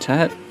 hit for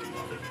tat.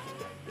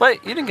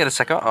 Wait, you didn't get a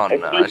second? Oh,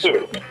 no. It's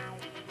 3-2.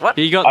 What?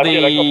 You got I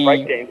the... got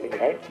breakdancing,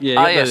 mate. Yeah, Oh,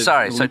 you got yeah, the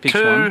sorry. So Olympics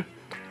one.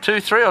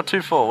 2-3 or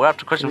 2-4? We're up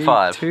to question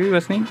 5. 2, I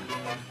think.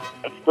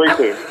 It's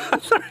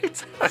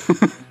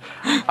 3-2.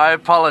 I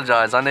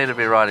apologise. I need to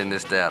be writing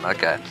this down.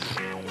 Okay.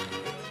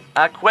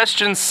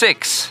 Question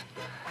 6.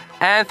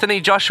 Anthony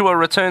Joshua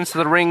returns to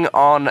the ring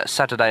on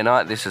Saturday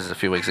night. This is a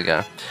few weeks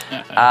ago.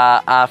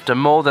 After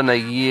more than a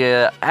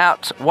year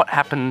out, what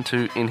happened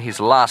in his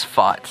last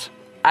fight?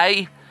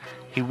 A.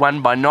 He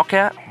won by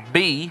knockout.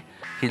 B.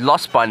 He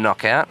lost by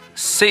knockout.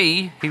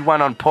 C. He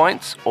won on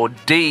points. Or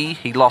D.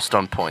 He lost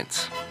on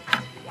points.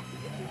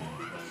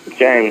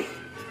 James.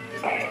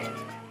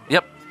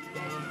 Yep.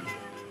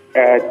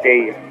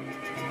 D.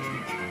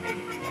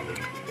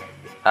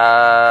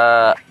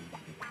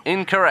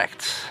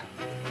 Incorrect.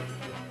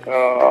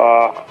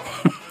 Floor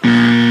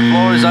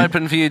is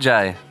open for you,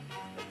 Jay.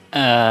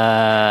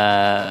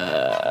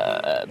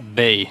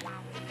 B.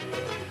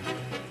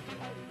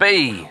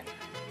 B.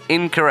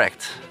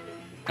 Incorrect.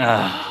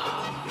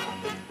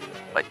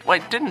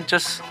 Wait, didn't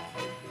just...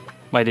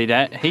 Wait,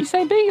 did he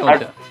say B or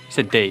he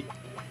said D?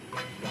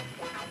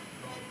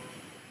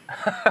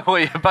 Well,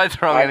 you're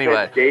both wrong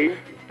anyway. D.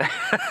 He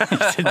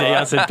said D,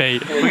 I said B.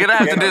 We're going to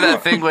have to do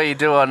that thing where you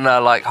do on,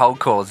 like, whole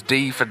calls.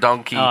 D for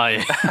donkey. Oh,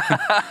 yeah.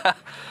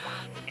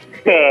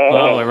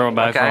 Well, we're all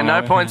both Okay, wrong, no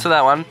aren't we? points for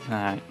that one. All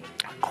right.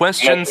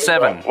 Question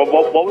 7.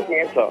 What was the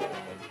answer?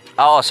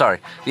 Oh, sorry.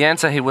 The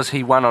answer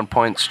he won on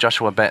points.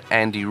 Joshua bet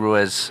Andy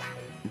Ruiz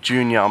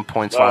Jr. on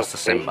points last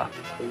December.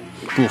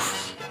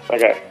 Oof.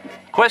 Okay.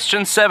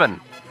 Question 7.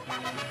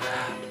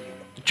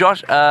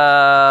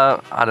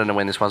 I don't know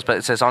when this was, but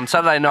it says on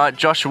Saturday night,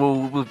 Joshua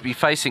will be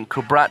facing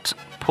Kubrat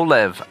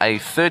Pulev, a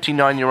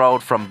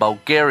 39-year-old from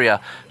Bulgaria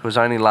who has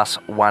only lost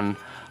one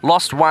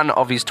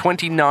of his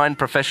 29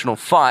 professional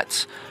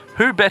fights.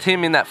 Who bet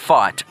him in that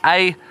fight?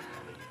 A.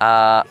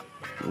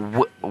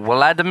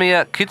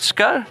 Vladimir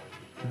Klitschko,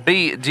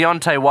 B.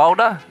 Deontay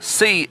Wilder,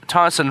 C.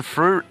 Tyson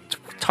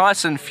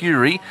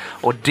Fury,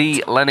 or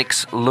D.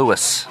 Lennox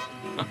Lewis?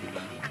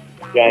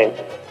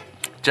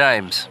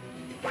 James.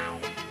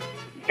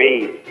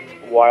 B.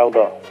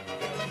 Wilder.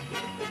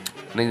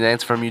 Need an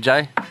answer from you,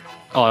 Jay?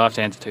 Oh, I have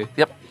to answer too.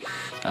 Yep.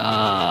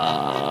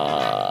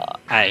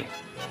 A.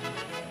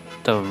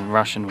 The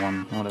Russian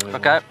one, whatever.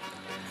 Okay.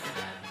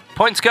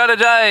 Points go to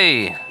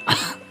Jay.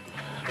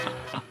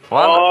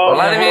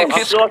 Vladimir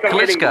I feel like I'm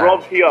getting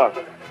robbed here.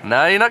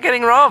 No, you're not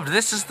getting robbed.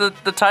 This is the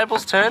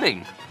table's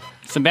turning.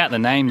 It's about the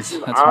names.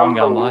 That's what I'm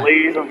going by.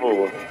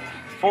 Unbelievable.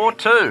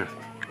 4-2.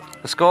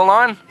 The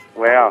scoreline?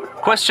 Wow.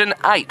 Question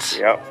 8.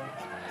 Yep.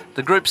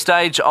 The group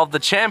stage of the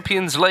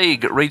Champions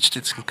League reached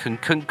its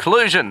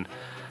conclusion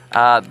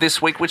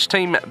this week. Which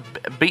team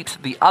beat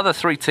the other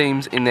 3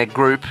 teams in their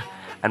group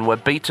and were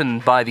beaten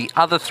by the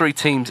other 3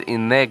 teams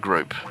in their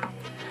group?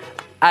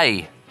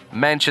 A.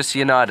 Manchester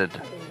United,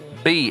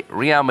 B.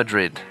 Real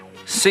Madrid,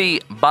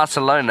 C.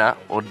 Barcelona,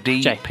 or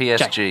D.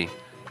 PSG?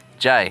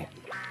 Jay.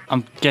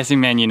 I'm guessing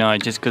Man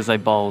United just because they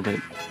bowled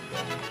it.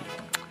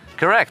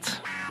 Correct.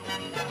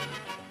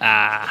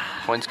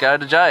 Points go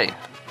to Jay.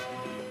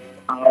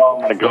 Oh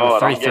my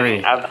God, I'm 3-3.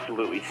 getting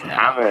absolutely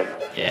hammered.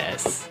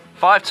 Yes.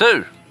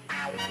 5-2.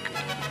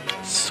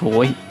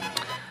 Sweet.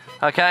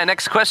 Okay,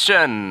 next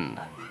question.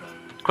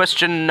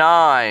 Question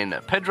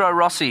 9. Pedro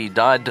Rossi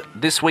died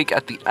this week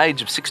at the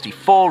age of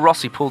 64.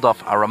 Rossi pulled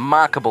off a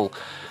remarkable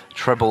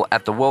treble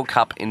at the World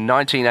Cup in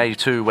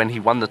 1982 when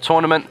he won the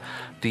tournament,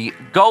 the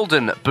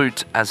Golden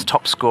Boot as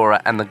top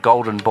scorer and the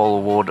Golden Ball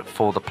Award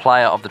for the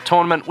player of the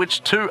tournament.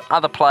 Which two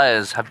other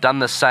players have done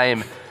the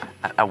same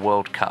at a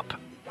World Cup?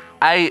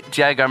 A.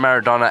 Diego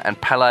Maradona and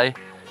Pelé.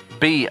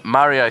 B.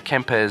 Mario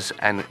Kempes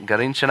and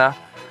Garinchina.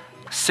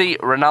 C.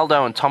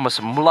 Ronaldo and Thomas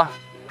Müller.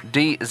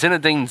 D.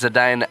 Zinedine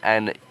Zidane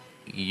and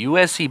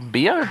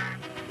Eusebio.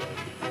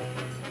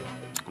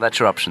 That's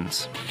your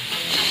options.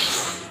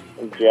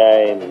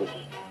 James.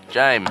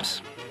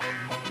 James.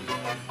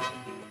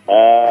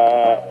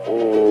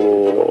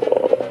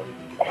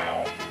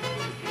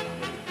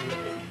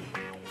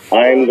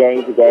 I'm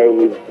going to go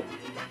with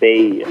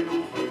B.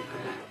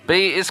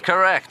 B is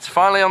correct.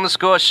 Finally on the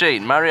score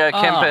sheet, Mario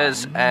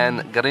Kempes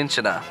and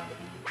Garinchina.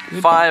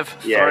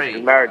 5-3. Yeah,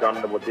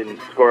 Maradona didn't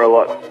score a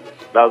lot.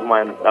 That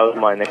was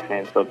my next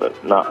answer,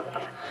 but no.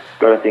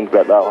 Got to think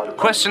about that one.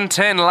 Question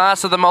 10,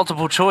 last of the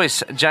multiple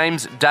choice.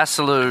 James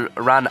Dassalou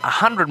ran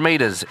 100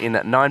 metres in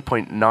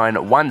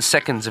 9.91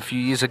 seconds a few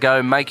years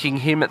ago, making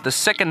him the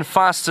second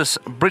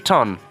fastest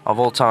Briton of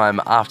all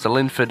time after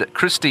Linford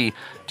Christie.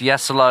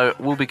 Dassalou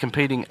will be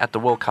competing at the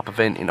World Cup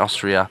event in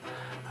Austria.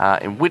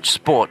 In which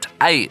sport?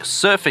 A.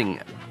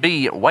 Surfing.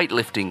 B.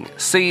 Weightlifting.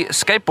 C.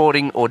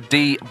 Skateboarding. Or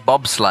D.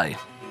 Bobsleigh.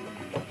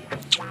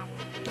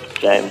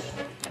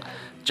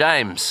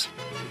 James.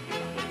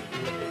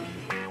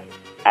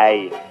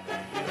 A.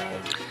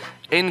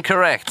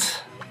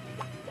 Incorrect.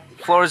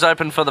 Floor is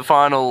open for the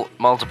final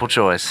multiple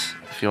choice,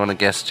 if you want to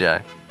guess, Joe.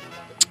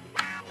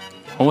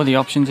 What were the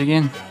options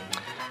again?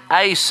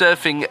 A.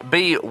 Surfing.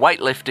 B.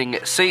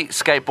 Weightlifting. C.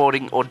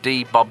 Skateboarding. Or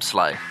D.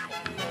 Bobsleigh.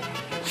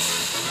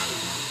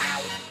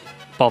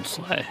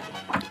 Bobsleigh.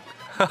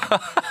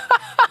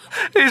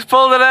 He's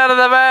pulled it out of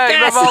the bag.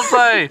 Yes! The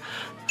bobsleigh.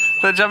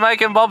 The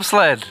Jamaican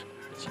bobsled.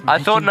 I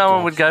thought no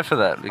one would go for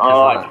that.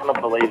 I cannot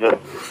believe it.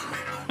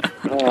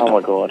 Oh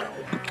my God.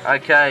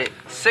 Okay,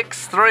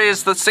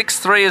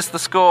 6-3 is the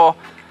score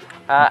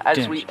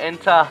as we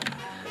enter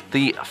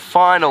the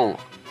final.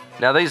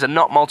 Now these are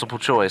not multiple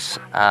choice.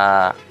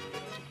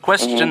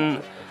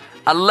 Question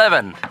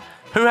 11.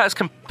 Who has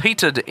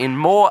competed in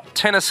more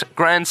tennis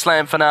Grand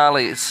Slam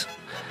finales?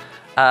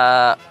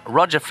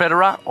 Roger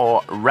Federer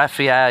or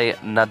Rafael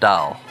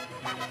Nadal?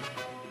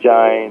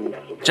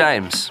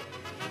 James.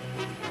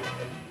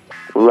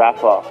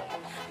 Rafa.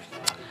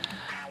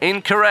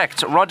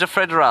 Incorrect. Roger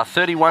Federer,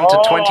 31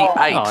 to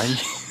 28.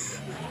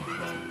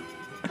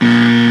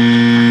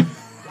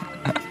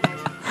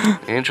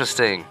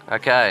 Interesting.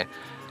 Okay.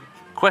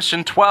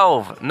 Question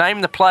 12.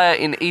 Name the player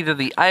in either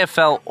the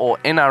AFL or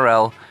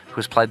NRL who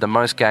has played the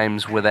most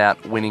games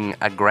without winning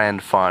a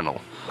grand final.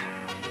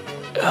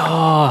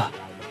 Oh.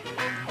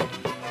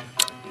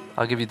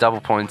 I'll give you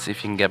double points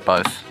if you can get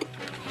both.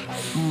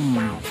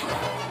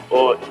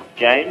 Or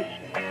James.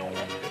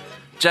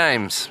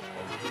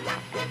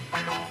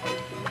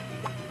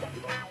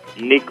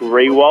 Nick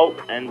Rewalt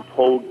and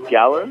Paul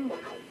Gallen.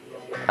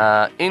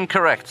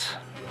 Incorrect.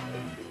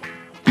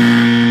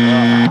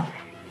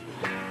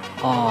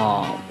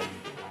 I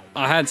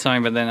had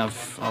something, but then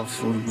I've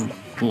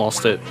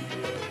lost it.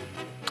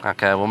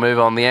 Okay, we'll move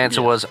on. The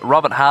answer was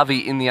Robert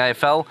Harvey in the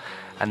AFL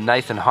and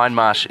Nathan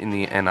Hindmarsh in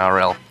the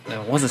NRL.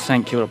 There was a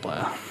St Kilda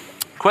player.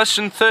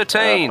 Question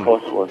 13. Of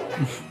course it was.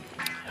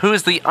 Who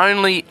is the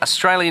only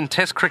Australian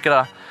Test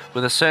cricketer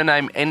with a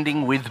surname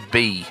ending with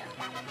B?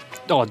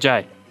 Oh,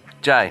 Jay.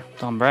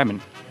 Don Bradman.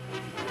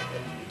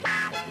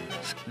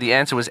 The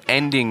answer was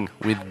ending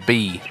with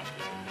B.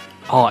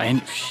 Oh,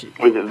 and shit.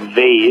 With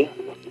V.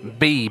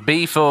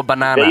 B for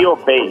banana. B or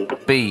B?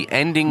 B,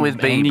 ending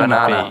with B, Ending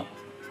banana. with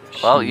B.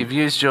 Well, you've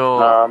used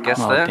your guess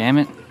there. Damn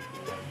it.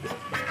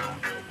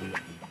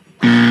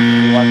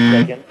 1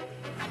 second.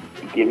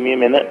 Give me a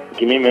minute.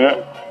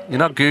 You're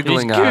not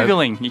Googling, He's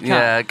Googling. You can't.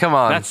 Yeah, come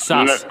on. That's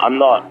sus. I'm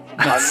not.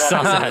 That's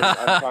sus.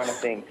 I'm trying to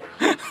think.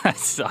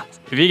 That's sus.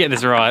 If you get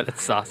this right,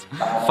 that's sus.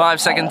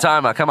 5-second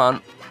timer, come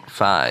on.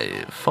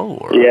 5,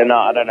 4. Yeah, no,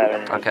 I don't know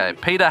anything. Okay,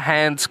 Peter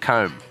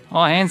Handscomb.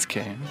 Oh,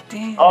 Handscomb.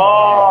 Damn.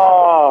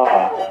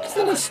 Oh! It's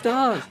not a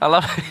star. I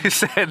love how you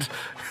said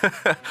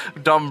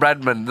Don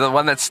Bradman, the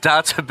one that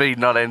starts with B,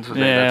 not ends with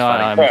B. Yeah,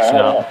 I That's mixed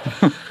it up.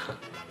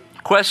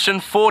 Question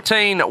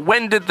 14.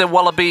 When did the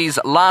Wallabies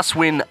last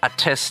win a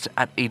test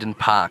at Eden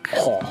Park?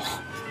 Oh.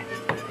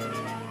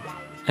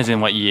 As in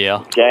what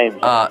year?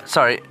 James.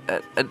 Sorry.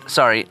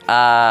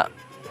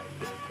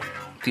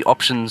 The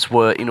options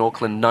were in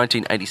Auckland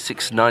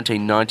 1986,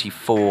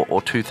 1994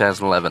 or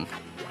 2011.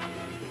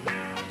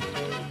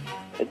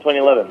 In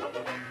 2011.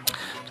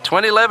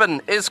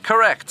 2011 is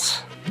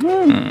correct.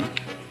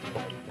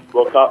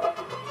 World Cup.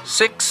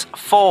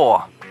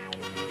 6-4.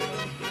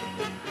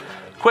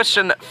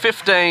 Question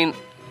 15.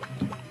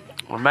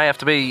 We may have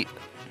to be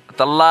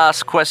the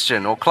last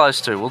question, or close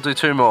to. We'll do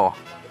 2 more.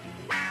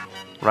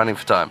 Running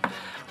for time.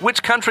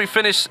 Which country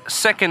finished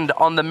second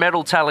on the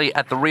medal tally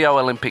at the Rio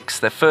Olympics?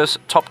 Their first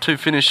top 2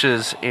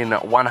 finishes in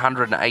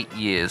 108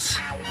 years.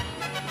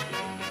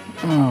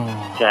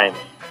 James.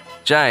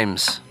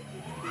 James.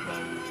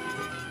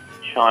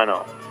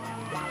 China.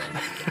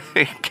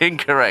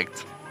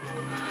 Incorrect.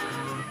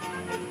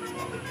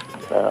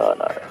 Oh,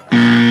 no.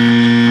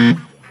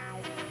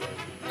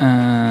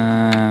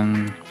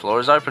 Floor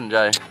is open,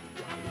 Jay.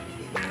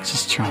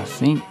 Just trying to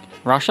think.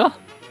 Russia?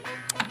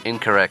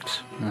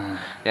 Incorrect. The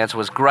answer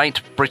was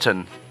Great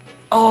Britain.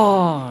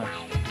 Oh.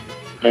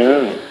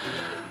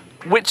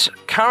 Which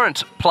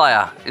current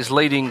player is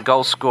leading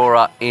goal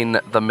scorer in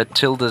the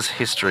Matildas'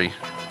 history?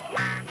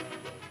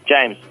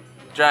 James.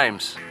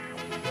 James.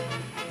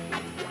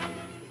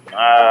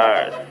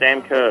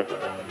 Sam Kerr.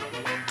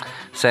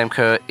 Sam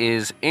Kerr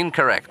is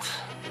incorrect.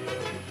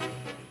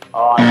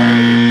 Oh,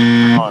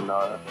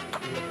 no.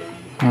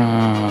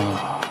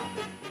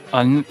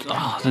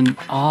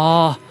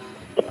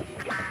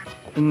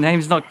 The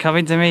name's not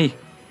coming to me.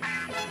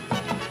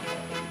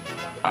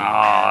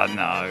 Oh,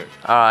 no.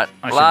 All right,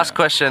 last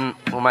question.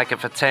 We'll make it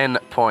for 10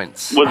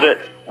 points. Was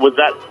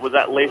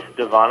that Lisa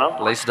Devana?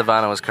 Lisa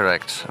Devana was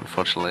correct,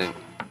 unfortunately.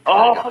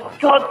 Oh, for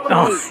God's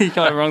sake. Oh, you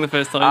got it wrong the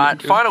first time. All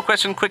right, final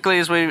question quickly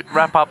as we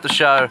wrap up the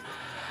show.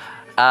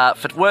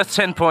 For worth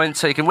 10 points,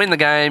 so you can win the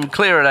game,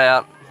 clear it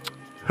out.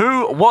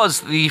 Who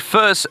was the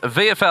first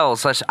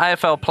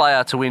VFL/AFL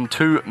player to win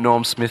 2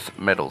 Norm Smith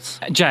medals?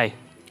 Jay.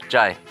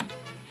 Jay.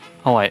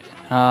 Oh, wait.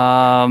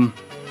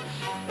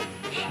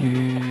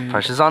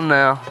 Pressure's on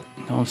now.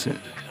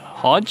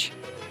 Hodge?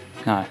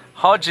 No.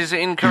 Hodge is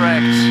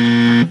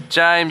incorrect.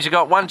 James, you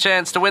got 1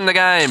 chance to win the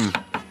game.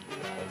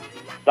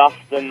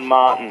 Dustin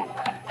Martin.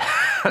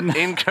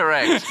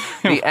 Incorrect.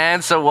 The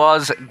answer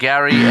was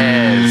Gary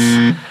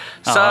Ayres.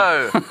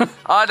 So,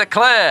 I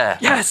declare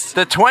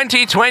the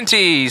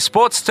 2020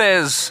 Sports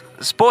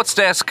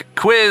Desk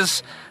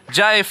quiz.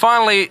 Jay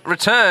finally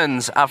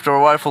returns after a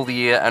woeful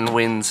year and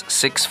wins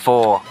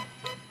 6-4.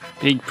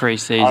 Big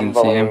pre-season,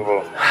 Sam.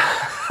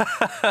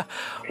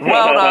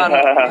 Well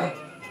done.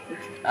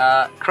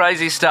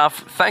 Crazy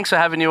stuff. Thanks for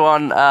having you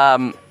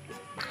on,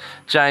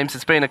 James.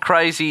 It's been a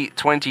crazy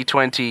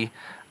 2020.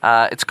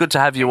 It's good to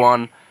have you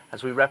on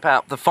as we wrap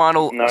out the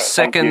final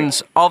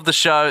seconds of the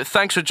show.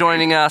 Thanks for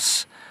joining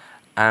us,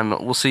 and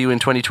we'll see you in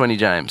 2020,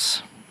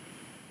 James.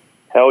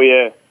 Hell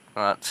yeah.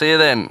 All right, see you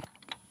then.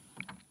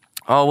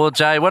 Oh, well,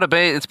 Jay,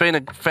 it's been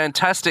a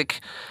fantastic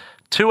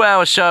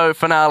 2-hour show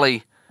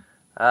finale.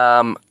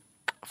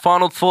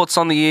 Final thoughts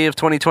on the year of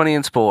 2020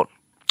 in sport?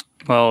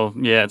 Well,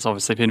 yeah, it's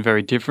obviously been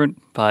very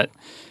different, but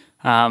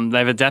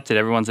they've adapted.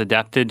 Everyone's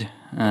adapted.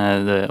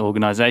 The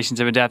organisations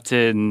have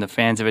adapted and the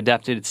fans have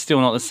adapted. It's still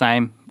not the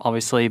same,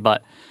 obviously,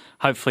 but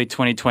hopefully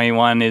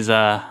 2021 is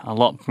a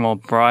lot more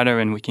brighter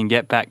and we can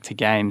get back to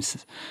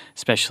games,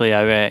 especially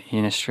over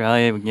in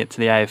Australia. We can get to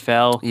the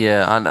AFL.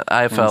 Yeah, and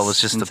AFL was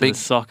just a big... the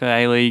soccer,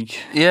 A-League.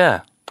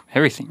 Yeah.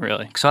 Everything,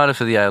 really. Excited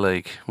for the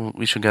A-League.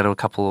 We should go to a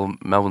couple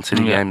of Melbourne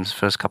City games,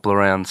 first couple of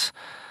rounds.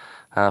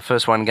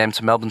 First one game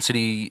to Melbourne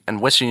City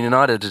and Western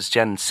United is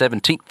Jan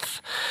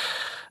 17th.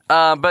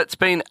 But it's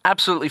been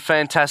absolutely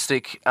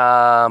fantastic.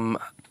 I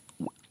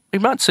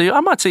might see you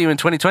in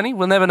 2020.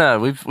 We'll never know.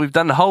 We've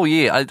done the whole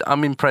year.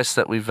 I'm impressed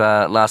that we've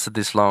lasted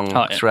this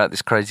long throughout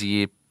this crazy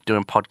year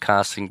doing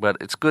podcasting. But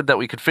it's good that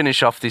we could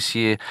finish off this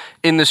year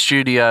in the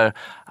studio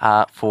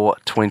for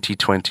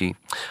 2020.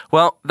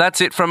 Well, that's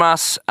it from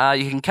us.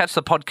 You can catch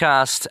the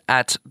podcast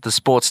at the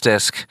Sports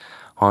Desk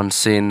on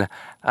SYN.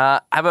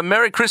 Have a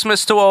Merry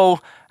Christmas to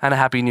all and a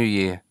Happy New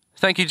Year.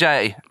 Thank you,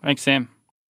 Jay. Thanks, Sam.